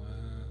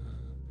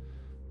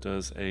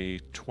does a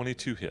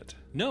 22 hit.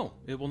 No,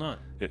 it will not.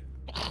 It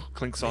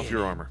clinks off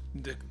your armor.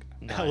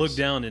 I look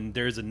down and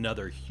there's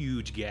another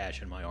huge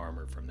gash in my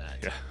armor from that.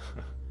 Yeah.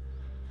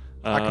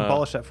 I can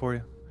polish that for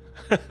you.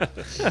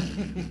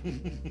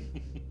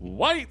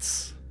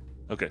 Whites.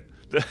 Okay.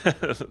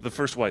 The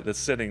first white that's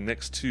sitting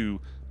next to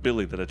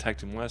Billy that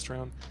attacked him last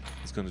round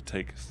is going to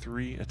take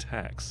 3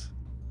 attacks.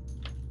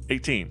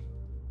 18.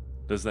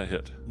 Does that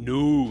hit?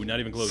 No, not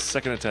even close.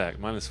 Second attack,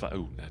 -5.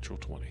 Ooh, natural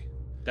 20.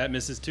 That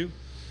misses too.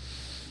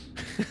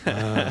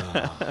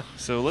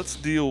 So let's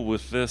deal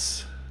with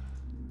this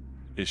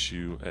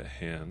issue at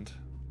hand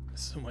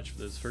So much for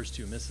those first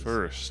two misses.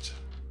 first.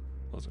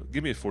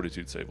 Give me a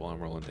fortitude save while I'm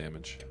rolling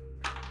damage.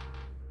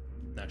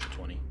 Natural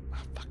 20.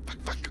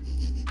 Fuck.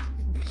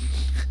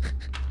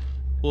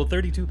 Will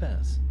 32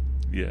 pass?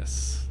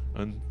 Yes,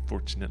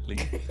 unfortunately.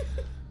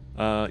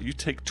 You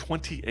take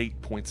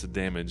 28 points of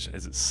damage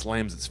as it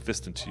slams its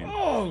fist into you,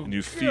 and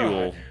you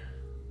feel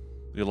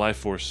your life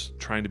force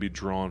trying to be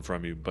drawn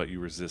from you, but you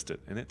resist it,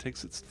 and it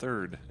takes its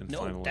third and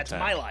final that's attack.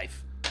 my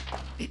life.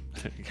 You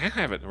can't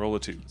have it. Roll a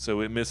 2,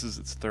 so it misses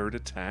its third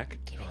attack.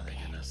 Oh,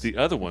 thank goodness. The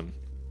other one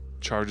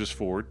charges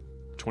forward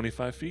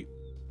 25 feet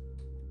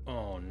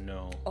Oh,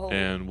 no.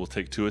 and will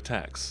take 2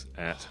 attacks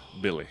at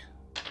Billy.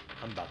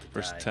 I'm about to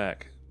First die.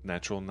 attack,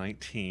 natural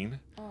 19.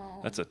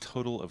 That's a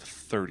total of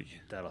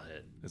 30. That'll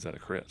hit. Is that a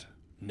crit?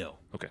 No.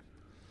 Okay.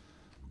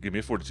 Give me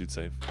a fortitude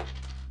save.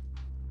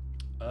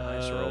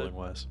 Nice rolling,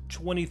 Wes.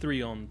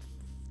 22 on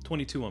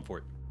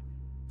fort.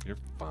 You're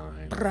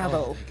fine.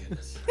 Bravo.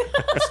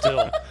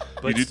 Still.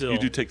 But You still.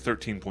 do take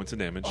 13 points of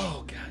damage.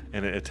 Oh, God.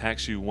 And it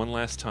attacks you one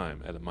last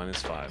time at a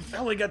 -5. I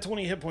only got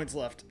 20 hit points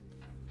left.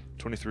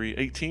 23,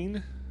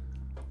 18.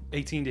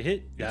 18 to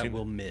hit. That 18.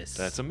 will miss.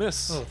 That's a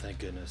miss. Oh, thank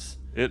goodness.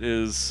 It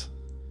is.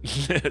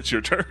 It's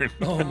your turn.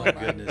 Oh, my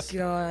goodness.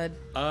 God.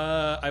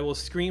 I will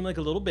scream like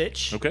a little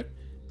bitch. Okay.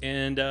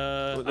 And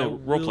I No,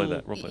 roleplay will-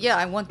 that. Roleplay Yeah,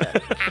 I want that.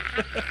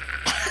 that.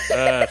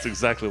 That's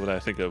exactly what I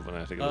think of when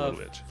I think of a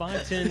little bitch.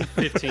 5, 10,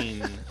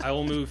 15. I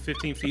will move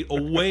 15 feet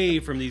away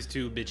from these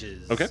two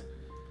bitches. Okay.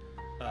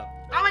 Oh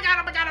my god,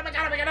 oh my god, oh my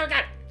god, oh my god,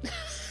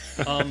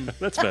 oh my god.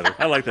 That's better.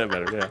 I like that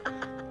better. Yeah.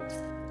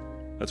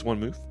 That's one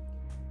move.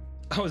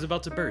 I was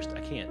about to burst. I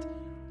can't.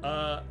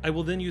 I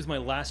will then use my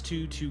last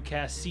 2 to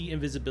cast See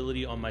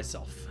Invisibility on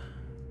myself.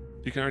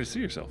 You can already see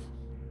yourself.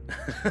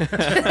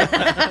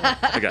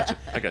 I got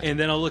you. And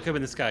then I'll look up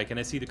in the sky. Can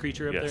I see the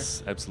creature up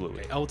Yes,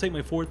 absolutely. there? I will take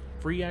my 4th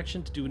free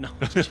action to do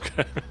knowledge.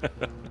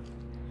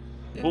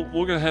 We're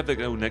going to have that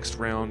go next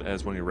round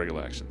as one of your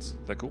regular actions.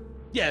 Is that cool?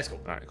 Yeah, it's cool.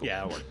 All right, cool. Yeah,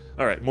 that'll work.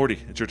 All right, Morty,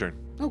 it's your turn.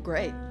 Oh,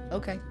 great.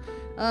 Okay.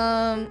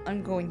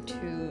 I'm going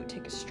to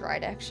take a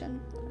stride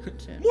action.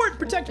 Mort,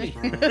 protect me.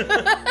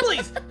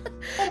 Please.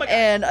 Oh my god.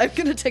 And I'm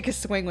going to take a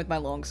swing with my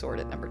longsword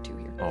at number 2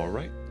 here. All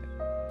right.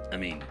 I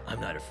mean, I'm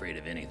not afraid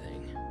of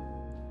anything.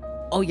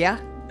 Oh, yeah?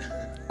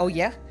 Oh,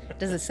 yeah?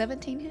 Does a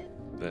 17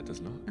 hit? That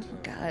does not. Oh,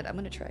 God. I'm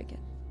going to try again.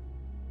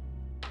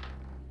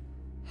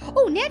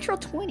 Oh, natural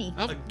 20.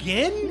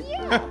 Again?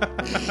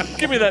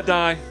 Give me that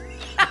die.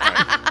 All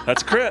right,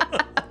 that's a crit.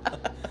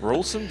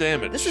 Roll some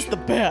damage. This is the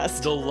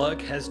best. The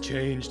luck has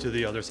changed to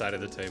the other side of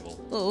the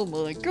table. Oh,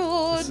 my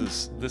God.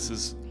 This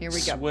is Here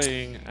we go.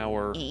 swaying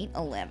our 8,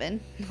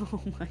 11.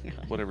 Oh, my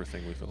God. whatever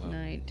thing we fill out.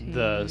 19.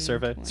 The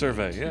survey?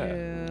 Survey,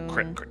 yeah. 22,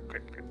 Crit, crit,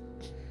 crit, crit.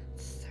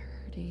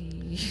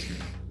 30.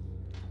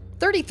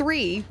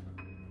 33.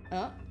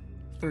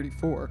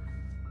 34.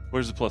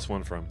 Where's the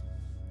 +1 from?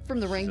 From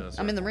the ring. Just-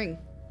 I'm in the ring.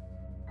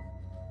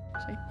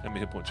 See? How many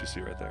hit points you see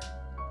right there?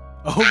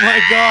 Oh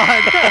my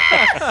god!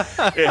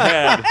 It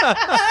had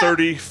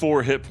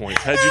 34 hit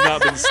points. Had you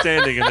not been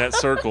standing in that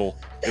circle,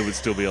 it would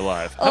still be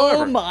alive. Oh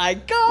However, my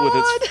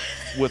God.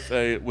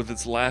 with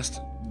its last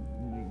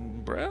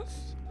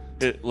breath,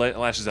 it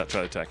lashes out to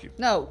try to attack you.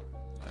 No.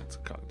 That's a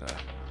cock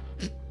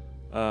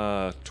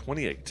die.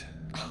 28.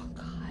 Oh,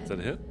 God. Is that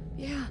a hit?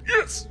 Yeah.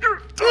 Yes! Die!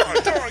 All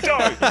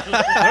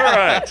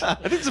right. I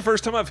think it's the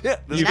first time I've hit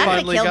this You Not game. gonna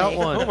finally kill got me.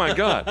 one. Oh my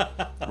god.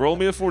 Roll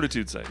me a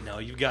fortitude save. No,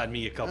 you've gotten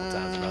me a couple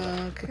times,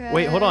 brother. Okay.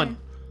 Wait, hold on.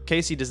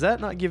 Casey, does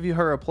that not give you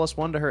her a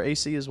 +1 to her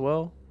AC as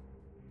well?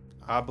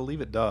 I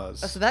believe it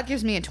does. Oh, so that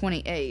gives me a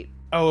 28.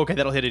 Oh, okay,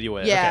 that'll hit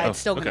anyway. Yeah, Okay. it's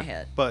still going to okay.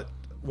 hit. But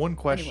one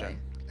question: Anyway.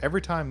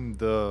 every time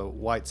the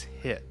whites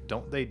hit,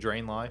 don't they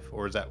drain life,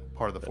 or is that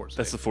part of the fort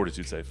That's the save?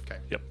 fortitude save. Okay.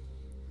 Yep.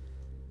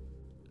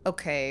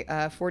 Okay,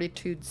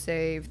 fortitude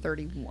save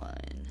 31.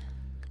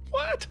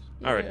 What?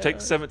 All right,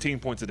 take 17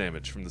 points of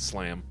damage from the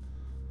slam.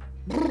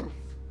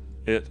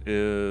 It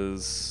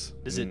is.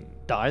 Does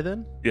it die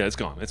then? Yeah, it's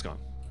gone. It's gone.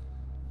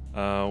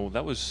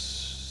 That was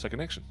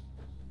second action.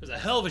 It was a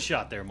hell of a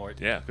shot there, Mort.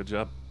 Yeah, good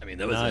job. I mean,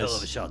 that was a Nice. hell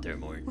of a shot there,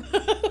 Mort.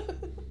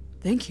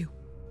 Thank you.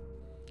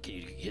 Can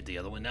you hit the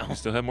other one now? You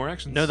still have more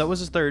actions. No, that was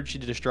his third. She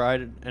did a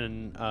stride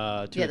and 2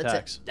 Yeah, that's it.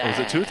 attacks. Oh, was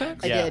it 2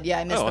 attacks? I Yeah. did. Yeah,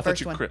 I missed Oh, the I thought first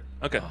you one. crit.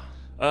 Okay.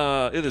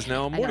 It is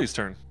now Morty's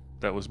turn.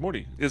 That was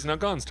Morty. It's now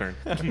Gon's turn.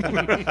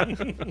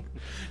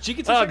 She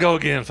gets I'll go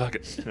again. Fuck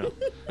it. No.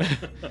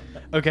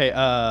 Okay,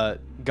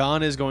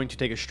 Gon is going to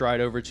take a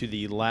stride over to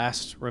the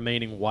last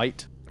remaining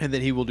white, and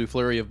then he will do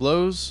Flurry of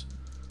Blows.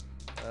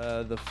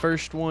 The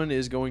first one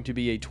is going to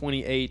be a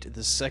 28.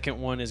 The second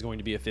one is going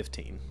to be a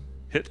 15.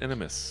 Hit and a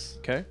miss.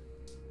 Okay.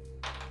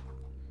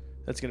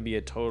 That's going to be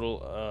a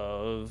total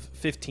of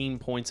 15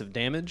 points of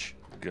damage.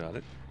 Got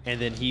it. And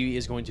then he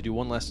is going to do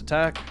one last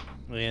attack,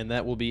 and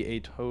that will be a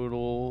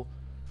total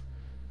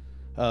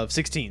of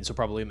 16, so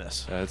probably a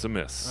miss. That's a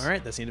miss. All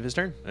right, that's the end of his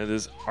turn. It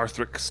is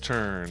Arthric's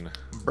turn.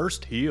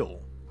 Burst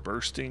heal.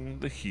 Bursting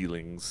the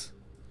healings.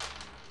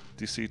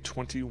 DC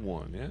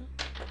 21, yeah?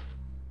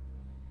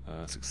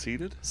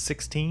 Succeeded.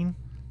 16.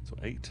 So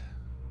 8.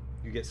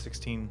 You get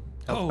 16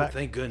 health Oh, back.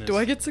 thank goodness. Do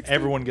I get 16?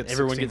 Everyone gets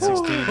Everyone 16.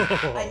 gets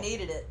 16. I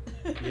needed it.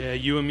 Yeah,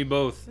 you and me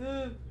both.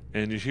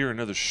 And you hear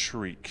another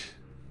shriek.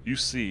 You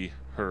see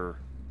her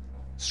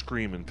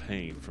scream in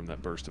pain from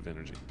that burst of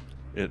energy.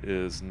 It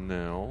is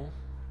now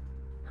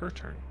her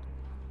turn.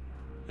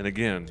 And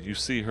again, you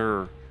see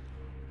her.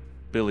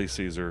 Billy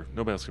sees her.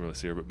 Nobody else can really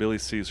see her, but Billy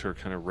sees her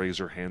kind of raise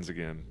her hands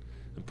again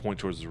and point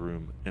towards the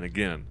room. And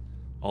again,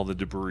 all the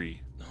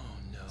debris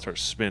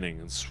starts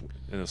spinning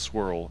in a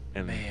swirl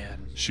and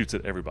shoots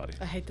at everybody.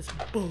 I hate this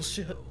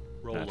bullshit.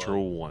 Roll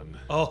Natural low. 1.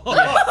 Oh,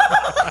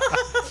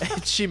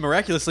 She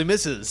miraculously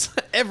misses.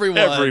 Everyone.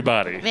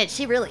 Everybody. Man,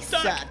 she really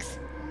sucks.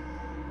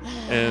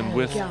 And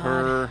with God.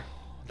 her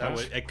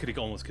that could have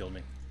almost killed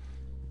me.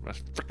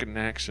 freaking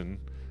action,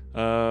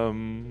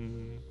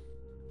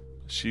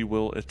 she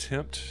will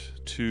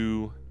attempt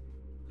to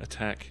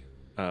attack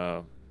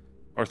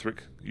Arthric.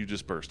 You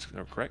just burst,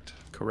 correct?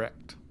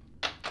 Correct.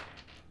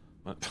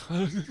 All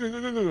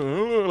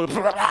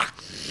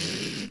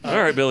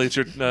right, Billy, it's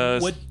your.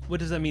 What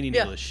does that mean in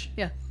Yeah. English?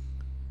 Yeah.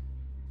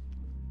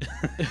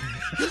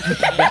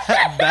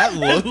 That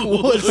look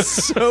was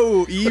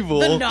so evil.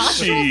 The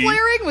nostril She-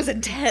 flaring was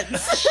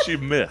intense. She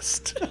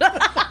missed.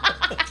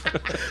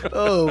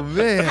 Oh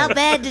man. How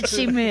bad did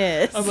she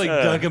miss? I'm like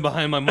ducking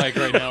behind my mic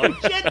right now. Like,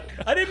 shit,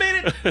 I didn't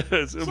make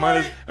it. So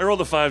I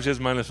rolled a 5. She has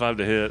 -5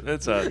 to hit.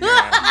 It's a.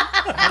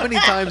 How many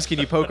times can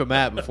you poke a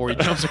map before he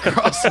jumps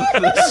across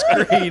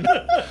the screen?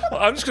 Well,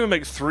 I'm just gonna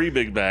make 3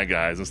 big bad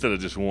guys instead of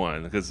just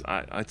one because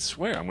I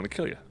swear I'm gonna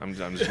kill you. I'm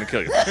just gonna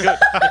kill you.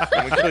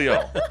 I'm gonna kill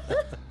y'all.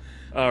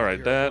 All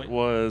right, that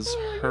was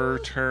her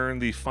turn.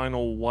 The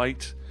final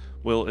white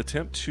will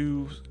attempt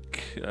to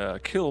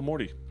kill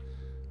Morty.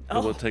 It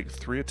will take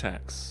 3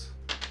 attacks.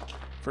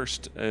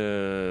 First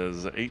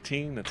is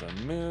 18. That's a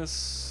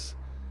miss.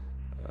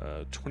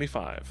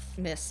 25.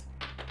 Miss.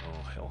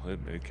 Oh hell,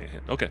 it can't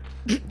hit. Okay,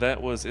 that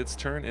was its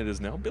turn. It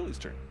is now Billy's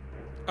turn.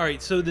 All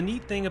right, so the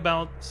neat thing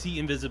about see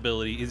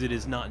invisibility is it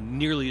is not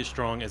nearly as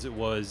strong as it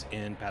was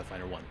in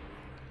Pathfinder 1.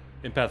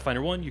 In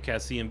Pathfinder 1, you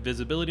cast see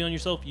invisibility on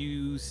yourself.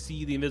 You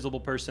see the invisible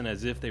person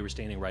as if they were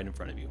standing right in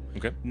front of you.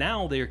 Okay.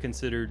 Now they are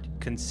considered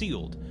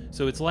concealed.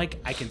 So it's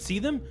like I can see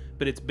them,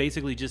 but it's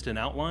basically just an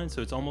outline.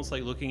 So it's almost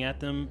like looking at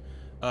them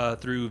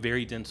through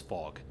very dense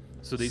fog.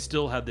 So they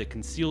still have the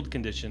concealed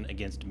condition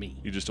against me.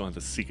 You just don't have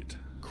to seek it.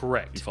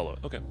 Correct. You follow it.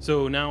 Okay.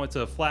 So now it's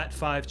a flat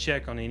 5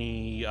 check on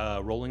any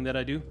rolling that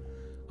I do.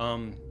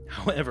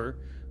 However,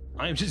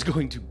 I'm just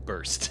going to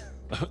burst.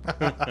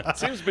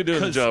 Seems to be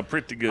doing the job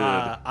pretty good.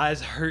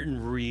 Eyes hurting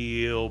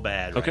real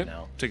bad Okay. right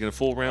now. Taking a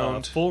full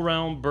round. Full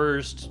round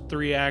burst,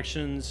 3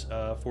 actions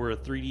for a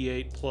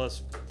 3d8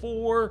 plus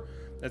 4.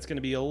 That's going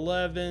to be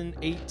 11,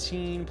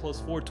 18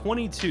 plus 4,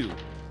 22.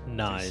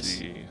 Nice.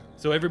 See.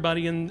 So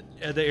everybody in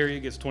the area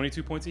gets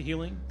 22 points of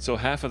healing. So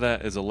half of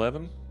that is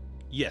 11.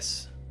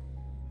 Yes.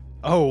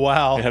 Oh,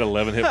 wow. It had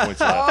 11 hit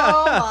points left.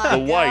 Oh my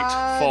The white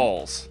God.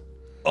 falls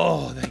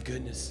Oh, thank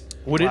goodness.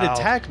 Would it Wow.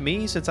 attack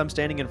me since I'm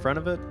standing in front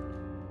of it?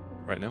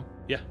 right now.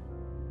 Yeah.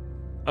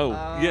 Oh,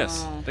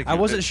 yes. Thank I you.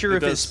 wasn't sure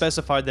if it does-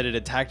 specified that it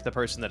attacked the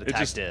person that It attacked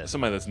just it.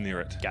 somebody that's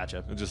near it.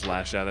 Gotcha. It just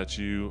lashed out at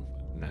you.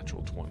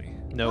 Natural 20.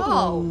 Nope.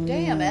 Oh,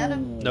 damn,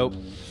 Adam. Nope.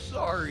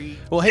 Sorry.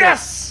 Well, hey,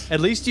 Yes! at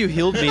least you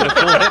healed me to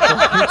full hit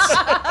points.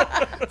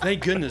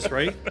 Thank goodness,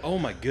 right? Oh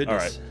my All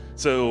goodness. right.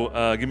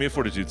 So give me a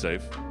fortitude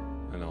save,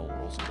 and I'll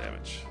roll some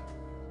damage.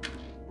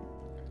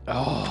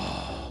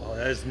 Oh,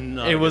 that is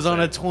not. It a was good on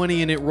a save.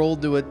 20 and it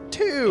rolled to a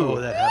 2. Oh,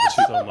 that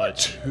happens so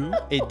much.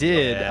 It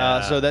did.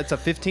 Yeah. So that's a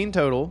 15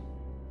 total.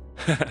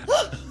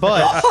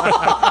 But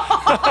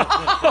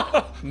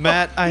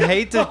Matt, I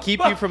hate to keep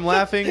you from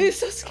laughing. He's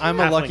so scared. I'm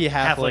a lucky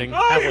halfling.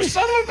 Oh, you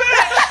son of a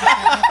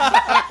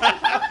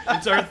bitch!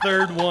 It's our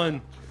third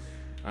one.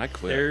 I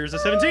quit. There's a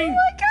 17.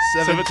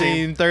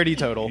 17, 30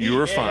 total. You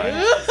are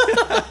fine.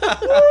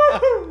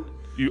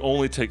 You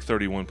only take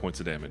 31 points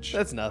of damage.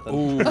 That's nothing.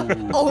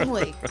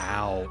 Only.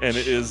 Ow. And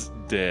it is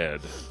dead.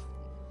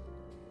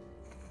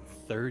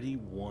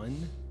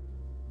 31?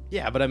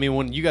 Yeah, but I mean,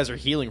 when you guys are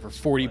healing for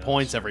 40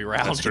 points every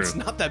round, That's true. it's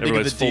not that big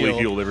Everybody's of a deal. fully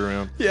healed every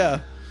round.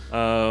 Yeah.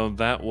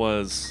 That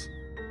was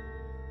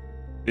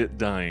it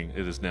dying.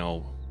 It is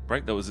now,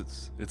 right? That was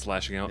its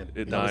lashing out. It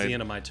That was died. the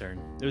end of my turn.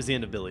 It was the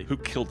end of Billy. Who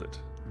killed it?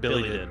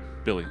 Billy did.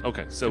 Billy.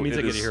 Okay, so That means it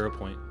I get a is hero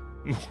point.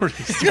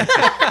 Morty's turn.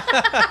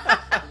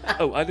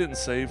 Oh, I didn't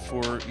save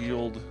for ye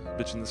old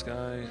bitch in the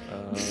sky.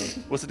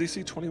 What's the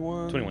DC?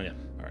 21? 21, yeah.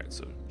 All right,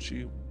 so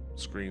she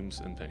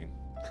screams in pain.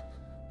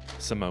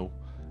 Samo.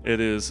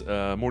 It is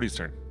Morty's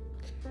turn.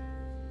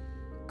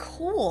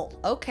 Cool.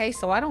 Okay,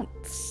 so I don't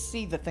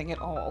see the thing at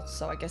all,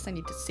 so I guess I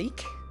need to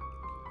seek,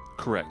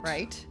 Correct.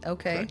 right?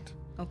 Okay. Correct.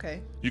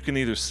 Okay. You can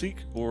either seek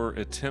or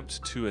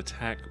attempt to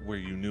attack where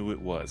you knew it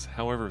was.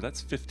 However,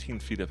 that's 15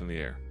 feet up in the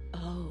air.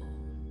 Oh.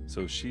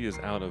 So she is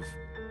out of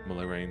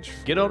melee range.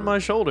 Get on my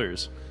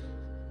shoulders.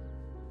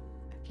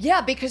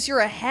 Yeah, because you're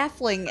a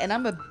halfling and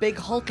I'm a big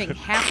hulking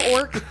half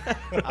orc.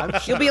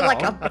 You'll be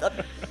like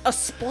a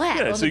splat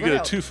Yeah, on so the you get a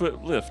ground.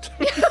 2-foot lift.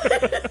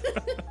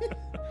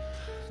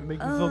 Make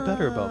me feel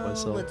better about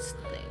myself. Let's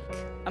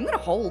think. I'm gonna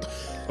hold.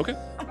 Okay,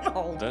 I'm gonna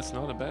hold. that's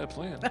not a bad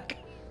plan.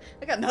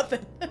 I got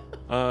nothing.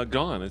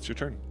 Gone. It's your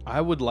turn.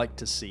 I would like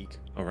to seek.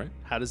 All right.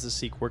 How does the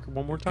seek work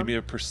one more Give time? me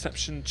a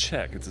perception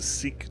check. It's a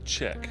seek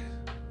check.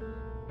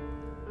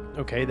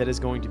 Okay, that is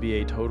going to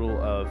be a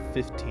total of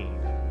 15.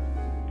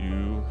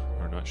 You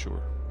are not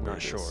sure. where Not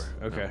it is. sure.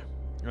 No. Okay.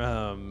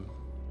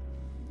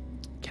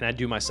 Can I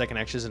do my second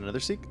action as another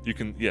seek? You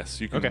can. Yes,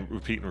 you can Okay.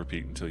 repeat and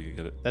repeat until you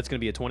get it. That's going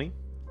to be a 20.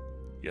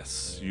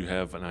 Yes, you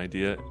have an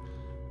idea.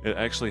 It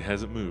actually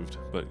hasn't moved,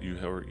 but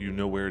you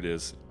know where it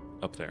is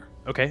up there.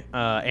 Okay.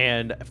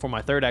 And for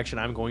my third action,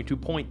 I'm going to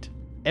point.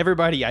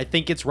 Everybody, I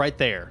think it's right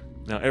there.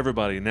 Now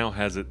everybody now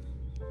has it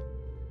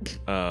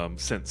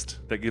sensed.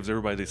 That gives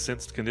everybody the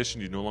sensed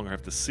condition. You no longer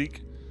have to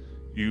seek.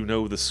 You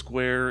know the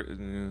square,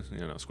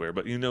 not square,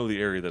 but you know the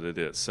area that it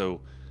is.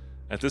 So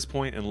at this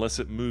point, unless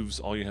it moves,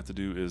 all you have to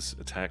do is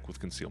attack with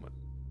concealment.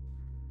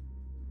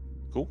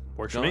 Cool.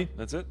 Works for John, me.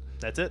 That's it.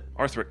 That's it.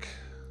 Arthric.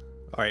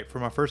 All right, for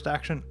my first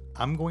action,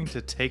 I'm going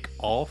to take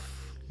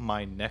off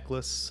my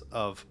necklace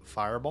of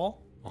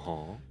fireball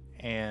Uh-huh.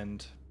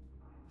 and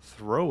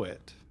throw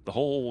it. The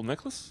whole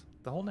necklace?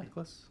 The whole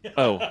necklace.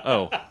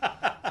 Oh.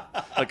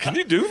 Like, can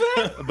you do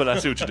that? But I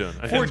see what you're doing.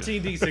 I get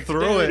you. 14d6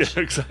 Throw damage.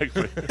 Yeah,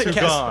 exactly. To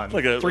gone.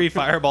 Like a 3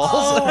 fireballs.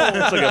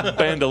 It's like a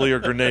bandolier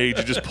grenade.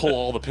 You just pull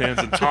all the pins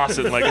and toss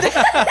it and like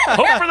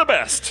hope for the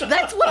best.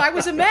 That's what I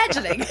was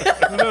imagining.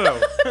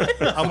 No.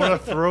 I'm going to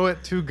throw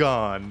it to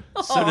gone.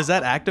 So does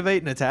that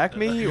activate and attack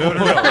me? No.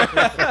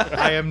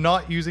 I am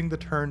not using the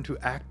turn to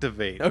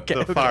activate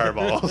the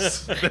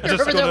fireballs. They're just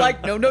They're gonna-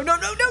 like, no.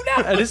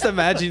 I just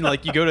imagine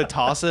like you go to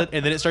toss it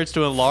and then it starts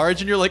to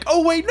enlarge and you're like,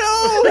 oh wait,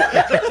 no!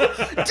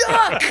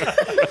 Duck!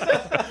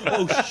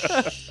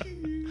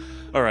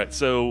 All right,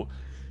 so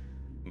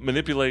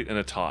manipulate and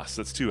a toss.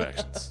 That's 2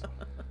 actions.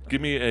 Give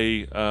me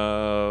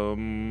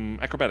a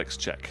acrobatics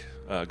check.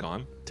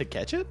 Gone. To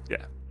catch it?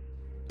 Yeah.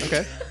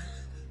 Okay.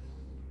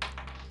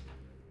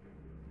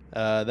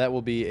 That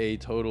will be a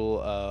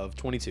total of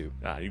 22.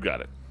 Ah, you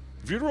got it.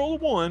 If you'd roll a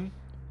 1,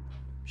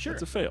 Sure.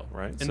 it's a fail,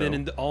 right? And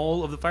then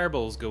all of the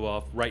fireballs go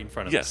off right in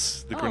front of us.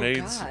 yes, the Oh,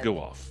 grenades God. go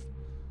off.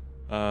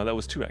 That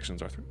was 2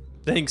 actions, Arthur.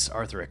 Thanks,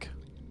 Arthuric.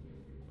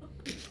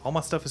 All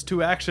my stuff is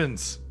 2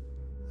 actions.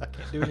 I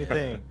can't do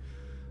anything.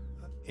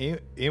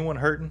 Anyone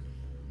hurting?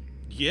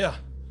 Yeah.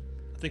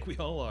 I think we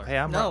all are. Hey,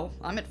 I'm No,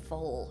 I'm at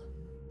full.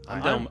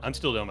 I'm down. I'm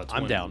still down by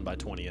 20. I'm down by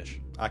 20-ish.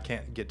 I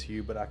can't get to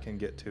you, but I can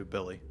get to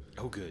Billy.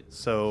 Oh, good.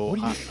 So,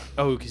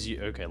 Oh, because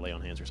you... Okay, lay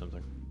on hands or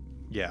something.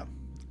 yeah,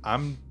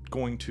 I'm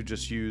going to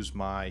just use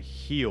my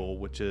heal,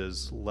 which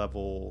is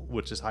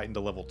heightened to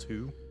level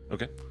 2.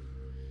 Okay.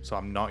 So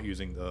I'm not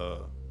using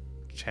the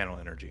channel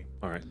energy.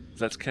 All right.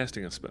 That's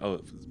casting a spell.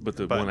 Oh, but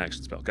the But- 1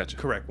 action spell. Gotcha.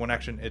 Correct. 1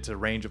 action. It's a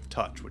range of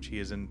touch, which he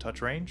is in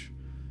touch range,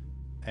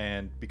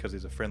 and because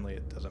he's a friendly,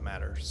 it doesn't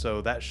matter.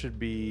 So that should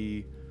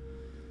be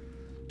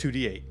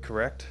 2d8,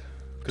 correct?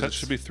 That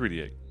should be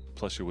 3d8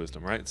 plus your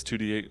wisdom, right? It's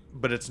 2d8.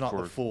 But it's not the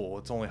for- full.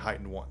 It's only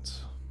heightened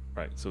once.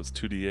 Right. So it's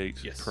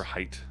 2d8 Yes. per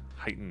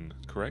heightened,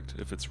 correct?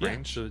 If it's Yeah,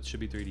 range. so it should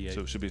be 3d8.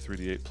 So it should be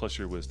 3d8 plus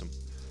your wisdom.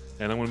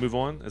 And I'm going to move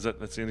on. That's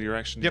the end of your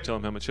action? Yep. You tell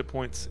him how much hit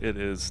points. It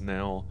is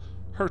now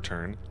her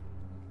turn.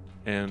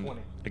 And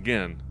 20.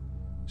 again,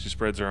 she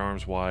spreads her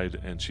arms wide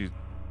and she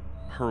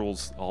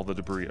hurls all the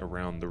debris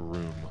around the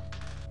room.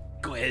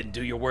 Go ahead and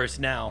do your worst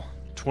now.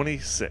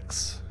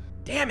 26.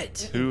 Damn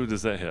it. Who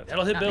does that hit?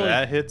 That'll hit Billy.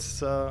 That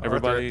hits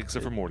Everybody Arthur.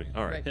 except for Morty.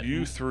 All right. Right.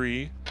 You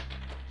 3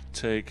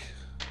 take...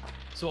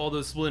 So all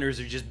those splinters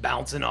are just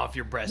bouncing off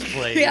your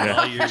breastplate Yeah. and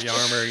all your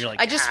armor. And you're like,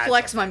 I just "Ah,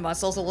 flex my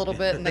muscles a little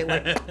bit, and they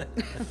like.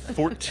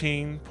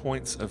 14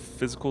 points of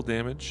physical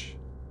damage,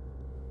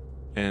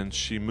 and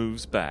she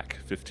moves back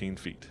 15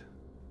 feet.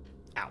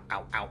 Ow,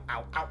 ow, ow,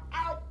 ow, ow,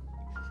 ow.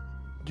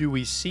 Do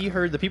we see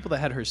her? The people that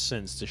had her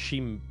sense, does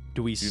she...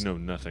 Do we... You know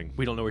nothing.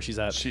 We don't know where she's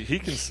at.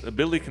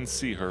 Billy can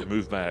see her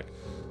move back,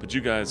 but you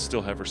guys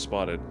still have her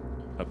spotted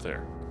up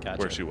there Gotcha.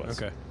 where she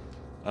was. Okay.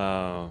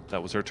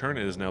 That was her turn.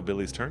 It is now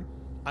Billy's turn.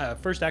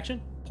 First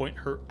action, point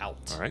her out.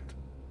 All right.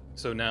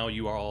 So now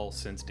you are all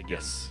sensed again.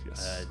 Yes,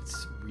 yes.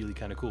 It's really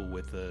kind of cool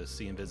with the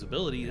see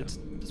invisibility. It's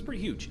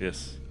pretty huge.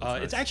 Yes.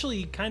 It's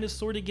actually kind of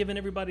sort of giving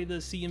everybody the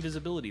see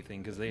invisibility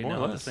thing because they More or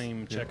know the less,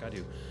 same yeah. check I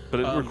do.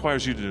 But it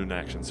requires you to do an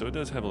action, so it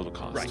does have a little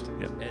cost. Right.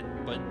 Yep.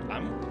 But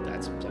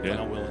that's something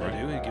Yeah, I'm willing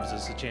to do. It gives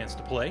us a chance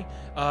to play.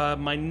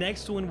 My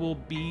next one will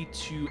be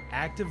to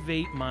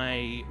activate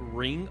my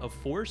Ring of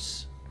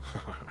Force,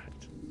 All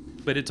right.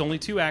 but it's only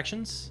 2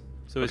 actions,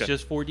 so it's Okay.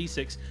 just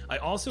 4d6. I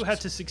also have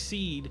to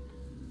succeed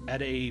at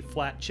a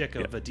flat check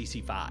of Yep. a DC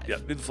 5. Yeah,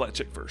 do the flat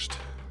check first.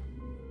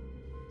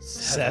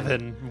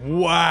 7.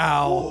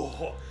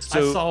 Wow.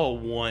 So I saw a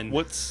 1.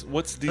 What's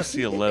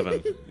DC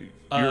 11?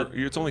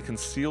 It's only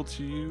concealed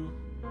to you.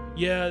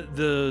 Yeah,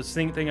 the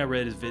same thing I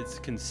read is if it's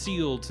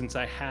concealed, since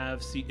I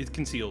have it's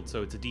concealed,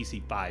 so it's a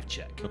DC 5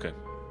 check. Okay.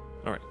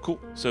 All right. Cool.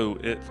 So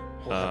it.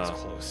 Well, that's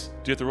close.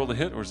 Do you have to roll the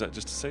hit, or is that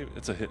just a save?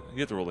 It's a hit. You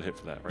have to roll the hit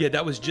for that, right? Yeah,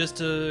 that was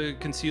just a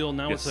conceal.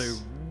 Now Yes.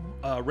 it's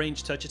a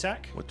ranged touch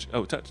attack.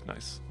 Touch.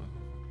 Nice.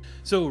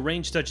 So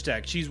ranged touch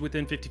attack. She's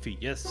within 50 feet.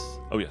 Yes.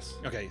 Oh yes.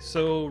 Okay.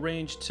 So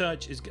ranged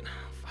touch is gonna.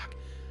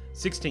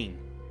 16.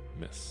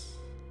 Miss.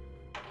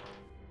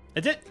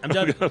 That's it. I'm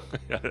done.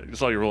 I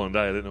saw you rolling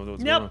die. I didn't know what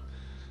was Nope.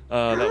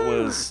 going on. That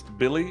was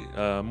Billy.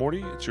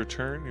 Morty, it's your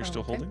turn. You're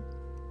still Okay.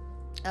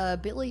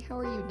 holding. Billy, how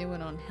are you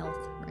doing on health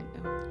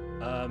right now?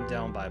 I'm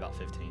down by about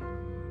 15.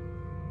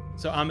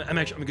 So I'm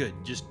good.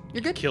 Just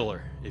You're good? kill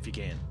her if you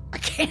can. I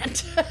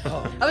can't.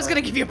 I was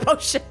gonna give you a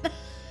potion.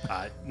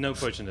 No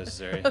potion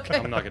necessary. Okay.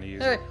 I'm not gonna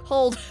use All right, it.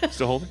 hold.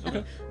 Still holding.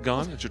 Okay.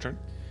 Gone. It's your turn.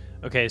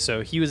 Okay,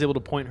 so he was able to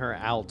point her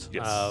out.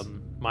 Yes.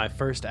 My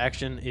first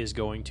action is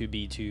going to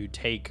be to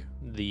take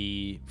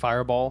the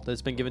fireball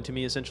that's been given to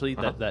me, essentially,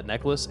 that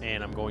necklace,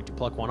 and I'm going to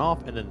pluck one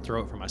off and then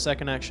throw it for my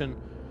second action.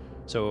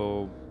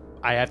 So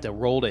I have to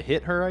roll to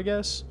hit her, I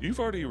guess? You've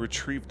already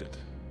retrieved it.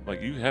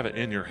 Like you have it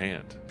in your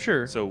hand.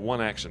 Sure. So one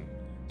action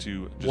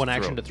to just One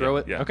action to throw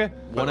Yeah, it? Yeah. Okay.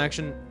 One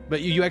action.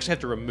 But you actually have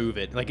to remove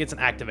it. Like, it's an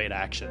activate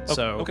action.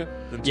 So, okay.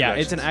 Then 2 yeah,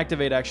 it's an actions.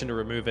 activate action to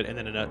remove it and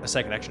then a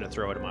second action to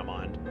throw it in my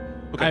mind.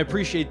 Okay. I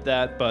appreciate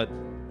that, but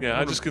Yeah,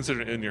 I just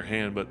consider it in your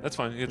hand, but that's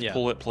fine. You have to Yeah.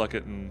 pull it, pluck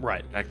it, and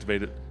Right.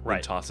 activate it, Right.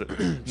 and toss it.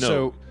 No,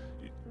 So-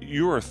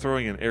 you are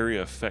throwing an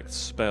area effect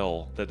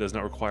spell that does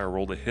not require a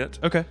roll to hit.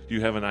 okay.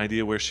 You have an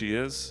idea where she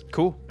is.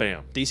 Cool.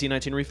 Bam. DC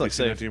 19 reflex DC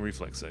save. 19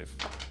 reflex save.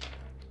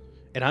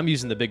 And I'm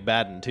using the big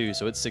bad one, too,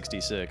 so it's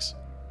 66.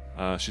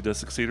 She does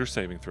succeed her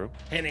saving throw.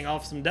 Handing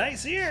off some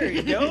dice here.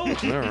 You go.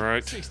 All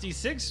right.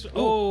 66.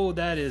 Oh,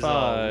 that is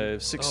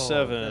 5, 6, oh,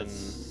 7, that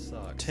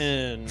sucks.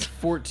 10,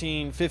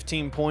 14,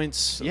 15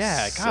 points.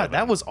 Yeah, God, 7.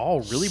 that was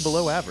all really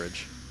below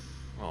average.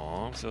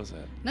 Aw, I'm so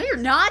sad. No, you're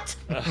not.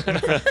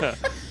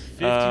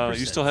 50%.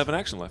 You still have an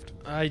action left.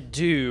 I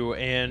do,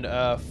 and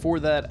for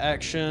that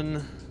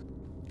action,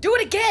 Do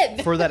it again.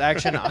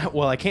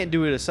 I can't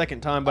do it a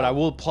second time, but I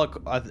will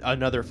pluck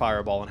another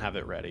fireball and have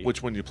it ready.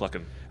 Which one you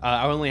plucking?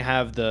 I only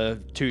have the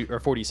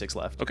 46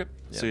 left. Okay.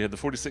 So you have the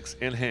 46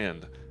 in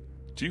hand.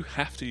 Do you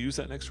have to use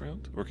that next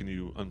round, or can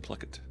you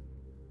unpluck it?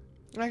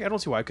 I don't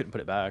see why I couldn't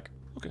put it back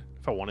Okay,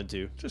 if I wanted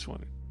to. just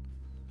wondering.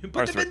 Put the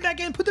Arthur. pin back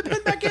in. Put the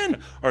pin back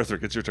in. Arthur,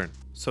 it's your turn.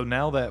 So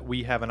now that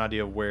we have an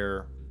idea of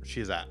where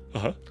she's at,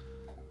 Uh-huh.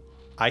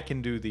 I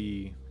can do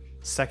the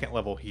second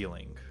level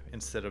healing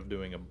instead of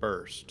doing a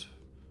burst,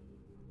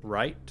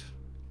 right?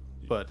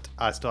 But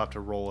I still have to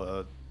roll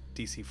a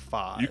DC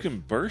 5. You can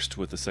burst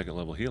with the second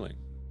level healing.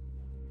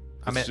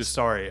 I meant, just-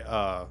 sorry,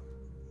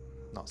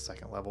 not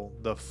second level.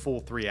 The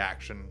full 3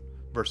 action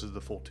versus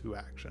the full 2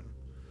 action.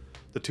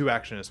 The 2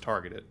 action is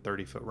targeted,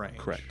 30-foot range.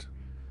 Correct.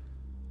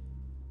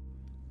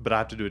 But I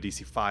have to do a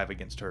DC 5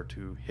 against her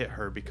to hit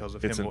her because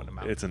of him putting him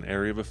out. It's an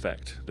area of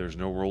effect. There's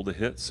no roll to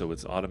hit, so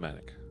it's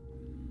automatic.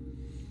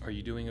 Are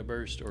you doing a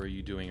burst or are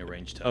you doing a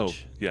range touch? Oh,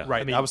 yeah.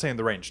 Right, I mean- I was saying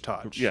the range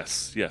touch.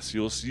 Yes.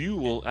 You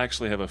will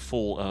actually have a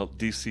full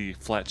DC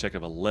flat check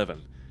of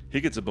 11. He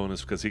gets a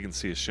bonus because he can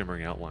see a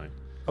shimmering outline.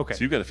 Okay.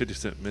 So you've got a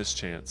 50% miss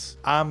chance.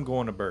 I'm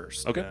going to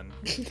burst. Okay. Then.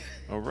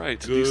 All right.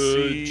 Good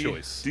DC,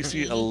 choice.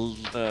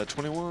 DC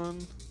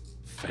 21.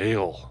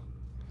 Fail.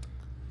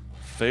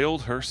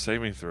 Failed her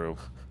saving throw.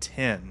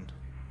 10.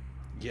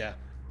 Yeah.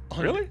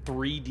 Really?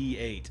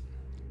 3d8.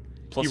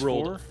 Plus He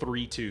rolled 4.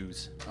 3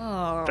 2s.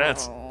 Oh.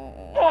 That's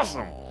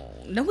awesome.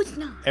 No, it's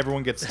not.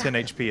 Everyone gets 10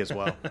 HP as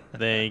well.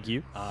 Thank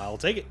you. I'll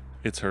take it.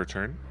 It's her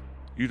turn.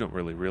 You don't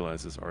really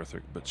realize this,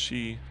 Arthur, but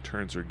she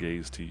turns her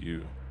gaze to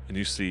you, and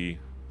you see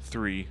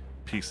 3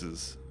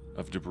 pieces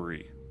of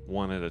debris,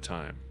 one at a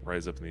time,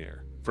 rise up in the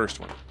air. First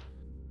one,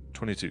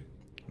 22.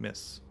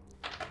 Miss.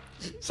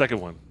 Second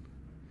one,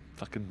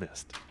 fucking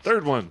missed.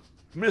 Third one,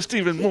 missed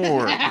even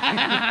more.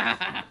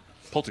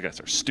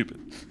 Poltergeists are stupid.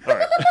 All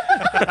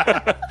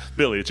right.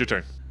 Billy, it's your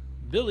turn.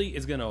 Billy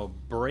is going to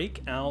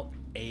break out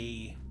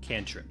a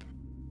cantrip.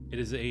 It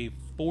is a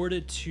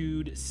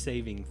fortitude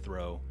saving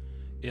throw.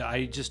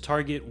 I just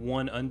target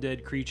one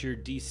undead creature,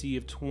 DC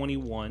of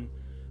 21.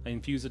 I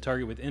infuse the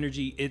target with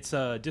energy. It's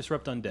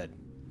Disrupt Undead.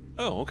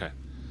 Oh, okay.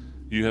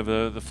 You have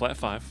the flat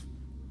 5.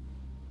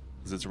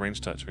 Is it a range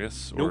touch,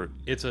 yes? Nope,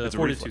 it's a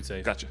fortitude reflex.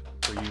 save. Gotcha.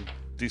 For you,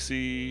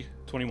 DC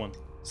 21.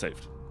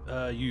 saved.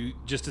 You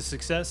just a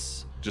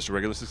success, Just a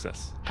regular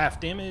success. half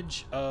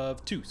damage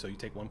of 2, so you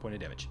take 1 point of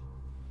damage.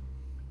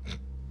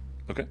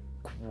 Okay.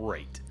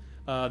 Great.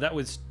 That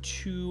was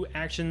 2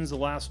 actions. The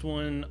last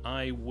one,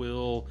 I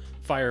will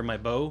fire my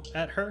bow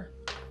at her.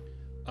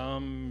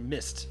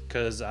 Missed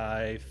because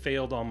I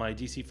failed on my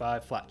DC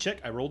 5 flat check.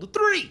 I rolled a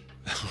 3.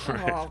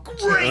 Oh,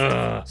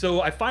 Great.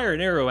 So I fire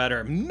an arrow at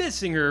her,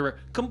 missing her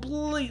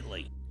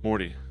completely.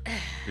 Morty,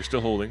 you're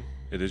still holding.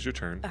 It is your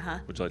turn. Uh-huh.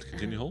 Would you like to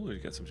continue holding, or you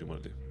got something you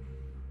want to do?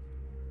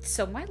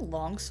 so my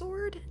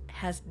longsword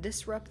has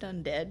Disrupt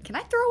Undead. Can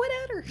I throw it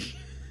at her?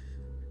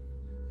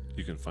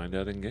 You can find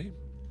out in game.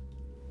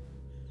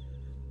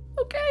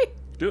 Okay.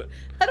 Do it.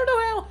 I don't know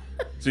how.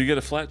 So you get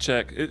a flat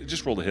check.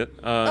 Just roll to hit.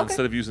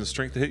 Instead of using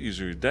strength to hit, use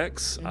your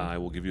dex. I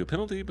will give you a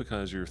penalty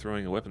because you're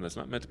throwing a weapon that's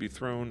not meant to be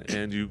thrown,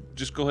 and you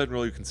just go ahead and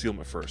roll your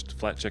concealment first.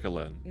 Flat check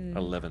 11.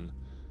 11.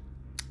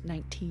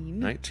 19.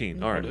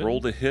 19. All right, Good. roll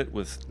to hit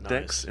with Nice.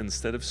 dex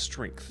instead of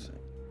strength.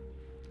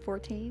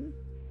 14.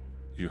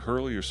 You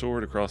hurl your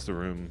sword across the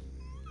room.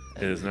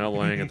 It is now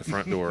laying at the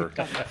front door.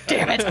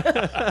 Damn it.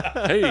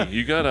 Hey,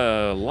 you got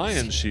a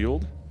lion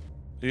shield.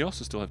 You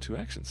also still have 2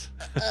 actions.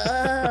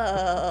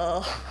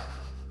 Oh.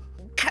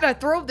 Can I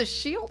throw the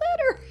shield at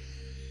her?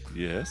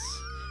 Yes.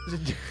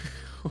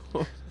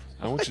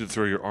 I want you to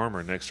throw your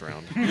armor next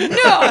round. No! You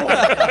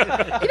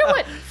know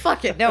what?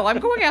 Fuck it. No, I'm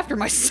going after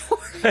my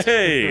sword.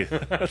 Hey,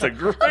 that's a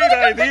great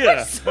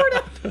idea. Sword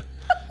up.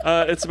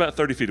 It's about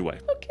 30 feet away.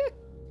 Okay.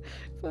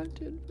 5,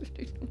 10,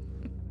 15.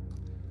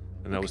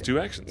 And that was 2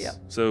 actions. Yep.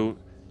 So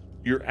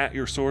you're at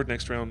your sword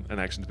next round, an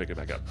action to pick it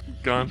back up.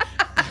 Gone.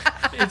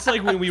 It's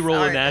like when we roll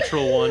Sorry. a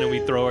natural one and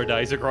we throw our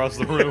dice across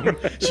the room.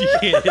 She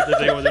can't hit the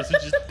thing with us.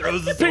 She just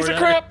throws the sword Piece of at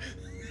crap.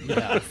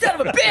 Yeah. Son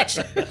of a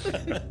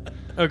bitch!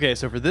 Okay,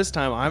 so for this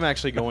time, I'm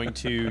actually going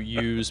to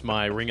use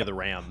my Ring of the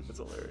Ram. That's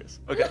hilarious.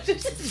 Okay.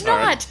 It's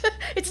not.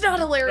 It's not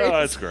hilarious. Oh,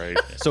 that's great.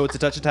 So it's a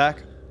touch attack.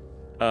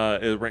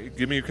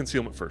 Give me your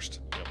concealment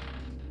first.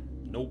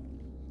 Nope.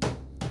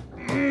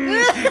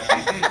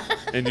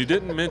 And you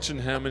didn't mention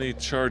how many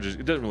charges.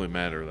 It doesn't really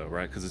matter, though,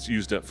 right? Because it's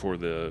used up for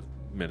the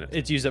minute.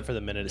 It's used up for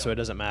the minute, so it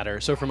doesn't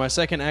matter. So for my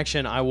second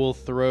action, I will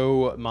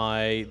throw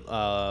my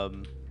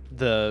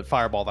the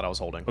fireball that I was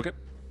holding. Okay.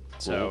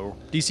 So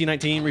DC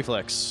 19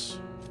 reflex.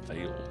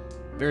 Fail.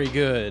 Very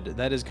good.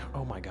 That is.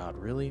 Oh my God!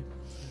 Really?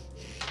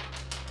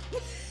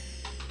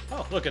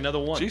 Oh, look, another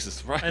 1.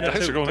 Jesus, right. And a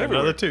Dice 2. are going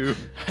everywhere. Another 2.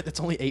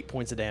 That's only 8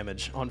 points of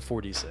damage on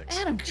 4d6.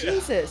 Adam,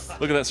 Jesus.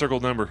 Look at that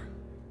circled number.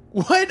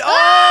 What?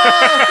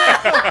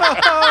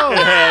 Oh! It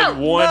had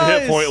 1 hit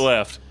nice. point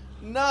left.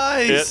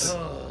 Nice.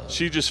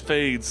 She just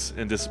fades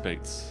and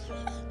dissipates.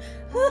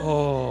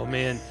 Oh,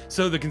 man.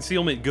 So the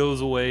concealment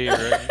goes away, or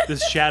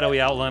this shadowy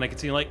outline I can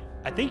see. Like,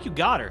 I think you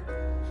got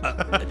her.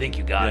 I think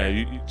you got Yeah,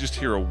 it. you just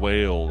hear a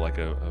wail, like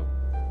a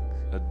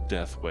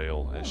death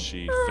wail, as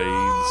she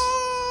fades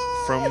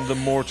from the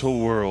mortal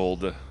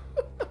world.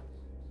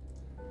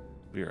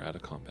 We are out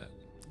of combat.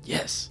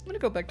 Yes. I'm going to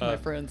go back to my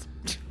friends.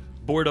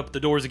 Board up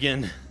the doors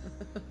again.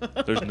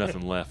 There's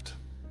nothing left.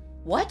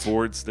 What?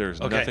 Boards, there's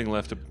Okay. nothing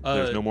left.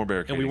 There's no more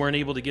barricades. And we weren't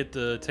able to get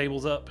the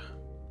tables up.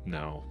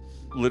 No.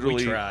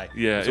 Literally. We try.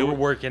 Yeah. So we're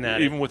working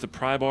at it. Even with the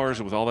pry bars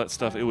and with all that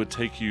stuff, it would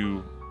take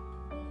you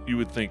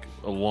would think,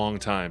 a long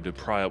time to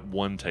pry up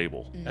one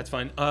table. That's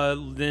fine.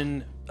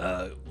 Then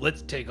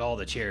let's take all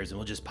the chairs and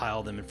we'll just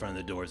pile them in front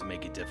of the doors and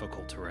make it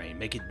difficult terrain.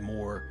 Make it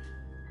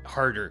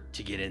harder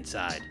to get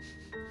inside.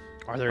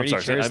 Are there I'm any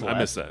sorry, chairs I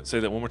missed that. Say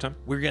that one more time.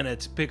 We're going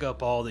to pick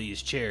up all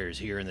these chairs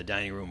here in the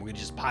dining room. We're going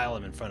to just pile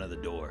them in front of the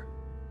door.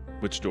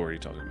 Which door are you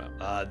talking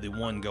about? The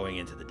one going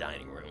into the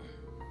dining room.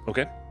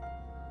 Okay.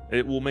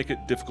 It will make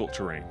it difficult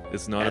terrain.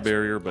 It's not a That's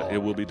barrier, but all. it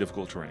will be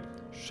difficult terrain.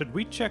 Should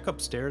we check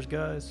upstairs,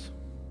 guys?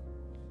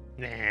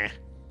 Nah.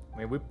 I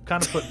mean, we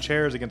kind of put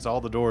chairs against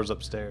all the doors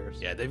upstairs.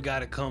 Yeah, they've got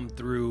to come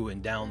through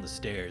and down the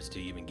stairs to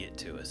even get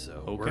to us.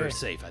 So we're Okay.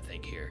 safe, I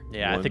think, here.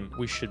 Yeah, I One- think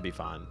we should be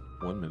fine.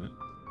 1 minute.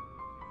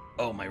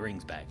 Oh, my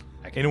ring's back.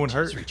 I can Anyone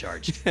just hurt?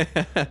 recharged.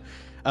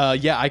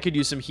 Yeah, I could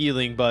use some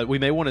healing, but we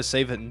may want to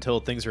save it until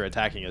things are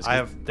attacking us. I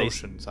 'cause have they-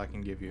 potions I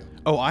can give you.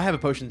 Oh, I have a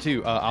potion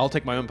too. I'll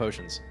take my own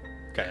potions.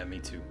 Yeah, me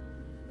too.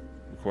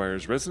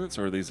 Requires resonance,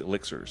 or are these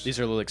elixirs? These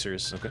are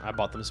elixirs. Okay. I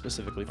bought them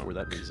specifically for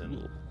that reason.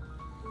 Cool.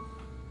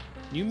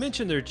 You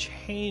mentioned they're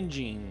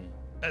changing,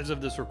 as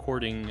of this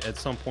recording, at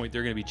some point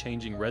they're going to be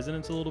changing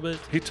resonance a little bit.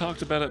 He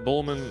talked about it,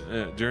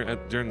 Bowman,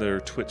 during their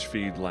Twitch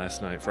feed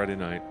last night, Friday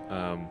night.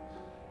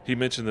 He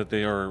mentioned that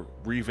they are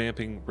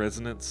revamping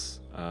resonance,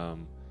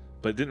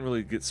 but didn't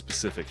really get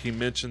specific. He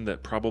mentioned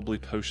that probably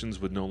potions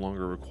would no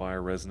longer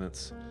require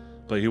resonance,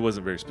 but he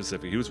wasn't very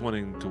specific. He was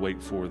wanting to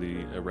wait for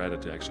the errata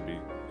to actually be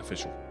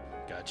official.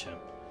 Gotcha.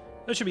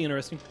 That should be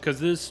interesting,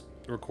 because this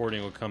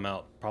recording will come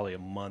out probably a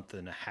month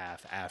and a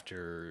half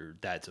after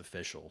that's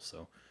official.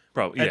 So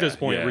Probably at yeah, this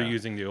point, yeah. we're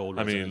using the old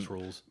I mean, resonance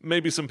rules.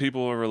 Maybe some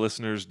people of our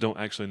listeners don't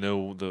actually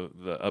know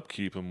the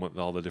upkeep and what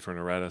all the different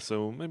errata,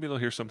 so maybe they'll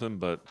hear something,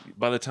 but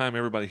by the time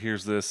everybody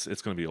hears this,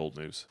 it's going to be old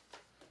news.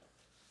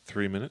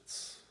 3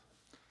 minutes.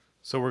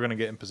 So we're gonna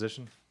get in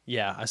position.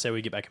 Yeah, I say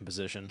we get back in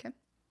position. Okay.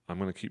 I'm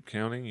going to keep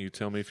counting. You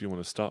tell me if you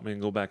want to stop me and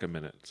go back a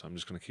minute. So I'm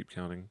just going to keep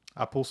counting.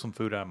 I pull some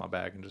food out of my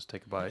bag and just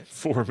take a bite.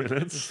 4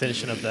 minutes.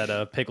 Finishing up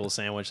that pickle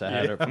sandwich I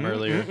had from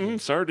earlier.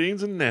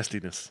 Sardines and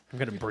nastiness. I'm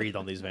gonna breathe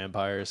on these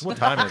vampires. What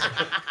time is it?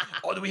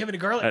 Oh, do we have any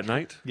garlic? At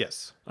night,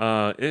 Yes.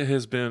 it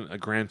has been a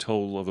grand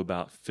total of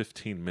about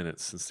 15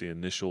 minutes since the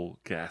initial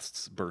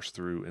ghasts burst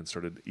through and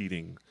started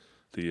eating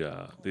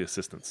the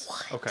assistants.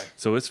 Okay.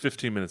 So it's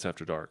 15 minutes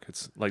after dark.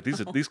 It's like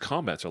these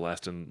combats are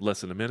lasting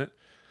less than a minute.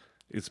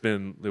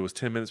 There was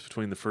 10 minutes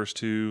between the first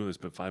two. There's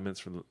been 5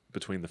 minutes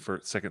between the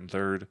second and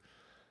third,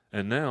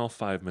 and now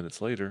 5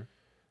 minutes later,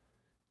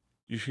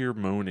 you hear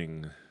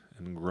moaning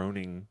and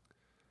groaning,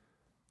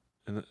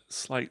 and a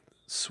slight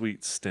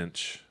sweet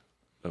stench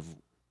of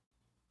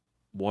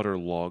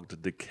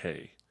waterlogged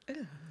decay.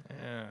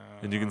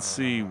 And you can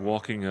see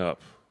walking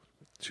up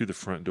to the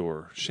front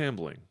door,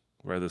 shambling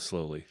rather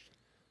slowly,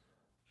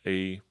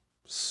 a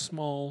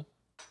small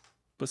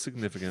but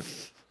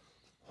significant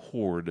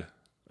horde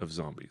of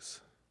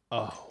zombies.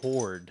 A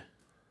horde.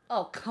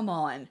 Oh, come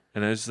on.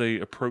 And as they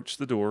approach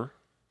the door,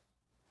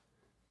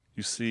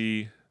 you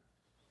see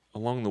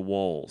along the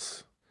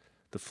walls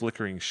the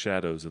flickering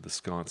shadows of the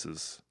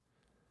sconces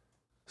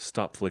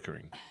stop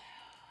flickering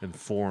and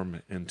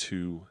form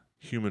into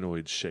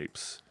humanoid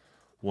shapes,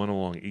 one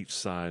along each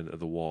side of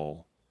the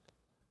wall.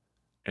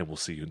 And we'll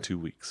see you in 2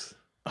 weeks.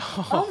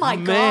 Oh, my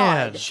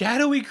man. God.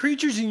 Shadowy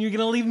creatures, and you're going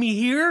to leave me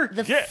here?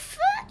 The Yeah. f-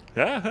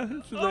 Yeah,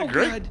 isn't that Oh,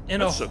 great? God.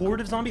 And That's a so horde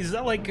of zombies? Is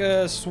that like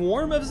a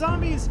swarm of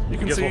zombies? I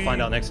guess we'll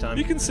find out next time.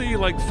 You can see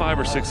like 5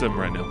 or 6 of them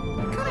right now.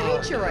 I kind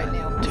of hate you right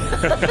now.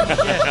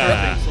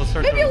 Yeah, let's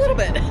start Maybe a throwing-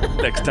 little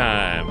bit. Next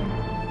time.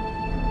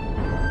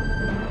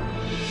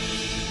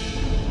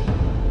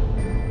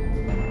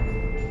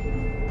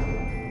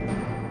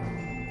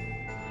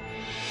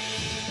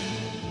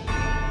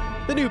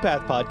 The New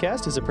Path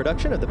Podcast is a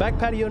production of the Back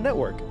Patio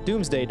Network.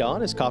 Doomsday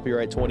Dawn is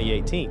copyright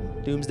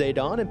 2018. Doomsday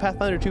Dawn and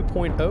Pathfinder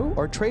 2.0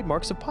 are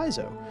trademarks of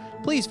Paizo.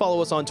 Please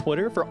follow us on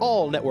Twitter for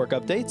all network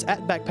updates at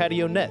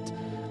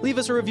BackPatioNet. Leave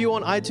us a review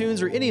on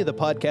iTunes or any of the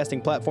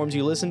podcasting platforms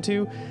you listen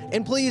to.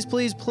 And please,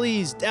 please,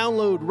 please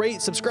download,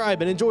 rate,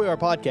 subscribe, and enjoy our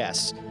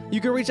podcasts.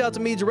 You can reach out to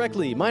me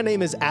directly. My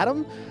name is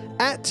Adam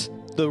at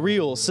The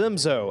Real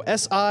Simso,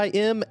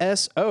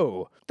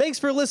 SIMSO. Thanks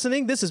for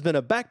listening. This has been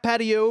a Back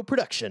Patio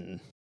production.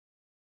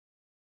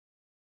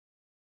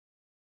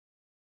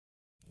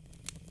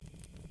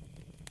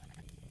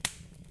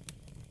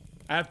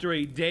 After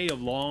a day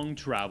of long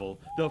travel,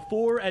 the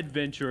 4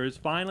 adventurers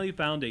finally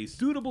found a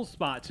suitable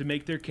spot to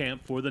make their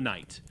camp for the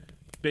night.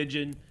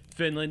 Bingen,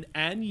 Finland,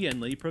 and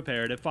Yenli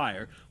prepared a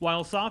fire,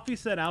 while Safi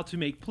set out to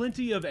make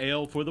plenty of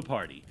ale for the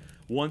party.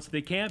 Once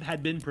the camp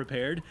had been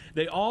prepared,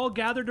 they all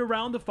gathered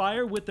around the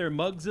fire with their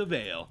mugs of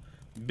ale.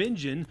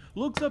 Bingen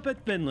looks up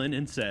at Finland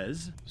and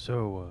says,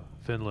 So,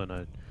 Finland,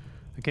 I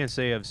can't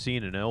say I've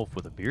seen an elf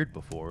with a beard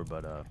before,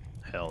 but,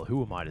 hell,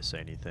 who am I to say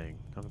anything?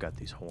 I've got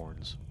these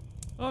horns.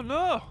 Oh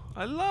no,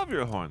 I love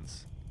your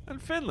horns.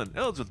 And Finland,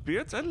 elves with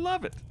beards, I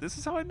love it. This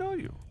is how I know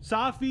you.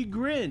 Safi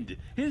grinned,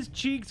 his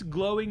cheeks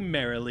glowing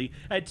merrily,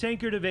 a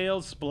tankard of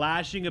ale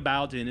splashing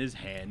about in his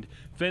hand.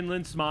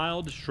 Finland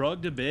smiled,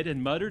 shrugged a bit,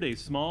 and muttered a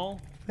small,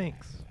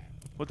 Thanks.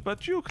 What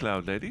about you,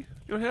 Cloud Lady?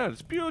 Your hair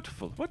is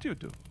beautiful. What do you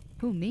do?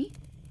 Who, me?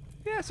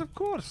 Yes, of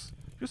course.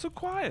 You're so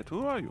quiet.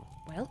 Who are you?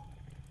 Well,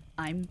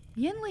 I'm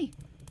Yenli.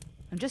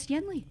 I'm just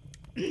Yenli.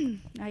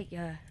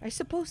 I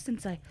suppose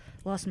since I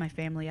lost my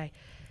family, I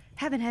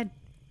haven't had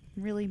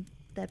really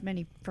that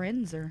many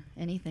friends or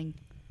anything.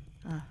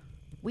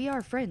 We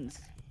are friends,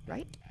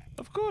 right?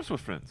 Of course we're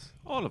friends.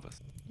 All of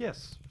us.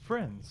 Yes,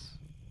 friends.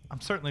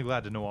 I'm certainly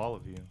glad to know all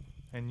of you.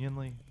 And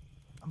Yinli,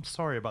 I'm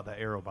sorry about that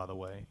arrow, by the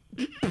way.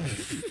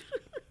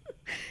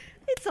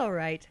 It's all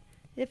right.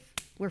 If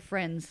we're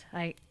friends,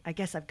 I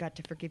guess I've got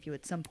to forgive you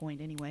at some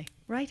point anyway,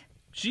 right?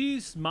 She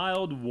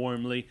smiled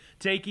warmly,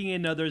 taking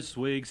another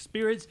swig,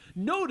 spirits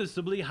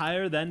noticeably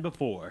higher than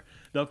before.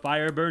 The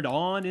fire burned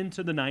on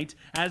into the night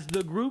as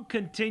the group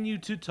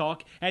continued to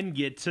talk and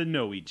get to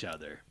know each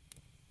other.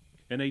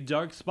 In a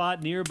dark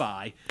spot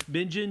nearby,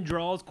 Benjen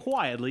draws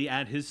quietly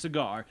at his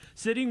cigar,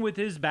 sitting with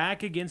his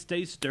back against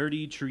a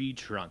sturdy tree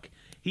trunk.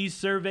 He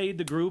surveyed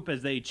the group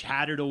as they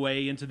chattered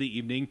away into the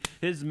evening,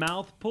 his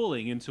mouth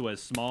pulling into a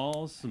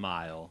small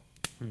smile.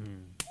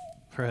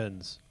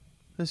 Friends,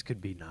 this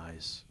could be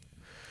nice.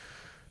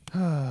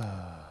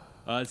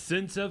 A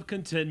sense of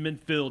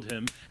contentment filled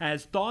him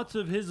as thoughts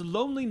of his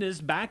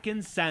loneliness back in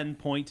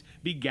Sandpoint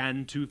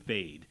began to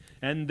fade.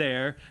 And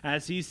there,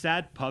 as he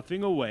sat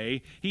puffing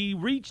away, he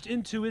reached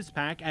into his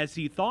pack as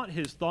he thought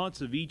his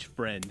thoughts of each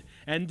friend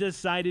and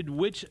decided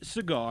which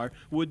cigar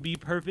would be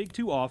perfect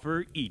to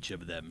offer each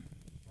of them.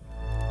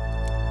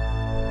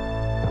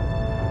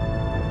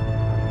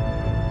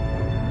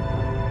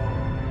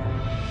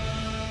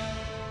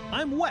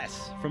 I'm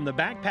Wes from the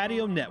Back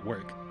Patio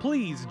Network.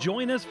 Please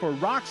join us for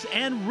Rocks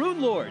and Rune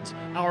Lords,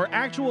 our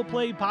actual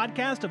play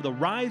podcast of the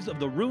Rise of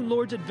the Rune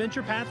Lords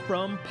adventure path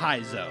from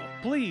Paizo.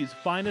 Please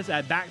find us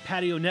at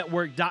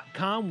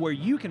backpationetwork.com, where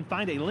you can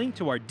find a link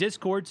to our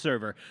Discord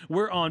server.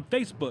 We're on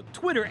Facebook,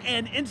 Twitter,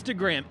 and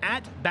Instagram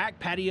at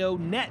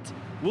BackPatioNet.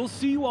 We'll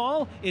see you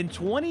all in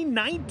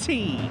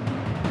 2019.